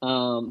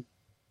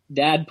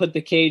 Dad put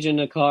the cage in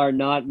the car,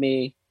 not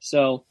me.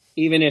 So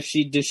even if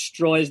she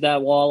destroys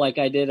that wall like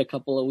I did a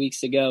couple of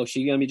weeks ago,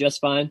 she's going to be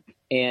just fine.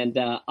 And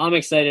I'm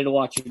excited to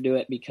watch her do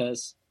it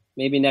because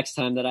maybe next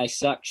time that I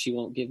suck, she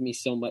won't give me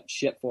so much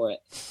shit for it.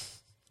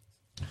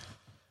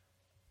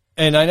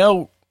 And I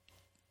know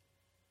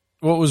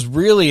what was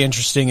really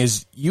interesting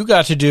is you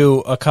got to do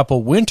a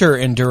couple winter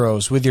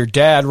enduros with your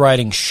dad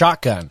riding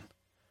shotgun.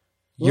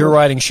 You're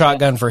riding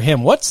shotgun for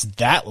him. What's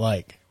that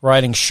like,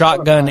 riding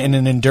shotgun in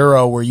an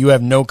enduro where you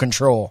have no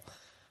control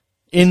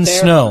in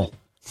snow?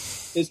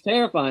 It's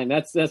terrifying.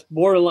 That's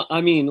borderline.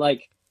 I mean,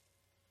 like,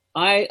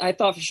 I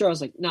thought for sure, I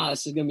was like, no,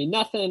 this is going to be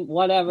nothing,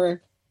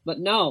 whatever. But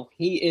no,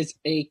 he is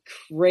a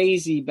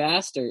crazy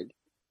bastard.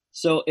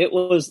 So it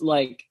was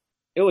like,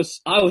 I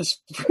was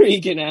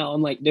freaking out.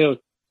 I'm like, dude,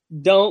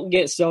 don't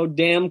get so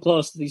damn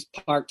close to these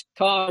parked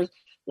cars.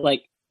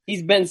 Like,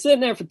 he's been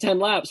sitting there for 10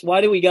 laps.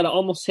 Why do we got to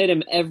almost hit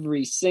him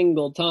every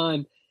single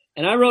time?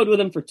 And I rode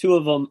with him for 2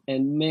 of them,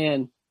 and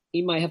man,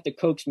 he might have to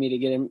coax me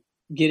to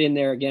get in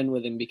there again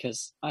with him,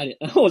 because I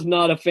was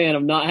not a fan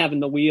of not having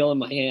the wheel in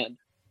my hand.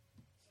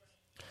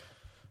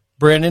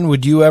 Brandon,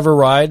 would you ever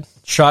ride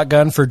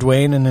shotgun for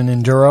Dwayne in an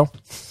enduro?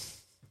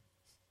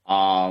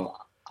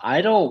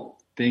 I don't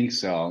think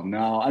so.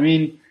 No, I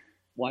mean,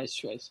 Wise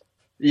choice.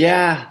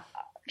 Yeah.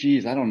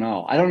 Geez, I don't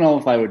know. I don't know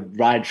if I would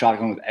ride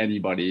shotgun with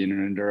anybody in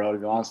an enduro, to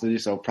be honest with you.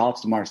 So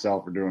props to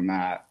Marcel for doing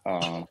that.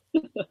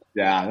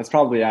 Yeah, that's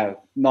probably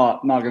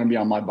not going to be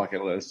on my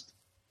bucket list.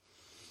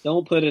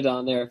 Don't put it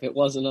on there if it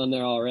wasn't on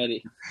there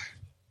already.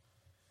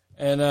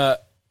 And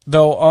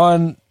though,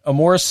 on a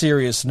more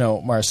serious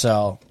note,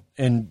 Marcel,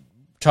 in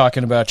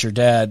talking about your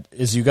dad,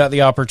 is you got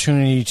the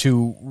opportunity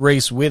to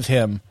race with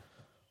him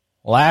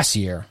last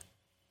year.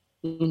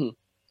 Mm-hmm.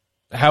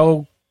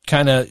 How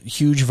kind of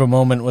huge of a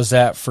moment was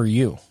that for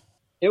you?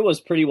 It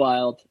was pretty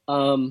wild.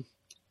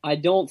 I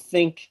don't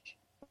think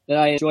that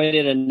I enjoyed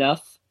it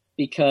enough,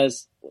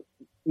 because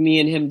me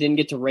and him didn't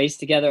get to race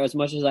together as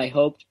much as I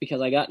hoped,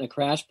 because I got in a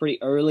crash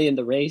pretty early in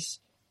the race.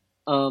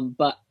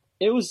 But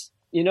it was,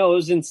 it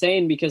was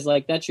insane, because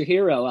like, that's your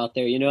hero out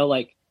there,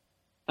 like,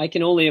 I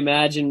can only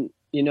imagine,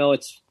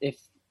 it's, if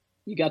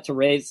you got to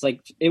race,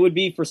 like, it would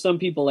be for some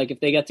people, like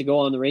if they got to go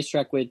on the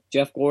racetrack with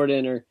Jeff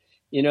Gordon or,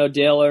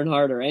 Dale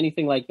Earnhardt or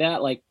anything like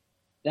that, like,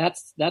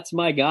 that's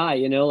my guy,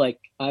 like,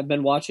 I've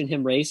been watching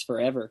him race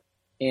forever.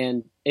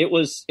 And it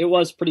was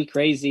pretty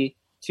crazy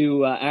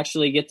to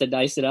actually get to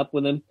dice it up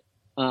with him.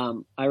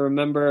 I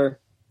remember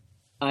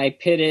I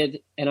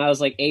pitted and I was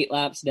like 8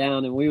 laps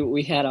down, and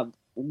we had a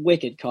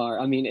wicked car.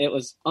 I mean, it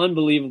was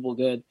unbelievable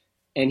good.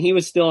 And he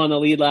was still on the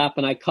lead lap,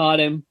 and I caught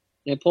him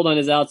and I pulled on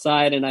his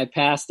outside and I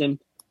passed him,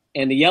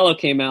 and the yellow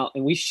came out,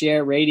 and we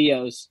share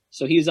radios.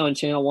 So he's on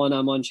channel 1,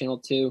 I'm on channel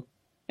 2.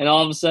 And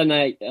all of a sudden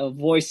a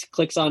voice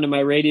clicks onto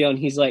my radio, and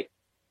he's like,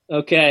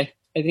 okay,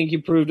 I think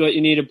you proved what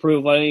you need to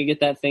prove. Why don't you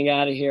get that thing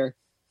out of here?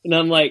 And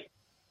I'm like,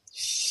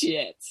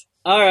 shit.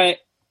 All right.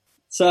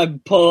 So I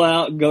pull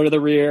out and go to the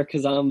rear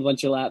because I'm a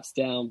bunch of laps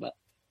down. But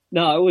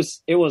no,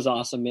 it was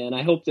awesome, man.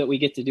 I hope that we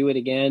get to do it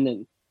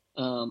again.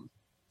 And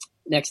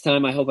next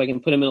time I hope I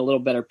can put him in a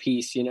little better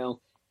piece,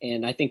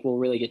 and I think we'll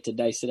really get to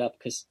dice it up,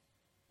 because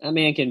that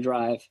man can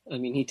drive. I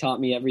mean, he taught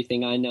me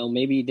everything I know.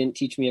 Maybe he didn't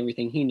teach me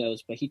everything he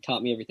knows, but he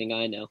taught me everything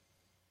I know.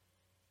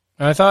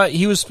 I thought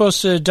he was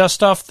supposed to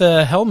dust off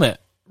the helmet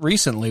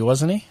recently,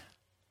 wasn't he?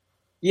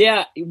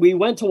 Yeah, we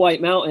went to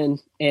White Mountain,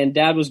 and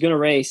Dad was going to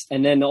race,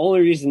 and then the only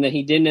reason that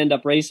he didn't end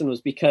up racing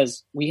was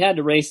because we had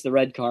to race the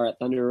red car at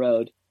Thunder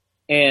Road,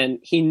 and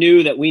he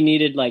knew that we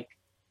needed like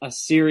a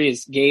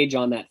serious gauge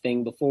on that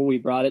thing before we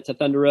brought it to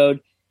Thunder Road.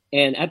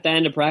 And at the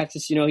end of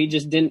practice, he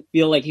just didn't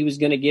feel like he was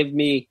going to give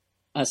me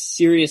a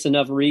serious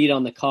enough read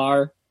on the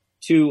car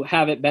to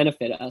have it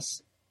benefit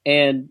us.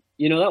 And,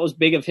 that was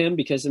big of him,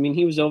 because, I mean,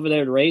 he was over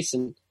there to race,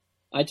 and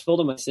I told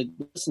him, I said,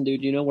 listen,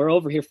 dude, we're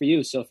over here for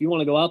you. So if you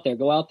want to go out there,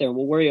 and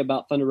we'll worry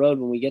about Thunder Road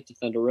when we get to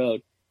Thunder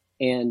Road.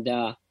 And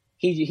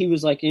he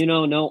was like,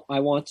 no, I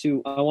want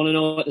to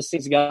know what this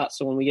thing's got,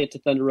 so when we get to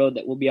Thunder Road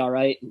that we'll be all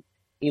right. And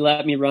he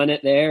let me run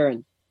it there,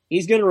 and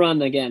he's going to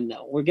run again,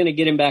 though. We're going to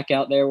get him back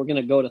out there. We're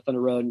going to go to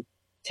Thunder Road and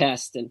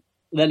test and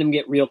let him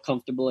get real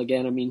comfortable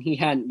again. I mean, he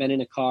hadn't been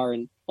in a car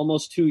in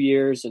almost 2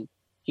 years, and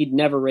he'd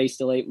never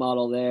raced a late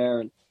model there.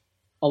 And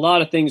a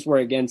lot of things were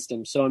against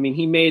him. So, I mean,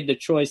 he made the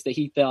choice that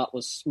he thought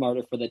was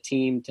smarter for the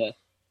team to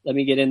let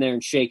me get in there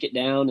and shake it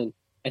down. And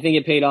I think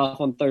it paid off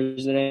on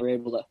Thursday night. We were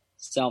able to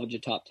salvage a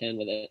top 10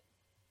 with it.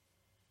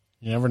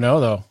 You never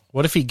know, though.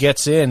 What if he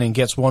gets in and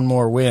gets one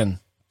more win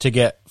to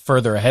get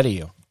further ahead of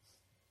you?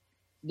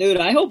 Dude,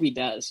 I hope he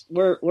does.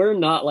 We're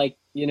not like,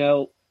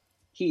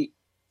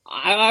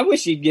 I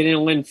wish he'd get in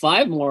and win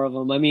 5 more of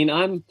them. I mean,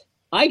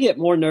 I get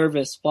more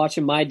nervous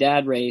watching my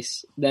dad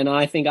race than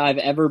I think I've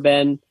ever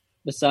been,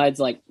 besides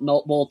like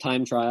multiple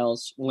time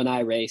trials when I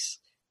race.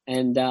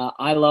 And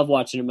I love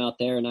watching him out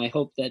there, and I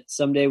hope that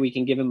someday we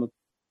can give him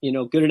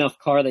a good enough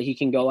car that he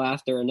can go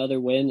after another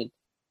win. And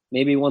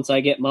maybe once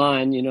I get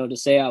mine, to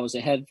say I was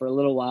ahead for a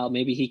little while,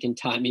 maybe he can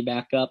tie me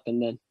back up,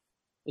 and then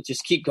we'll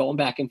just keep going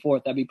back and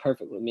forth. That'd be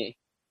perfect with me.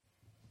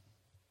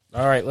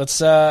 All right, let's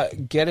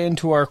get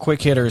into our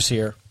quick hitters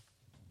here.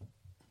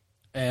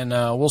 And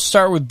we'll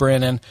start with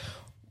Brandon.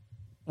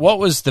 What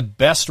was the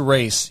best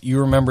race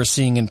you remember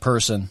seeing in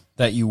person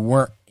that you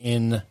weren't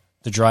in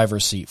the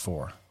driver's seat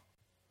for?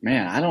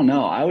 Man, I don't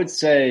know. I would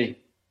say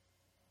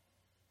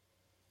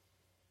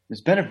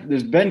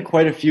there's been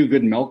quite a few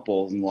good Milk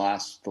Bowls in the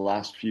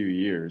last few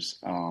years.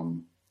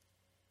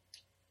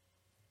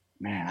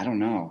 Man, I don't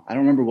know. I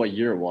don't remember what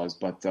year it was,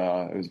 but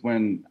it was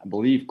when I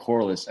believe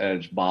Corliss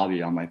edged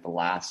Bobby on like the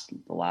last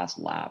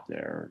lap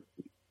there,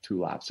 2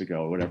 laps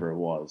ago, whatever it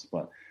was.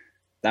 But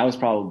that was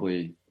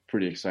probably a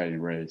pretty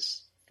exciting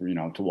race for,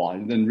 to watch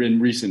in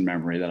recent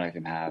memory that I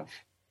can have.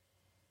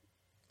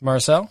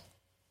 Marcel?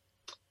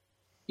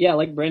 Yeah,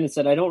 like Brandon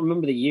said, I don't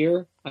remember the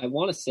year. I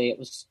want to say it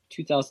was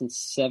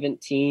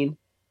 2017.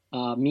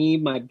 Me,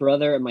 my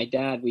brother, and my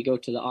dad, we go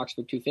to the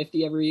Oxford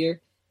 250 every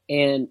year.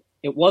 And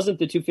it wasn't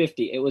the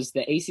 250. It was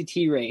the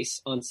ACT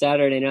race on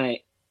Saturday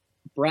night.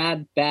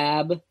 Brad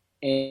Babb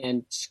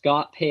and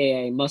Scott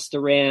Paye must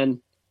have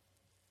ran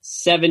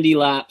 70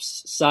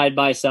 laps side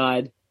by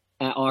side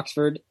at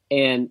Oxford.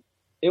 And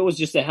it was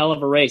just a hell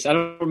of a race. I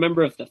don't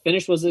remember if the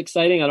finish was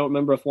exciting. I don't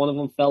remember if one of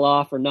them fell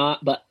off or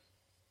not. But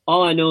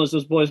all I know is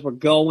those boys were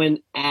going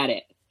at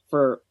it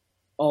for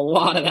a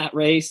lot of that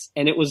race.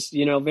 And it was,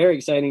 very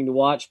exciting to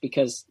watch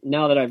because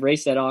now that I've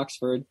raced at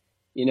Oxford,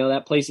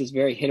 that place is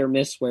very hit or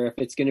miss where if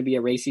it's going to be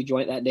a racy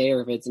joint that day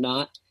or if it's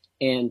not.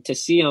 And to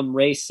see them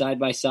race side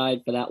by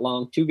side for that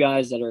long, 2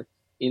 guys that are,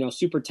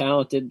 super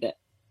talented, that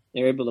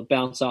they're able to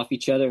bounce off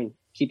each other and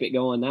keep it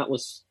going. That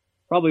was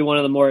probably one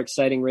of the more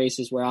exciting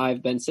races where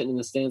I've been sitting in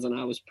the stands and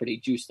I was pretty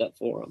juiced up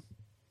for them.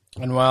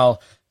 And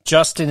while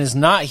Justin is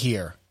not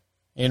here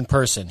in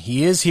person,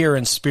 he is here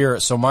in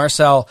spirit. So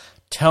Marcel,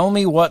 tell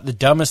me what the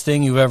dumbest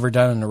thing you've ever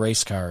done in a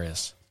race car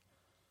is.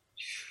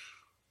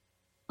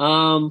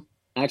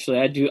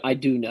 Actually, I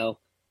do know.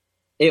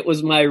 It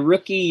was my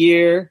rookie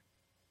year,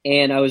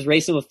 and I was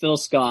racing with Phil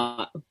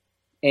Scott.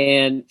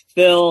 And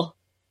Phil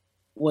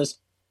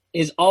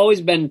has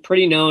always been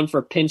pretty known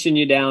for pinching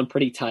you down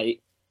pretty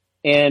tight.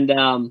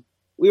 And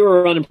we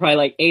were running probably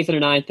like 8th or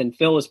 9th, and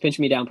Phil was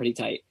pinching me down pretty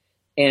tight.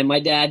 And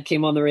my dad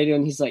came on the radio,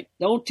 and he's like,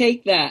 "Don't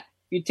take that.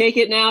 If you take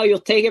it now, you'll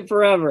take it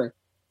forever."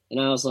 And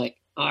I was like,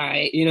 all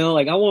right,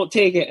 I won't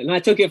take it. And I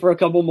took it for a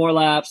couple more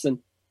laps, and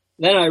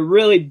then I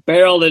really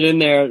barreled it in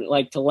there,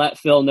 like to let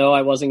Phil know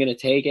I wasn't going to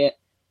take it.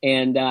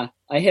 And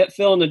I hit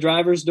Phil in the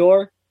driver's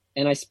door,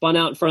 and I spun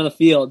out in front of the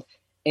field.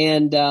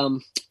 And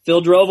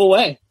Phil drove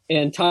away,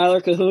 and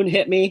Tyler Cahoon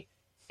hit me,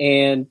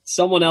 and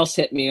someone else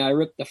hit me. I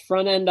ripped the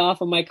front end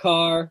off of my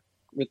car,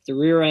 ripped the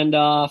rear end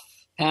off,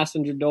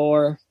 passenger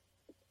door,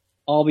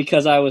 all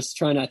because I was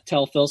trying to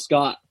tell Phil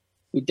Scott,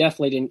 who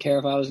definitely didn't care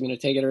if I was going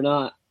to take it or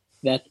not,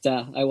 that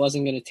I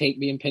wasn't going to take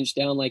being pinched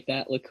down like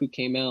that. Look who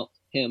came out,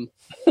 him.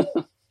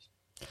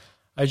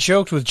 I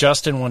joked with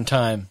Justin one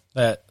time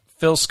that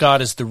Phil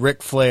Scott is the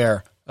Ric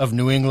Flair of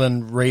New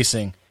England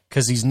racing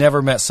because he's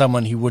never met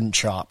someone he wouldn't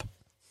chop.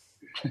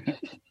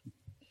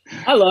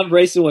 I love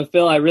racing with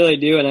Phil. I really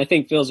do. And I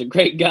think Phil's a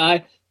great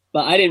guy,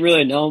 but I didn't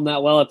really know him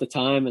that well at the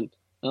time. And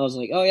I was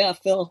like, oh yeah,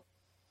 Phil,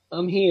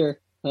 I'm here.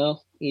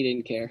 Well, he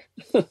didn't care.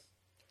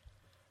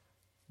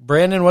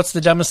 Brandon, what's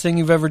the dumbest thing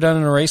you've ever done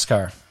in a race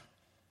car?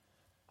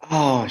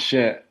 Oh,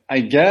 shit.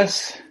 I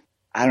guess,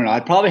 I don't know.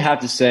 I'd probably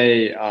have to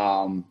say,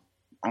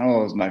 I don't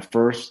know, it was my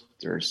first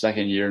or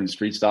second year in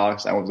street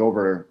stocks. I was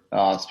over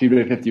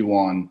Speedway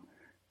 51,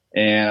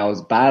 and I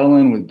was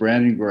battling with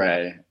Brandon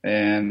Gray.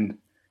 And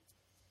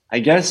I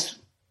guess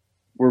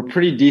we're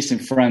pretty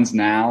decent friends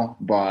now,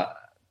 but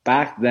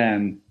back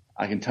then,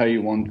 I can tell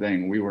you one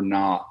thing, we were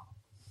not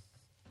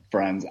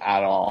friends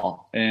at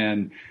all.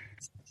 And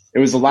it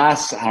was the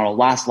last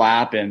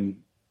lap,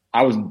 and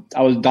I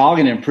was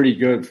dogging him pretty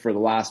good for the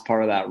last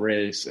part of that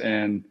race.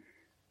 And,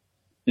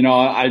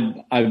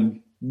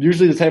 I'm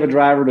usually the type of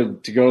driver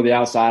to go to the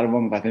outside of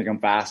him if I think I'm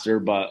faster,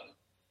 but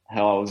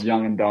hell, I was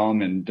young and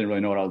dumb and didn't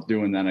really know what I was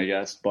doing then, I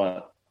guess.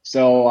 But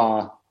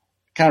so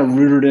kind of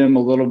rooted him a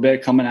little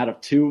bit coming out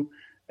of 2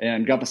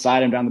 and got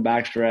beside him down the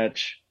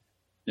backstretch.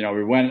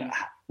 We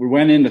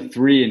went into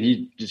 3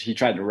 and he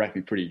tried to wreck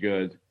me pretty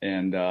good.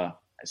 And I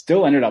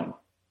still ended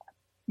up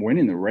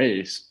winning the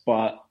race,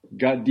 but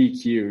got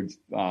DQ'd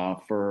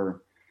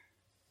for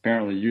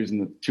apparently using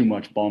the too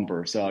much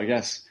bumper. So I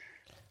guess,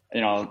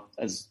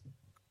 as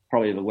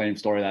probably the lame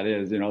story that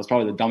is, it's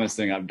probably the dumbest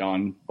thing I've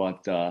done,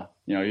 but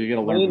you got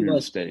to learn from your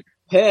mistake.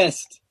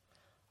 Pissed.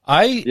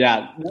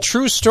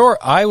 True story.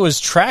 I was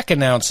track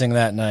announcing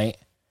that night,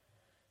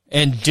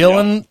 and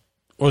Dylan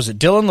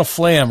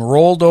LaFlamme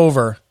rolled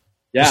over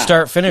the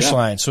start-finish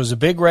line. So it was a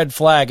big red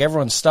flag.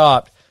 Everyone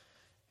stopped,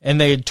 and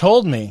they had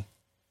told me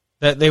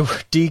that they were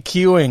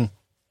DQing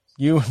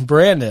you and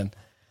Brandon.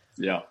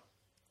 Yeah.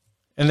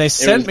 And they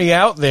sent me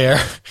out there,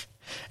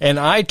 and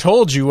I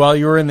told you while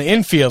you were in the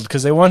infield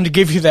because they wanted to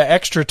give you that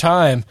extra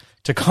time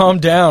to calm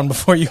down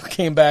before you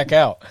came back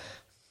out.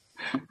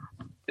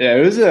 Yeah,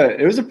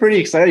 it was a pretty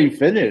exciting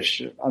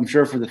finish, I'm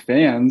sure, for the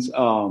fans.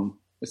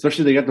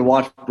 Especially they got to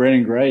watch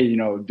Brandon Gray,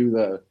 do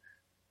the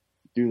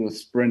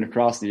sprint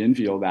across the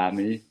infield at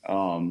me.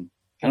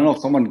 I don't know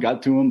if someone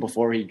got to him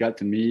before he got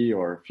to me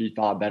or if he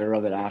thought better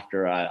of it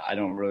after. I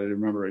don't really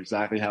remember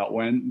exactly how it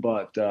went,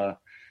 but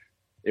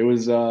it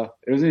was an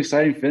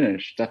exciting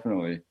finish,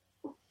 definitely.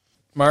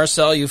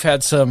 Marcel, you've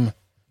had some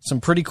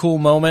pretty cool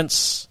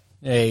moments.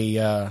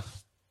 A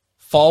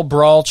fall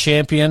brawl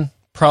champion,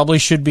 probably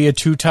should be a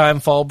 2-time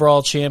fall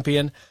brawl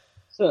champion.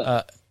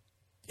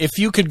 If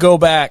you could go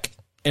back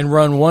and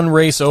run one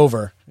race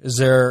over, is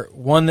there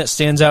one that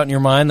stands out in your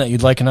mind that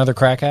you'd like another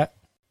crack at?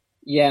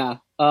 Yeah,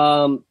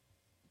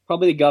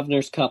 probably the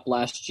Governor's Cup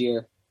last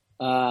year.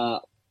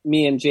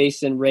 Me and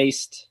Jason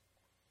raced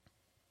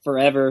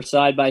forever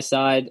side by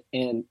side,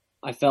 and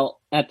I felt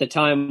at the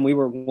time we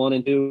were 1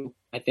 and 2,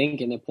 I think,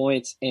 in the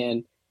points,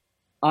 and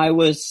I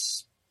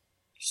was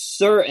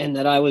certain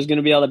that I was going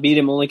to be able to beat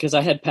him only because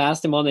I had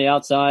passed him on the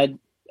outside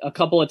a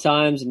couple of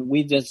times, and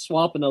we just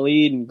swapping the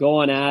lead and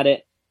going at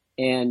it,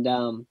 and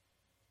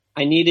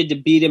I needed to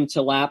beat him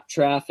to lap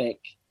traffic,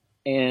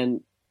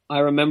 and I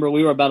remember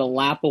we were about a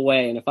lap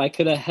away, and if I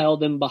could have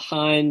held him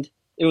behind,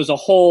 it was a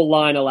whole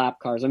line of lap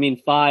cars. I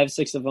mean, 5,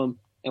 6 of them,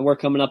 and we're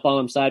coming up on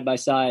them side by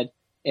side.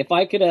 If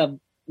I could have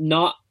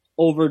not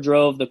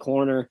overdrove the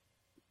corner,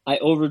 I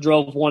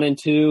overdrove 1 and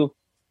 2,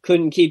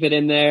 couldn't keep it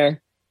in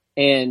there,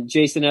 and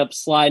Jason ended up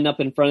sliding up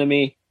in front of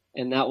me,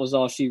 and that was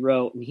all she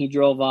wrote. And he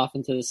drove off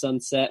into the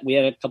sunset. We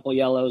had a couple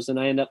yellows, and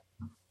I ended up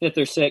 5th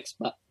or 6th.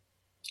 But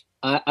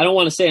I don't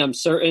want to say I'm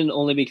certain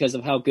only because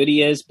of how good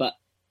he is, but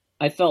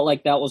I felt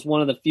like that was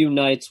one of the few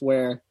nights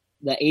where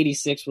the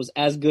 86 was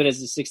as good as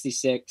the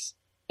 66.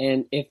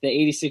 And if the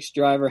 86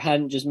 driver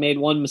hadn't just made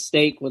one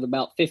mistake with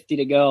about 50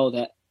 to go,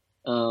 that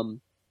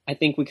I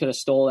think we could have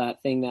stole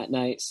that thing that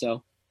night.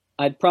 So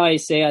I'd probably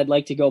say I'd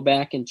like to go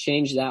back and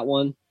change that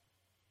one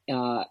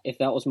if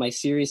that was my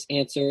serious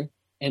answer.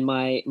 And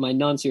my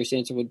non-serious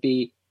answer would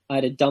be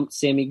I'd have dumped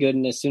Sammy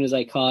Gooden as soon as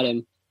I caught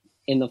him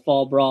in the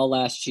fall brawl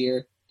last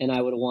year, and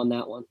I would have won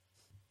that one.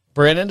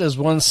 Brandon, does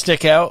one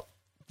stick out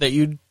that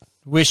you'd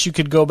wish you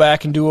could go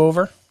back and do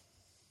over?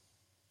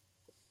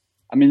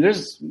 I mean,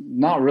 there's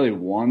not really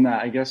one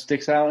that I guess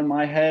sticks out in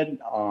my head.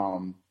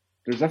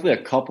 There's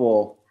definitely a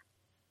couple,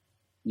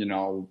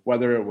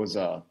 whether it was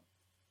there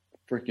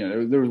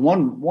was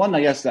one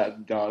I guess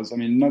that does. I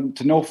mean,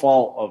 to no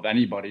fault of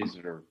anybody's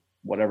or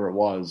whatever it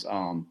was,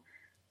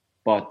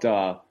 but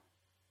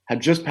had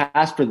just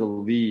passed for the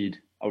lead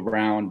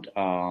around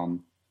the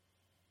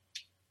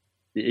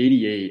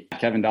 88,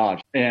 Kevin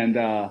Dodge, and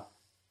I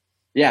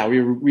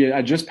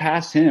just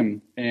passed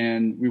him,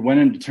 and we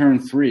went into turn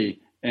 3,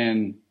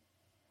 and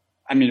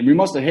I mean, we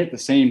must have hit the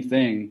same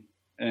thing,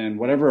 and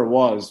whatever it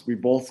was, we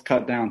both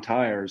cut down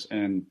tires,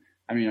 and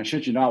I mean, I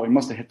shit you not, we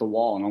must have hit the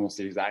wall in almost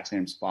the exact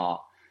same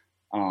spot.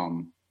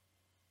 And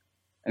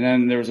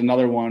then there was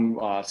another one,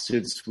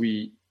 Sid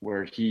Sweet,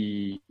 where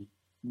he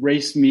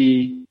raced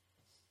me,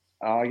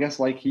 I guess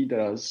like he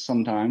does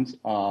sometimes,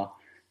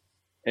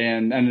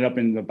 and ended up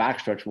in the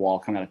backstretch wall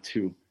coming out of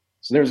 2.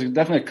 So there's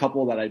definitely a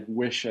couple that I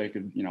wish I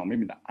could,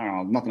 maybe, I don't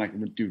know, nothing I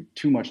could do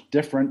too much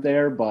different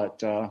there, but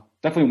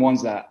definitely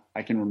ones that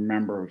I can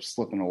remember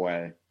slipping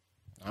away.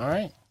 All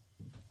right.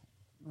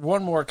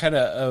 One more kind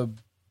of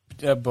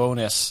a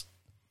bonus.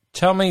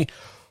 Tell me,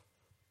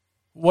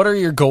 what are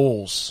your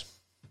goals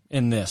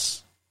in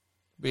this?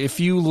 If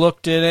you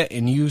looked at it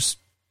and you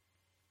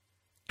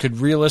could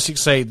realistically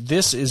say,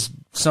 this is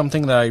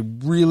something that I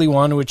really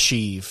want to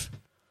achieve,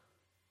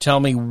 tell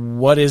me,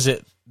 what is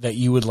it that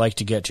you would like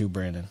to get to,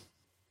 Brandon?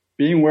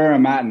 Being where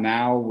I'm at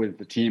now with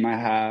the team I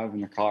have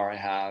and the car I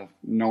have,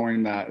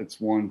 knowing that it's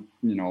won,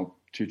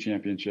 2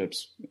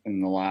 championships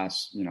in the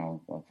last,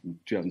 from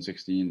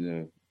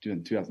 2016 to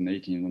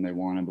 2018 when they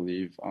won, I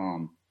believe.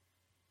 To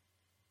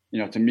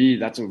me,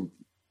 that's I'm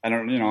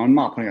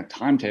not putting a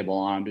timetable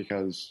on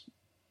because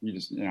you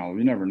just,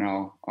 you never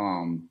know.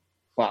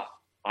 But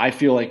I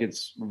feel like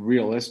it's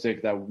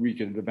realistic that we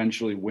could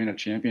eventually win a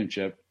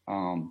championship.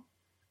 I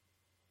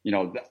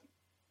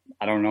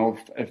don't know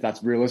if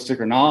that's realistic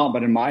or not,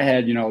 but in my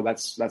head,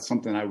 that's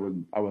something I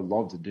would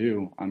love to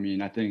do. I mean,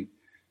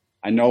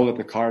 I know that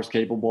the car is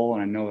capable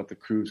and I know that the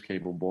crew is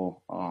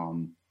capable.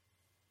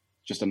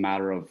 Just a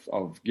matter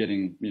of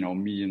getting,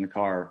 me and the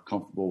car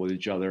comfortable with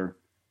each other.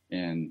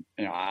 And,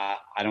 I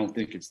don't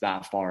think it's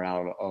that far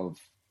out of,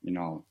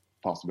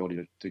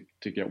 possibility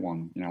to get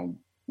one,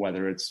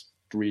 whether it's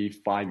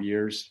 3-5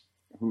 years,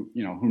 who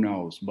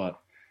knows, but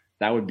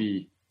that would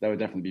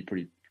definitely be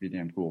pretty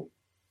damn cool.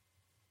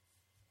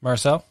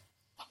 Marcel?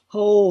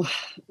 Oh,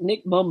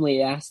 Nick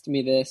Mumley asked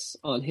me this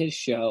on his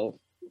show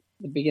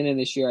the beginning of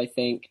this year, I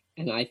think,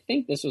 and I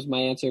think this was my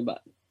answer,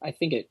 but I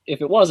think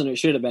if it wasn't, it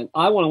should have been.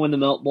 I want to win the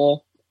Melt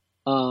Bowl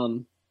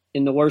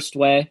in the worst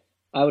way.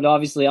 I'd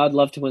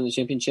love to win the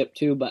championship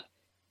too, but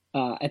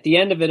at the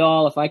end of it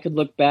all, if I could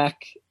look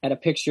back at a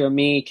picture of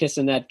me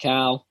kissing that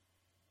cow,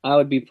 I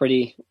would be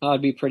pretty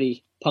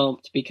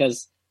pumped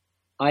because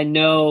I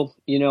know,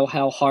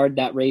 how hard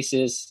that race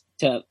is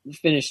to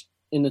finish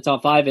in the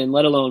top 5 and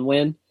let alone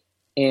win.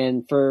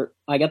 And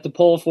I got the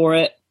pole for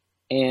it.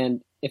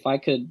 And if I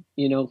could,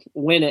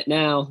 win it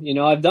now,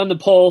 I've done the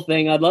pole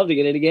thing. I'd love to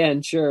get it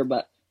again. Sure.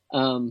 But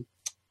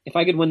if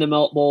I could win the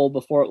Melt Bowl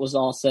before it was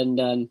all said and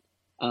done,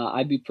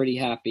 I'd be pretty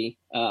happy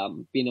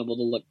being able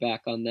to look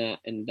back on that.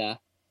 And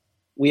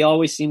we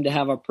always seem to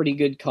have a pretty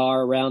good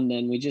car around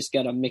then. We just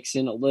got to mix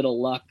in a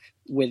little luck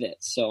with it.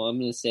 So I'm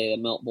going to say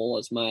the Melt Bowl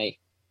is my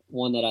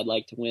one that I'd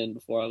like to win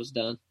before I was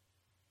done.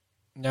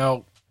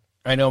 Now,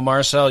 I know,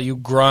 Marcel, you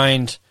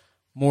grind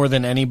more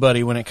than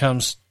anybody when it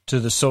comes to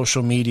the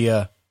social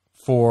media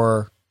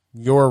for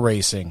your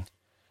racing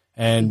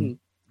and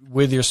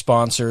with your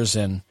sponsors,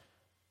 and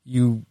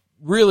you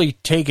really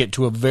take it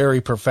to a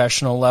very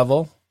professional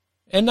level.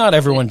 And not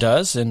everyone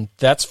does, and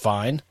that's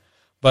fine.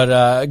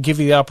 But give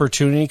you the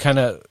opportunity, kind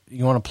of,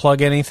 you want to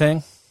plug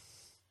anything?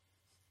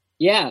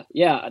 Yeah,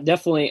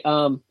 definitely.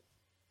 And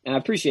I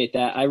appreciate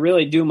that. I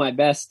really do my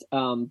best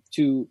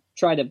to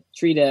try to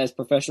treat it as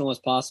professional as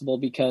possible,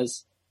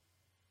 because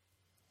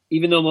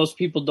even though most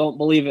people don't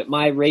believe it,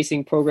 my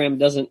racing program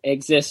doesn't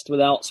exist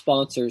without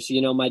sponsors.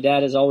 You know, my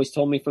dad has always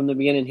told me from the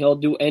beginning he'll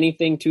do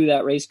anything to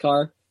that race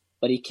car,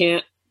 but he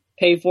can't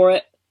pay for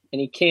it, and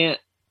he can't,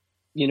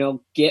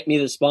 get me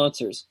the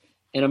sponsors.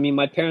 And I mean,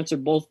 my parents are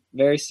both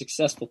very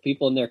successful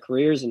people in their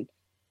careers, and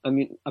I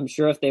mean, I'm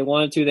sure if they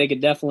wanted to, they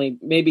could definitely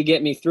maybe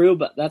get me through,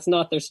 but that's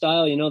not their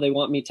style. They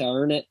want me to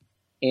earn it.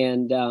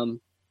 And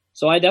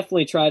so I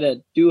definitely try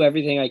to do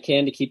everything I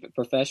can to keep it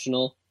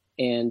professional.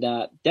 And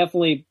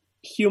definitely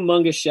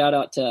humongous shout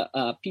out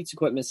to Pete's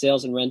Equipment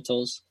Sales and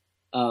Rentals.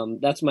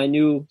 That's my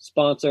new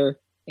sponsor,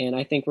 and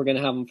I think we're going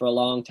to have them for a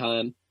long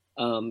time.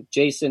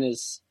 Jason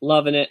is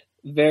loving it,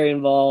 very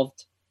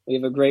involved. We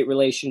have a great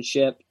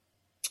relationship.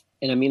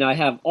 And I mean, I've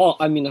had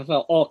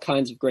all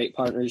kinds of great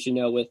partners,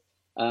 with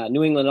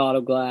New England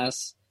Auto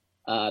Glass,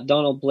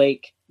 Donald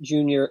Blake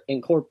Jr.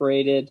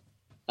 Incorporated,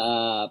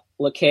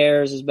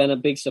 LeCares has been a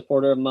big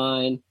supporter of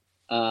mine.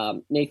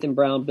 Nathan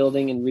Brown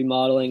Building and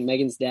Remodeling,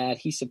 Megan's dad,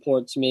 he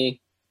supports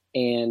me,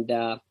 and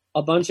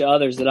a bunch of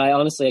others that I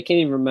can't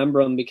even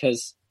remember them,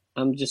 because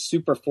I'm just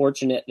super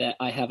fortunate that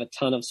I have a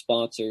ton of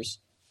sponsors.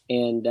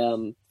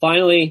 And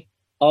finally,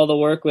 all the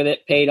work with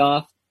it paid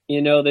off,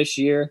 this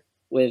year,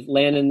 with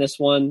landing this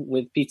one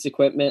with Pete's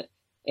Equipment.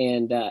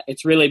 And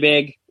it's really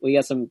big. We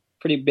got some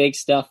pretty big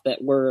stuff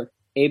that we're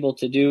able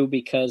to do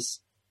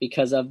because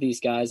of these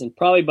guys. And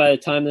probably by the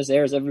time this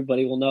airs,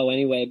 everybody will know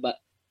anyway. But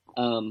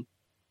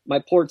my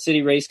Port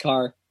City race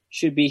car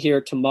should be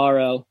here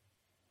tomorrow.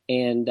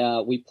 And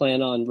we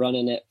plan on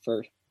running it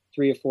for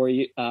 3 or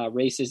 4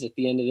 races at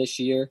the end of this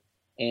year.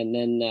 And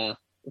then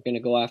we're going to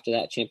go after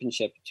that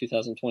championship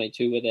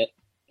 2022 with it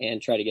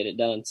and try to get it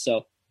done.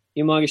 So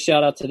humongous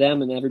shout out to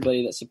them and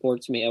everybody that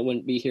supports me. I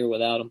wouldn't be here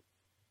without them.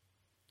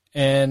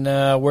 And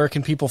where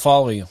can people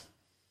follow you?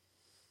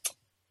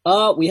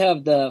 We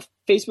have the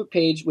Facebook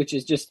page, which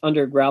is just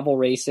under Gravel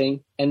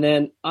Racing. And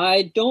then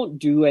I don't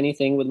do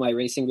anything with my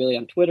racing really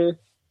on Twitter.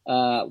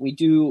 We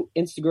do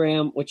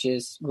Instagram, which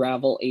is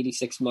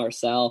Gravel86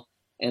 Marcel.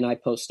 And I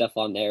post stuff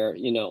on there,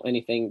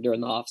 anything during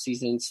the off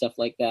season, stuff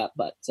like that.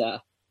 But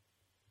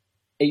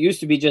it used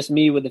to be just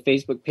me with the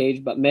Facebook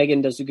page, but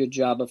Megan does a good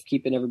job of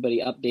keeping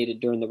everybody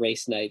updated during the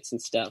race nights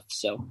and stuff.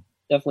 So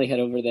definitely head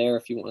over there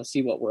if you want to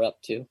see what we're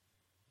up to.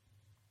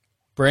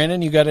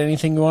 Brandon, you got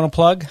anything you want to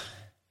plug?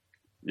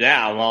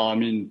 Yeah, well, I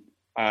mean,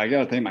 I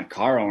got to thank my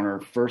car owner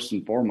first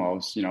and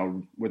foremost.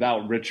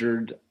 Without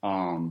Richard,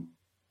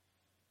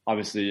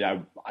 obviously,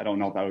 I don't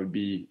know if I would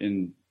be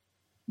in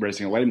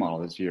racing a late model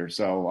this year.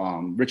 So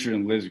Richard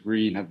and Liz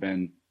Green have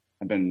been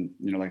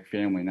like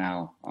family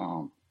now.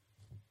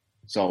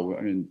 So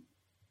I mean,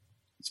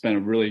 it's been a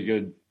really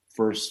good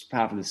first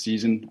half of the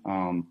season.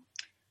 I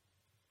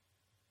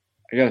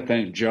got to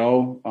thank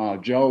Joe.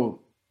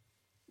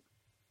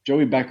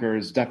 Joey Becker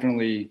is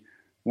definitely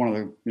one of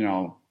the,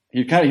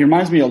 he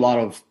reminds me a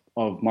lot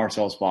of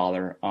Marcel's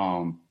father.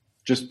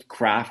 Just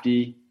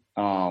crafty.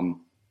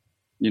 Some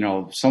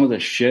of the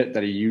shit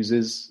that he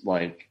uses,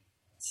 like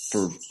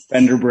for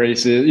fender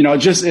braces, I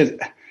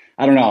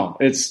don't know.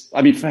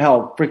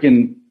 Hell,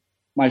 freaking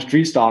my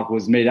street stock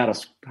was made out of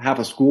half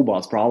a school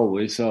bus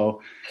probably. So,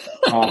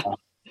 school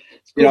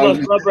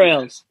bus club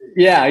rails.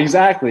 Yeah,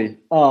 exactly.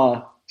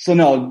 So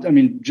no, I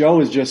mean,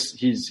 Joe is just,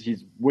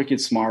 he's wicked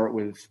smart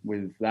with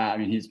that. I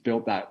mean, he's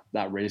built that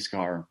race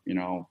car,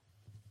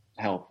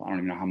 hell, I don't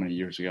even know how many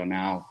years ago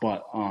now,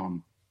 but,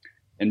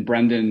 and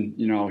Brendan,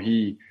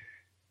 he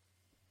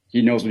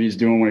knows what he's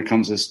doing when it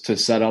comes to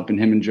setup, and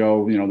him and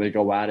Joe, they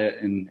go at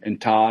it, and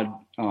Todd,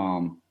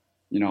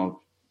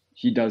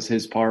 he does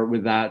his part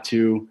with that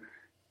too.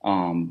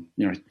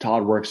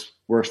 Todd works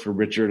for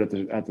Richard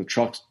at the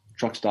truck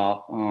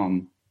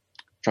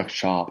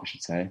shop, I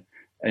should say.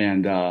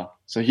 And,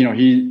 so,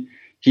 he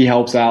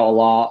helps out a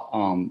lot.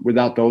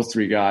 Without those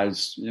three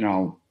guys,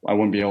 I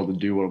wouldn't be able to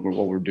do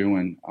what we're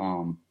doing.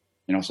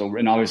 So,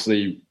 and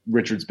obviously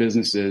Richard's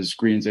business is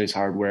Green's Ace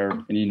Hardware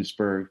in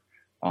Enosburg,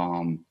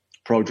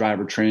 Pro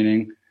Driver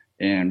Training,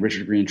 and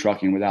Richard Green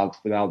Trucking. Without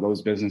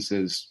those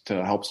businesses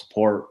to help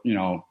support,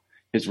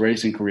 his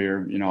racing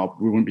career,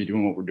 we wouldn't be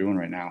doing what we're doing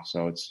right now.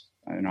 So it's,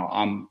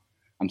 I'm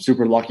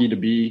super lucky to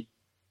be,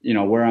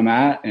 where I'm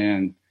at,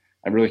 and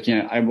I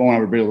won't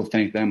ever be able to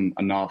thank them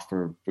enough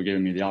for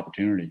giving me the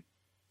opportunity.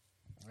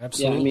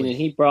 Absolutely. Yeah, and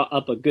he brought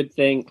up a good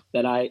thing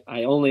that I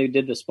only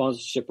did the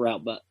sponsorship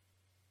route, but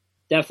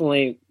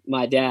definitely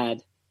my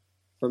dad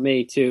for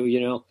me too, you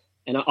know,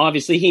 and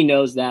obviously he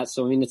knows that.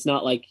 So, I mean, it's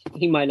not like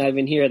he might not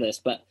even hear this,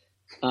 but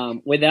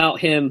without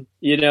him,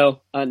 you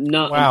know,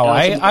 not. Wow.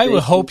 I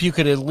would hope you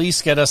could at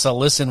least get us a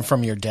listen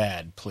from your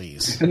dad,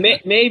 please.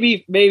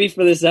 Maybe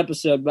for this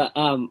episode, but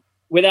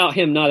without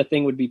him, not a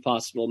thing would be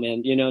possible,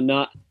 man. You know,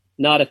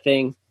 not a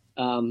thing.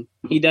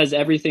 He does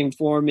everything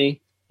for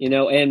me, you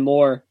know, and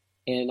more.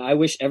 And I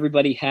wish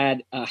everybody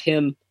had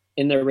him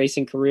in their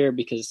racing career,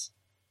 because,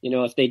 you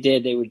know, if they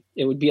did,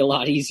 it would be a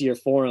lot easier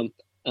for him.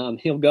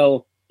 He'll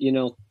go, you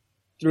know,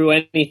 through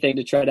anything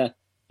to try to,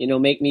 you know,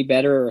 make me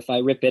better. Or if I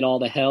rip it all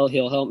to hell,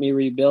 he'll help me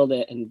rebuild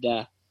it. And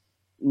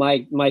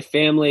my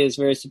family is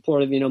very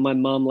supportive. You know, my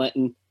mom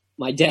letting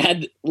my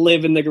dad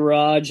live in the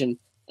garage, and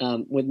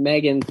with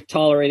Megan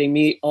tolerating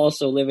me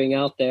also living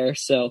out there.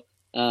 So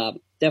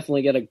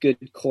definitely got a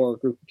good core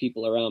group of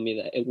people around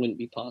me that it wouldn't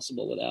be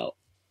possible without.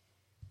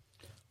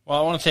 Well,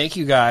 I want to thank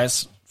you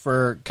guys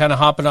for kind of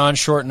hopping on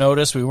short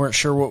notice. We weren't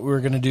sure what we were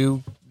going to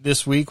do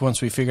this week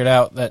once we figured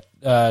out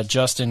that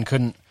Justin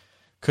couldn't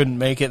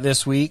make it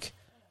this week.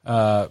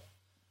 And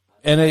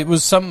it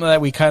was something that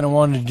we kind of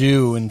wanted to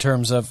do in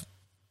terms of,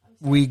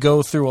 we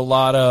go through a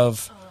lot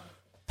of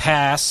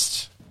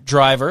past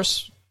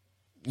drivers.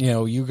 You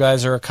know, you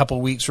guys are a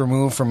couple weeks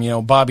removed from, you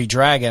know, Bobby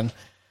Dragon,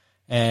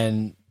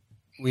 and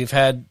we've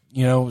had,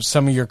 you know,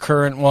 some of your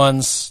current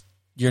ones,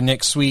 your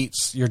Nick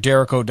Sweets, your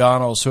Derek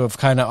O'Donnells, who have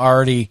kind of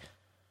already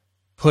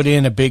put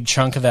in a big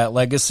chunk of that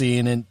legacy.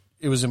 And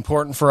it was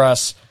important for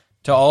us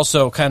to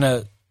also kind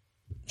of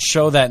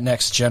show that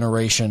next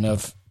generation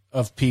of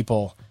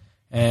people.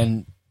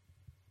 And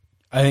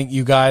I think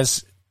you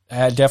guys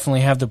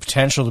definitely have the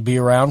potential to be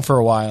around for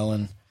a while.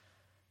 And,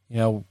 you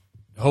know,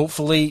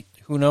 hopefully,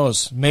 who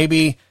knows,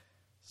 maybe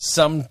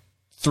some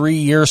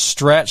 3-year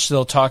stretch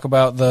they'll talk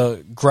about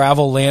the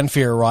Gravel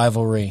Lanphier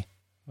rivalry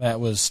that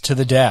was to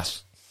the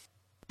death.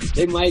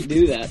 They might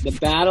do that. The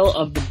battle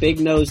of the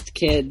big-nosed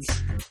kids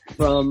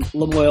from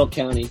Lamoille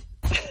County.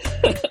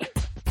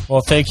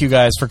 Well, thank you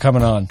guys for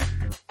coming on.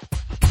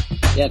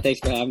 Yeah, thanks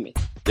for having me.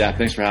 Yeah,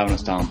 thanks for having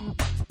us, Tom.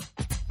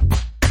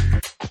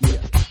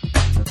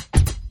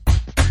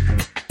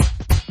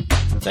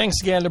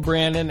 Thanks again to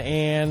Brandon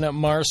and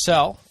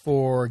Marcel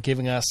for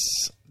giving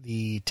us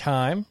the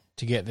time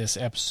to get this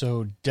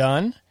episode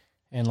done.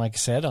 And like I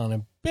said, on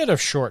a bit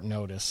of short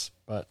notice.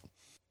 But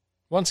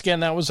once again,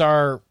 that was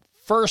our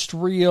first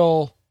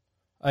real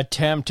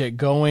attempt at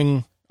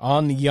going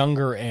on the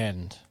younger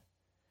end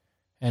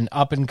and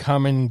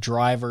up-and-coming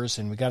drivers.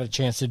 And we got a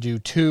chance to do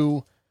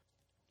 2.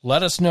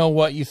 Let us know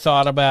what you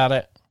thought about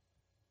it.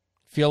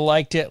 If you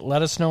liked it,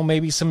 let us know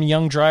maybe some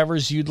young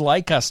drivers you'd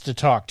like us to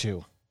talk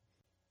to.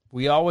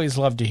 We always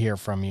love to hear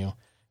from you.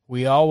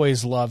 We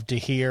always love to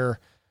hear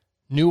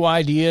new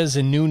ideas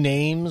and new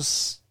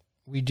names.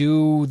 We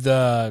do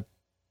the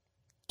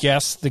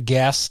Guess the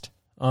Guest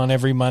on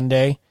every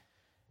Monday.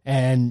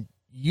 And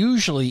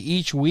usually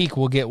each week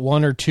we'll get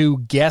 1 or 2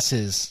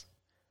 guesses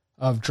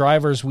of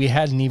drivers we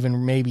hadn't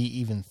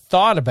even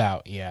thought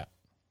about yet,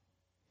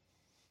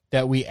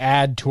 that we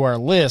add to our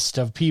list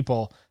of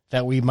people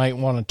that we might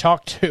want to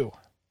talk to.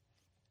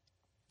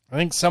 I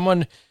think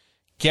someone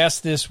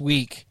guessed this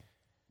week,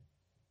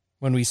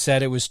 when we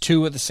said it was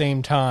 2 at the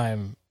same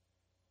time,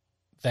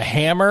 the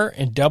Hammer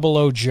and Double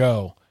O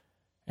Joe.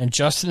 And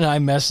Justin and I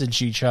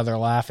messaged each other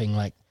laughing,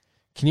 like,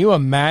 can you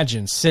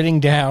imagine sitting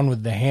down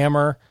with the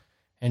Hammer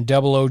and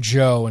Double O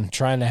Joe and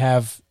trying to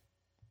have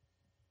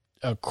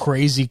a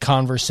crazy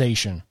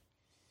conversation?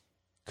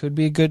 Could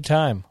be a good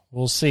time.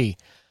 We'll see.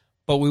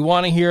 But we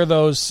want to hear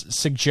those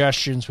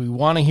suggestions. We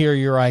want to hear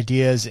your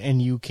ideas,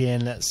 and you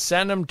can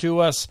send them to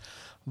us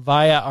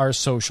via our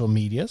social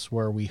medias,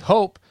 where we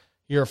hope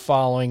you're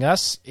following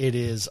us. It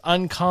is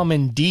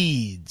Uncommon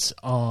Deeds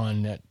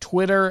on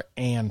Twitter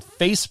and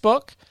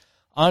Facebook.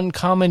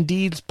 Uncommon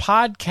Deeds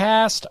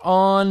Podcast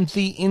on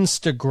the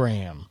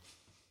Instagram.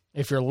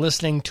 If you're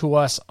listening to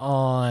us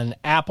on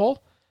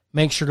Apple,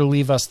 make sure to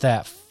leave us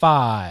that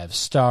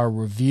 5-star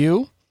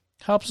review.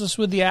 Helps us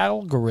with the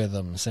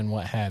algorithms and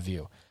what have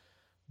you.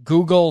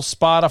 Google,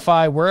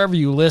 Spotify, wherever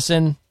you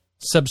listen,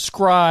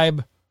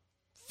 subscribe,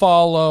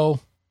 follow,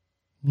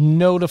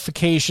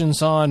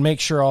 notifications on, make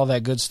sure all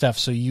that good stuff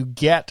so you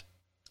get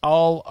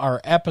all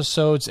our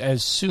episodes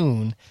as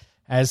soon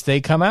as they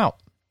come out.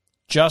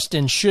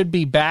 Justin should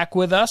be back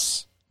with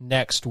us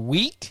next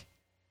week.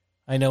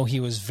 I know he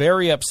was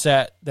very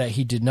upset that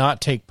he did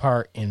not take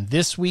part in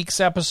this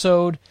week's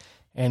episode,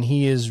 and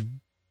he is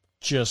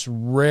just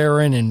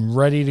raring and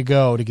ready to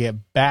go to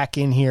get back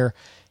in here,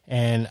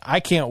 and I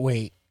can't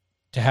wait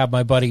to have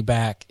my buddy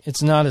back.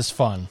 It's not as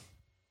fun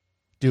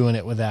doing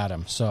it without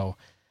him, so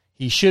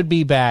he should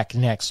be back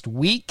next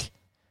week.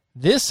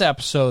 This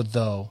episode,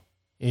 though,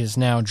 is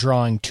now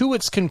drawing to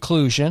its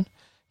conclusion.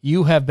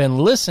 You have been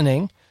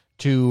listening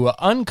to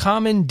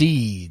Uncommon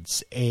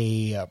Deeds,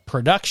 a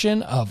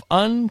production of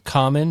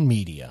Uncommon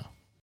Media.